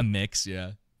definitely a mix,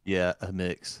 yeah. a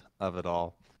mix of it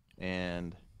all.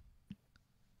 And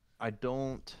I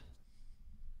don't.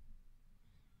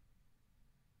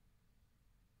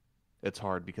 It's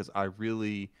hard because I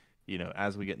really,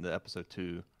 as we get into episode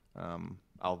 2,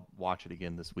 I'll watch it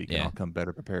again this week and Yeah. I'll come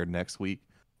better prepared next week.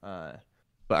 But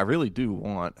I really do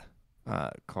want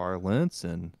Carl Lentz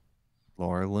and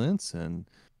Laura Lentz and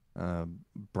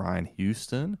Brian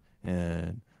Houston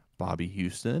and Bobby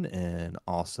Houston and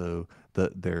also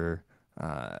the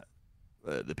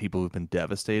people who've been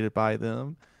devastated by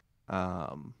them,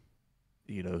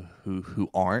 who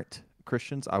aren't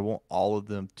Christians. I want all of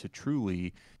them to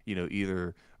truly,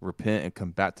 either repent and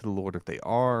come back to the Lord if they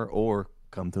are, or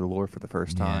come to the Lord for the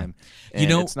first Yeah. time.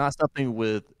 And it's not something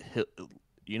with,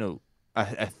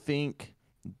 I think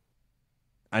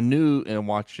I knew in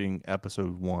watching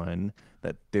episode 1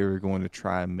 that they were going to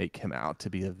try and make him out to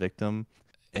be a victim,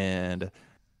 and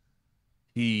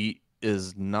he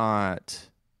is not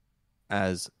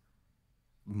as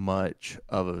much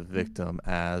of a victim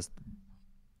as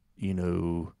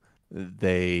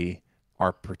they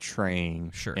are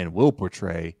portraying Sure. and will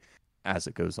portray as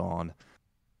it goes on.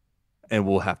 And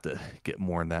we'll have to get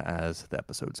more in that as the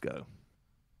episodes go.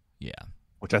 Yeah.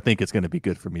 Which I think it's going to be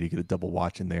good for me to get a double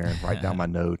watch in there and write down my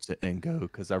notes and go,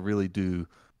 because I really do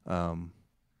want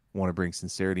to bring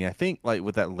sincerity. I think, like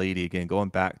with that lady, again, going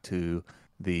back to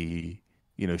the,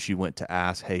 she went to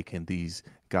ask, hey, can these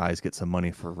guys get some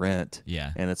money for rent?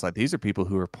 Yeah. And it's like, these are people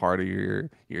who are part of your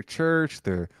church.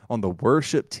 They're on the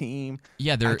worship team.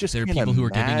 Yeah, they're can't people who are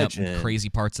giving up imagine. crazy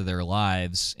parts of their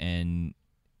lives and,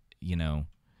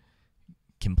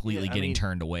 completely getting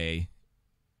turned away.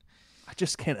 I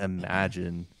just can't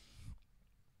imagine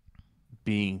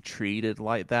being treated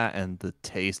like that and the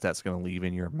taste that's going to leave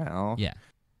in your mouth. Yeah.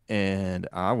 And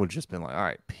I would just been like, all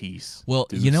right, peace. Well,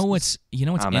 deuces. you know what's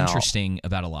I'm out. interesting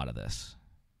about a lot of this?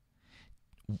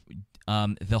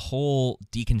 The whole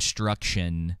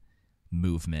deconstruction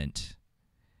movement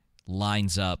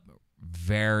lines up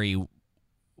very,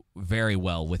 very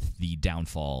well with the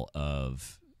downfall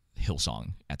of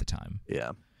Hillsong at the time.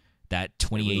 Yeah. That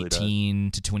really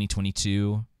 2018 to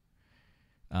 2022.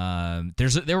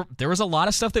 There was a lot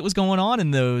of stuff that was going on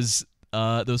in those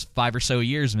 5 or so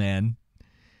years, man.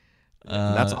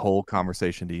 And that's a whole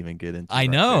conversation to even get into. I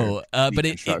know, but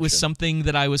it was Deconstruction. something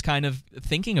that I was kind of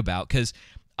thinking about because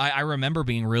I remember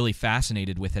being really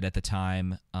fascinated with it at the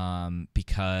time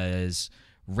because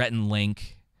Rhett and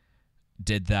Link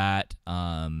did that.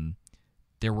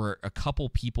 There were a couple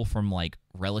people from like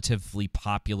relatively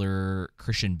popular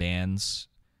Christian bands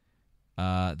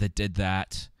that did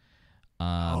that.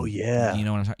 Oh yeah, you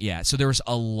know what I'm talking? Yeah. So there was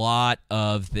a lot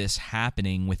of this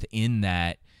happening within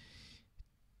that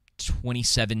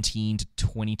 2017 to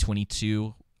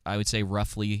 2022, I would say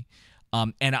roughly.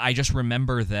 And I just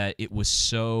remember that it was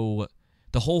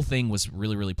the whole thing was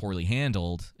really, really poorly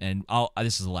handled. And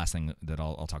this is the last thing that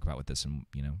I'll talk about with this, and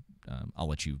I'll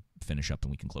let you finish up and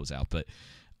we can close out. But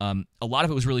a lot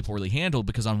of it was really poorly handled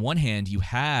because on one hand you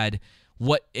had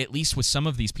what, at least with some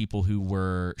of these people who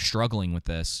were struggling with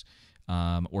this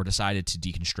or decided to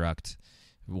deconstruct,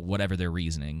 whatever their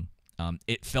reasoning,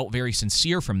 it felt very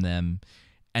sincere from them.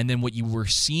 And then what you were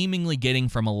seemingly getting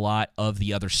from a lot of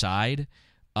the other side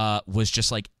was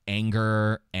just like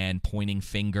anger and pointing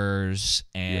fingers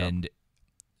and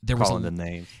there was calling the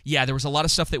names. Yeah, there was a lot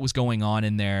of stuff that was going on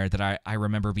in there that I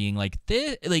remember being like,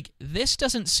 this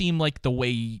doesn't seem like the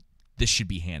way this should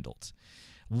be handled.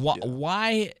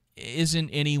 Why isn't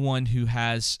anyone who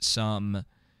has some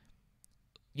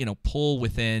pull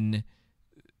within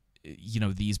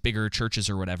these bigger churches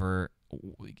or whatever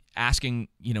asking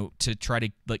to try to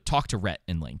like talk to Rhett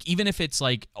and Link, even if it's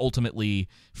like ultimately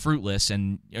fruitless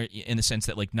and in the sense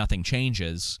that like nothing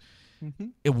changes?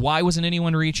 Why wasn't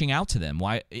anyone reaching out to them?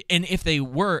 Why? And if they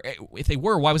were,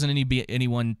 why wasn't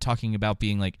anyone talking about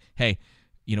being like, hey,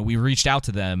 we reached out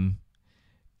to them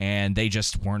and they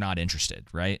just were not interested,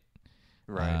 right?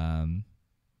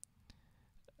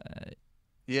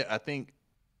 Yeah, I think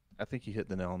you hit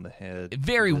the nail on the head.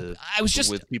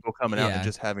 With people coming out and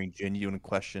just having genuine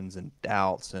questions and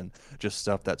doubts and just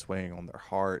stuff that's weighing on their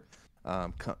heart.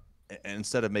 And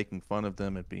instead of making fun of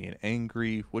them and being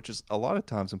angry, which is a lot of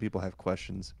times when people have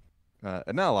questions,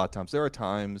 and not a lot of times, there are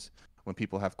times when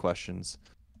people have questions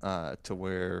to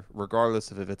where,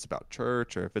 regardless of if it's about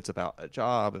church or if it's about a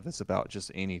job, if it's about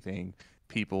just anything,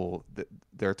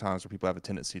 there are times where people have a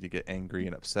tendency to get angry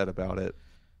and upset about it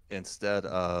instead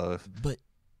of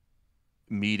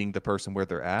meeting the person where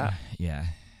they're at Yeah.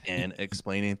 and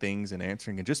explaining things and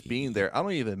answering and just being there. I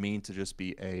don't even mean to just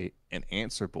be an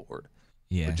answer board,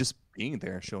 but Yeah. just being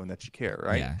there and showing that you care,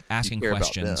 right? Yeah. You Asking care about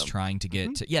questions, them. trying to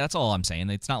get to, yeah, that's all I'm saying.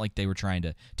 It's not like they were trying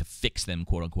to fix them,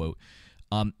 quote unquote.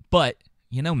 But,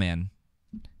 man,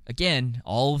 again,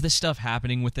 all of this stuff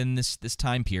happening within this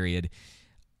time period,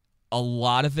 a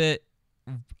lot of it,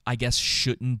 I guess,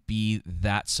 shouldn't be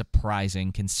that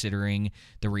surprising considering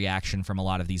the reaction from a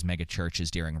lot of these mega churches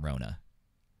during Rona.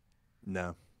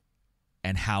 No.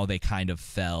 And how they kind of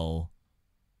fell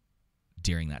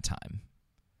during that time.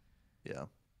 Yeah.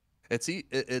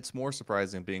 It's more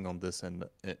surprising being on this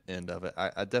end of it.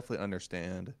 I definitely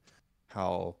understand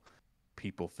how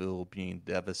people feel being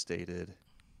devastated.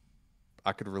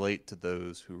 I could relate to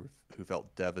those who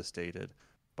felt devastated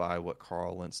by what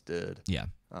Carl Lentz did. Yeah.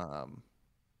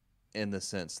 In the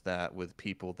sense that with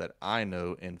people that I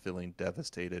know and feeling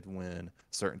devastated when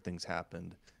certain things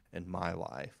happened in my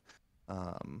life.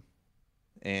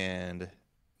 And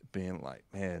being like,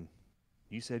 man,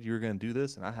 you said you were going to do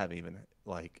this, and I haven't even,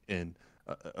 like, in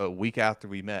a week after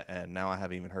we met, and now I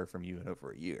haven't even heard from you in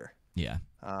over a year. Yeah.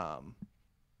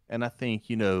 And I think,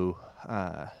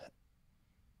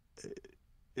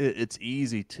 it's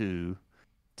easy to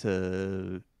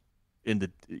in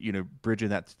the, bridging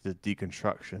that to the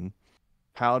deconstruction.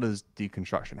 How does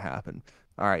deconstruction happen?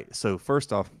 All right, so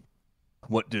first off,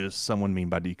 what does someone mean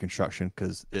by deconstruction?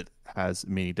 Because it has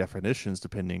many definitions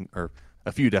or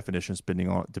a few definitions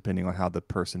depending on how the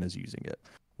person is using it.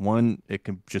 One, it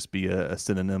can just be a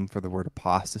synonym for the word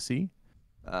apostasy.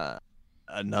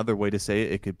 Another way to say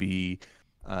it could be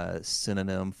a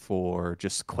synonym for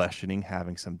just questioning,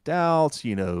 having some doubts,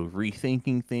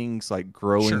 rethinking things, like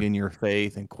growing in your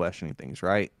faith and questioning things,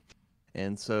 right?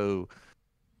 And so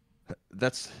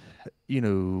that's,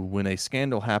 when a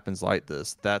scandal happens like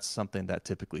this, that's something that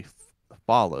typically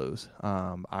follows.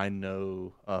 I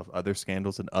know of other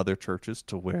scandals in other churches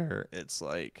to where it's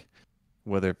like,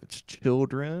 whether it's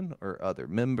children or other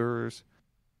members,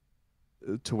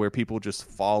 to where people just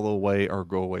fall away or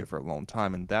go away for a long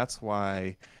time. And that's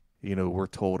why, we're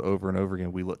told over and over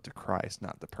again, we look to Christ,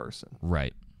 not the person.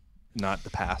 Right. Not the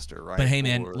pastor, right? But hey,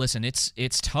 man, listen,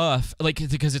 it's tough, like,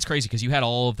 because it's crazy because you had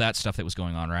all of that stuff that was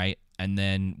going on, right? And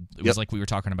then it was like we were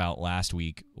talking about last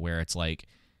week, where it's like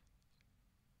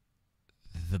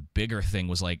the bigger thing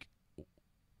was like,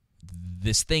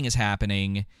 this thing is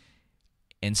happening.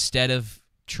 Instead of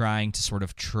trying to sort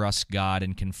of trust God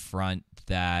and confront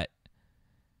that,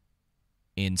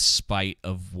 in spite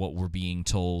of what we're being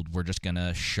told, we're just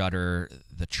gonna shutter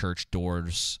the church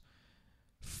doors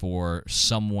for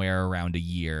somewhere around a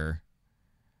year,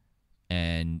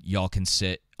 and y'all can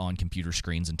sit on computer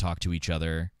screens and talk to each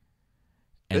other.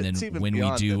 And then when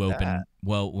we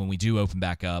do open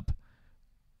back up,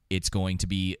 it's going to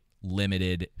be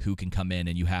limited who can come in,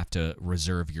 and you have to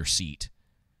reserve your seat.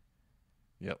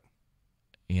 Yep.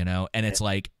 And it's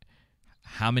like,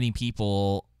 how many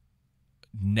people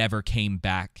never came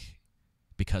back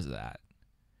because of that?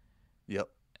 Yep.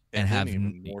 And have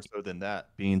even more so than that,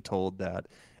 being told that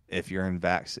if you're in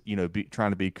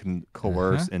trying to be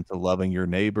coerced into loving your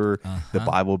neighbor, the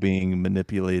Bible being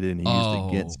manipulated and used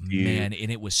against you. Man,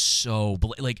 and it was so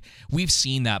like, we've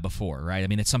seen that before, right? I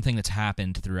mean, it's something that's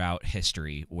happened throughout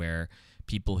history where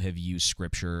people have used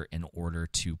scripture in order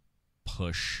to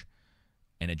push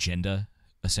an agenda,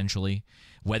 essentially,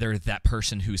 whether that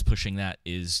person who's pushing that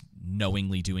is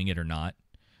knowingly doing it or not.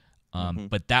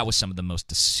 But that was some of the most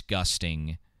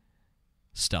disgusting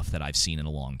stuff that I've seen in a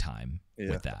long time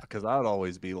with that. Because I would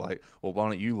always be like, well, why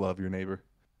don't you love your neighbor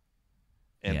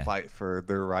and fight for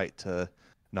their right to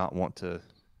not want to,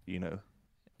 do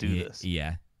this.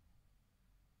 Yeah.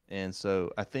 And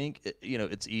so I think,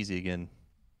 it's easy again.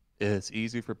 It's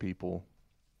easy for people,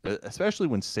 especially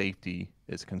when safety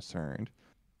is concerned,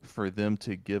 for them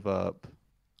to give up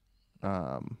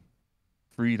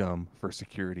freedom for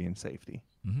security and safety.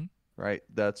 Mm-hmm. Right?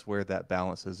 That's where that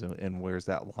balance is, and where's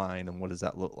that line, and what does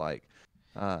that look like?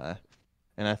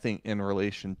 And I think in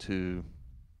relation to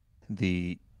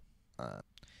the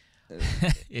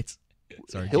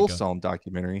Hillsong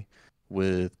documentary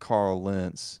with Carl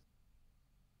Lentz,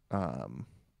 and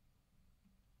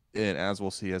as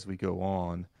we'll see as we go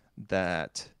on,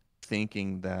 that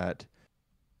thinking that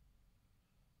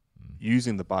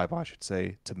using the Bible, I should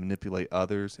say, to manipulate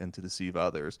others and to deceive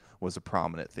others was a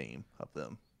prominent theme of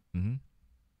them. Mm-hmm.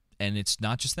 And it's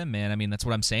not just them, man. I mean, that's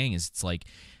what I'm saying is it's like,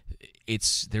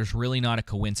 there's really not a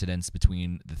coincidence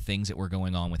between the things that were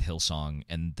going on with Hillsong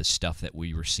and the stuff that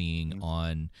we were seeing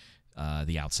on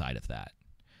the outside of that.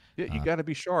 Yeah, you got to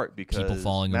be sharp because people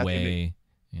falling away,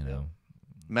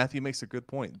 Matthew makes a good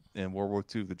point. In World War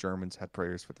II, the Germans had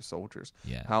prayers for the soldiers.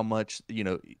 Yeah. How much,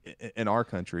 in our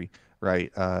country,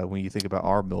 right? When you think about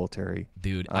our military,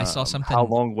 Dude, I saw something. How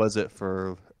long was it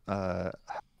for?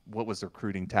 What was the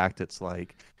recruiting tactics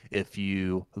like? If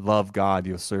you love God,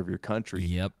 you'll serve your country.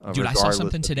 Yep. Dude, I saw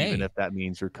something today. Even if that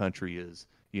means your country is,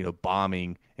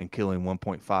 bombing and killing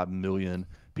 1.5 million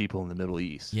people in the Middle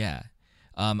East. Yeah.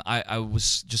 I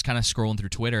was just kind of scrolling through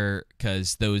Twitter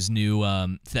because those new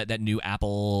that new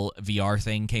Apple VR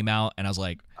thing came out, and I was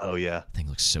like, oh yeah, that thing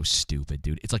looks so stupid,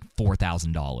 dude. It's like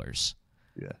 $4,000.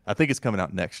 Yeah, I think it's coming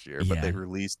out next year, but they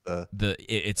released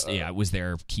it was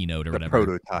their keynote or whatever,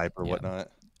 prototype or whatnot.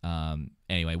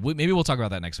 Anyway, maybe we'll talk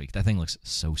about that next week. That thing looks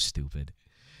so stupid.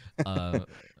 And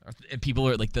people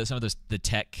are like some of the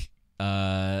tech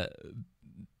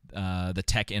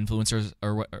influencers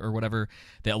or whatever,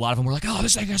 a lot of them were like, "Oh,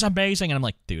 this thing is amazing," and I'm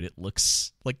like, "Dude, it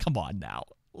looks like, come on now,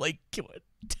 like,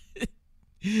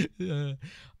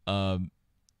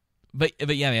 but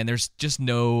yeah, man, there's just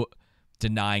no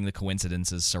denying the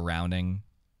coincidences surrounding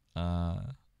a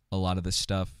lot of this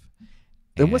stuff."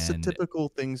 And what's the typical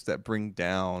things that bring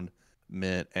down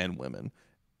men and women?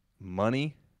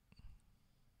 Money,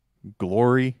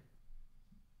 glory,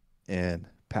 and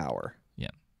power. Yeah.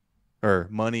 Or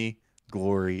money,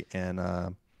 glory, and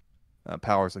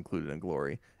power is included in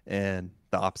glory, and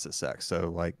the opposite sex. So,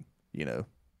 like,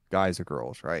 guys or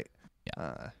girls, right?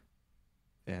 Yeah.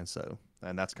 And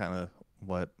that's kind of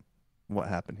what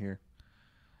happened here,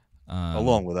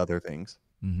 along with other things.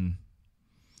 Mm-hmm.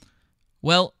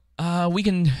 Well, we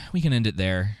can end it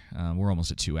there. We're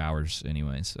almost at 2 hours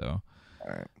anyway, so. All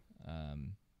right.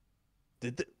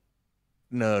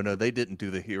 No, they didn't do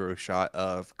the hero shot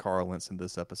of Carl Lentz in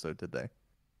this episode, did they?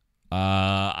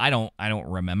 I don't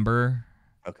remember.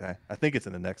 Okay, I think it's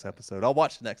in the next episode. I'll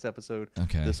watch the next episode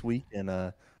this week, and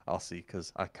I'll see,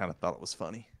 because I kind of thought it was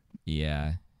funny.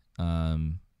 Yeah.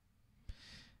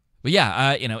 But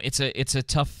yeah, it's a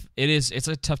tough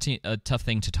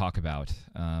thing to talk about,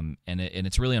 and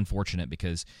it's really unfortunate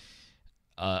because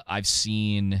I've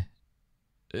seen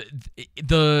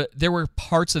there were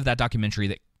parts of that documentary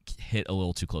that hit a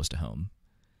little too close to home.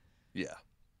 Yeah,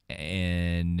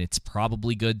 and it's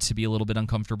probably good to be a little bit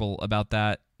uncomfortable about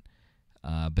that,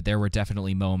 but there were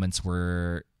definitely moments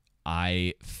where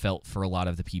I felt for a lot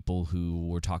of the people who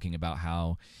were talking about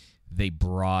how they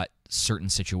brought certain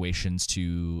situations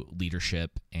to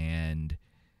leadership and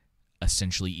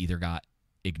essentially either got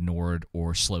ignored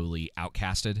or slowly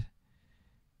outcasted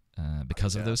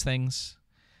because of those things.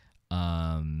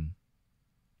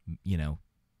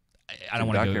 I don't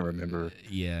want to go. I can remember.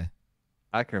 Yeah,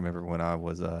 I can remember when I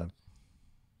was I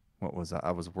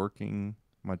was working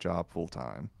my job full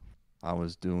time. I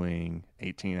was doing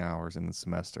 18 hours in the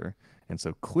semester, and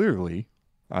so clearly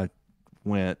I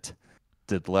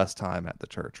did less time at the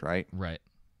church, right? Right.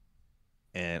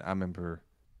 And I remember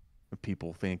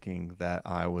people thinking that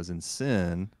I was in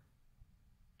sin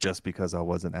just because I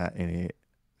wasn't at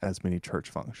as many church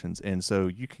functions. And so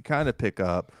you can kind of pick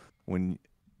up when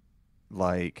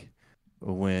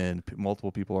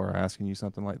multiple people are asking you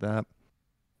something like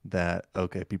that,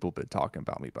 okay, people have been talking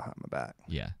about me behind my back.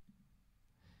 Yeah.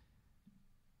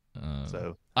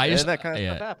 So that kind of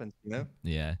stuff happens,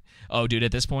 Yeah. Oh, dude,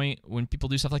 at this point, when people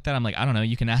do stuff like that, I'm like, I don't know,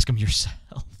 you can ask them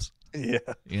yourselves. Yeah.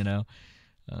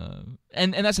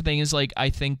 And that's the thing is, like, I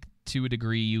think to a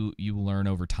degree you learn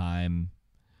over time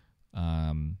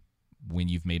when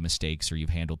you've made mistakes or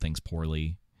you've handled things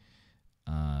poorly.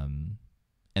 And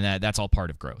that's all part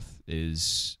of growth,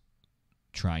 is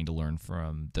trying to learn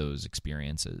from those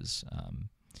experiences.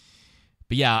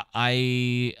 But yeah,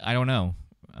 I don't know.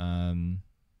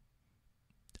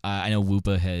 I know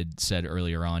Whoopa had said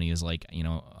earlier on, he was like,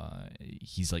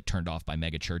 he's like turned off by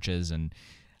mega churches, and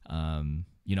I'm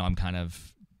kind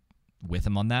of with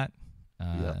him on that.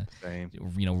 Same.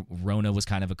 Rona was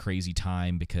kind of a crazy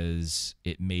time because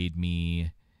it made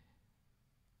me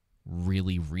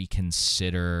really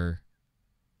reconsider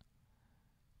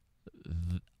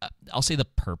I'll say the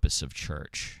purpose of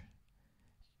church,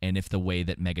 and if the way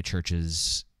that mega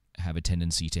churches have a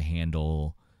tendency to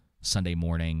handle Sunday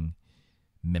morning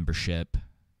membership,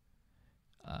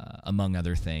 among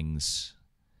other things,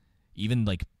 even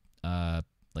like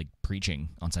preaching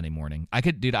on Sunday morning. I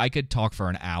could talk for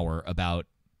an hour about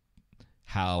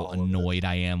how annoyed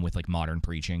I am with like modern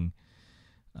preaching.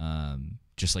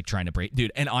 Just like trying to break,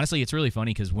 dude. And honestly, it's really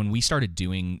funny because when we started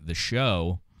doing the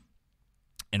show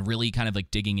and really kind of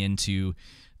like digging into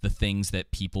the things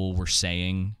that people were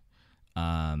saying,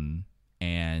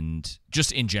 and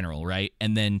just in general, right?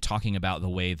 And then talking about the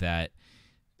way that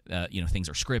things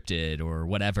are scripted or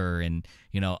whatever. And,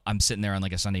 I'm sitting there on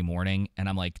like a Sunday morning and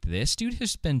I'm like, this dude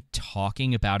has been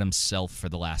talking about himself for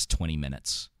the last 20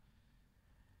 minutes,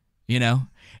 and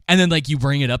then like you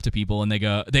bring it up to people and they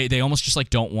go, they almost just like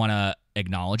don't want to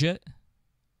acknowledge it.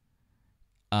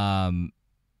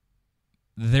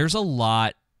 There's a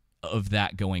lot of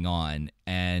that going on,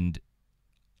 and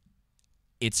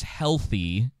it's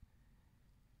healthy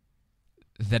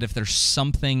that if there's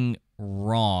something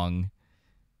wrong,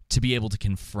 to be able to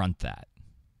confront that.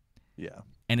 Yeah.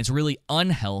 And it's really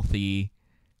unhealthy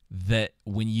that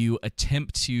when you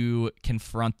attempt to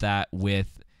confront that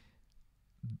with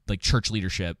like church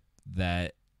leadership,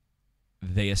 that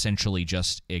they essentially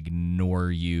just ignore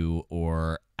you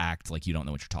or act like you don't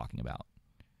know what you're talking about.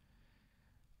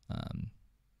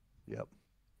 Yep.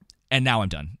 And now I'm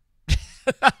done.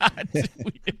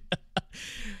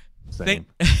 Same.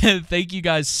 Thank you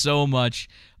guys so much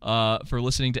for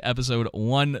listening to episode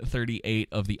 138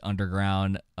 of The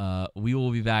Underground. We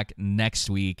will be back next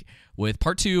week with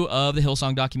part 2 of the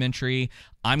Hillsong documentary.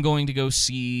 I'm going to go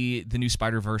see the new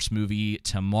Spider-Verse movie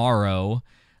tomorrow.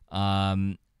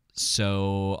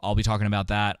 So I'll be talking about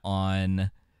that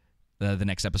on the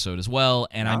next episode as well.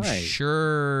 And Nice. I'm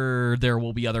sure there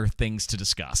will be other things to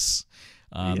discuss.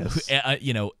 Yes.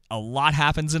 A lot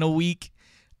happens in a week.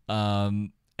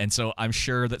 And so I'm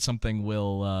sure that something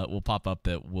will pop up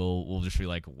that we'll just be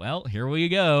like, well, here we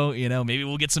go. Maybe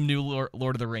we'll get some new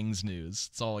Lord of the Rings news.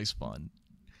 It's always fun.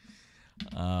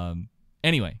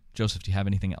 Anyway, Joseph, do you have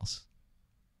anything else?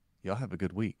 Y'all have a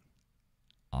good week.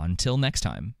 Until next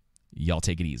time, y'all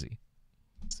take it easy.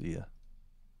 See ya.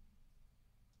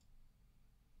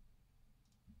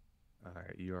 All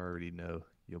right, you already know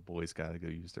your boy's got to go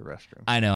use the restroom. I know.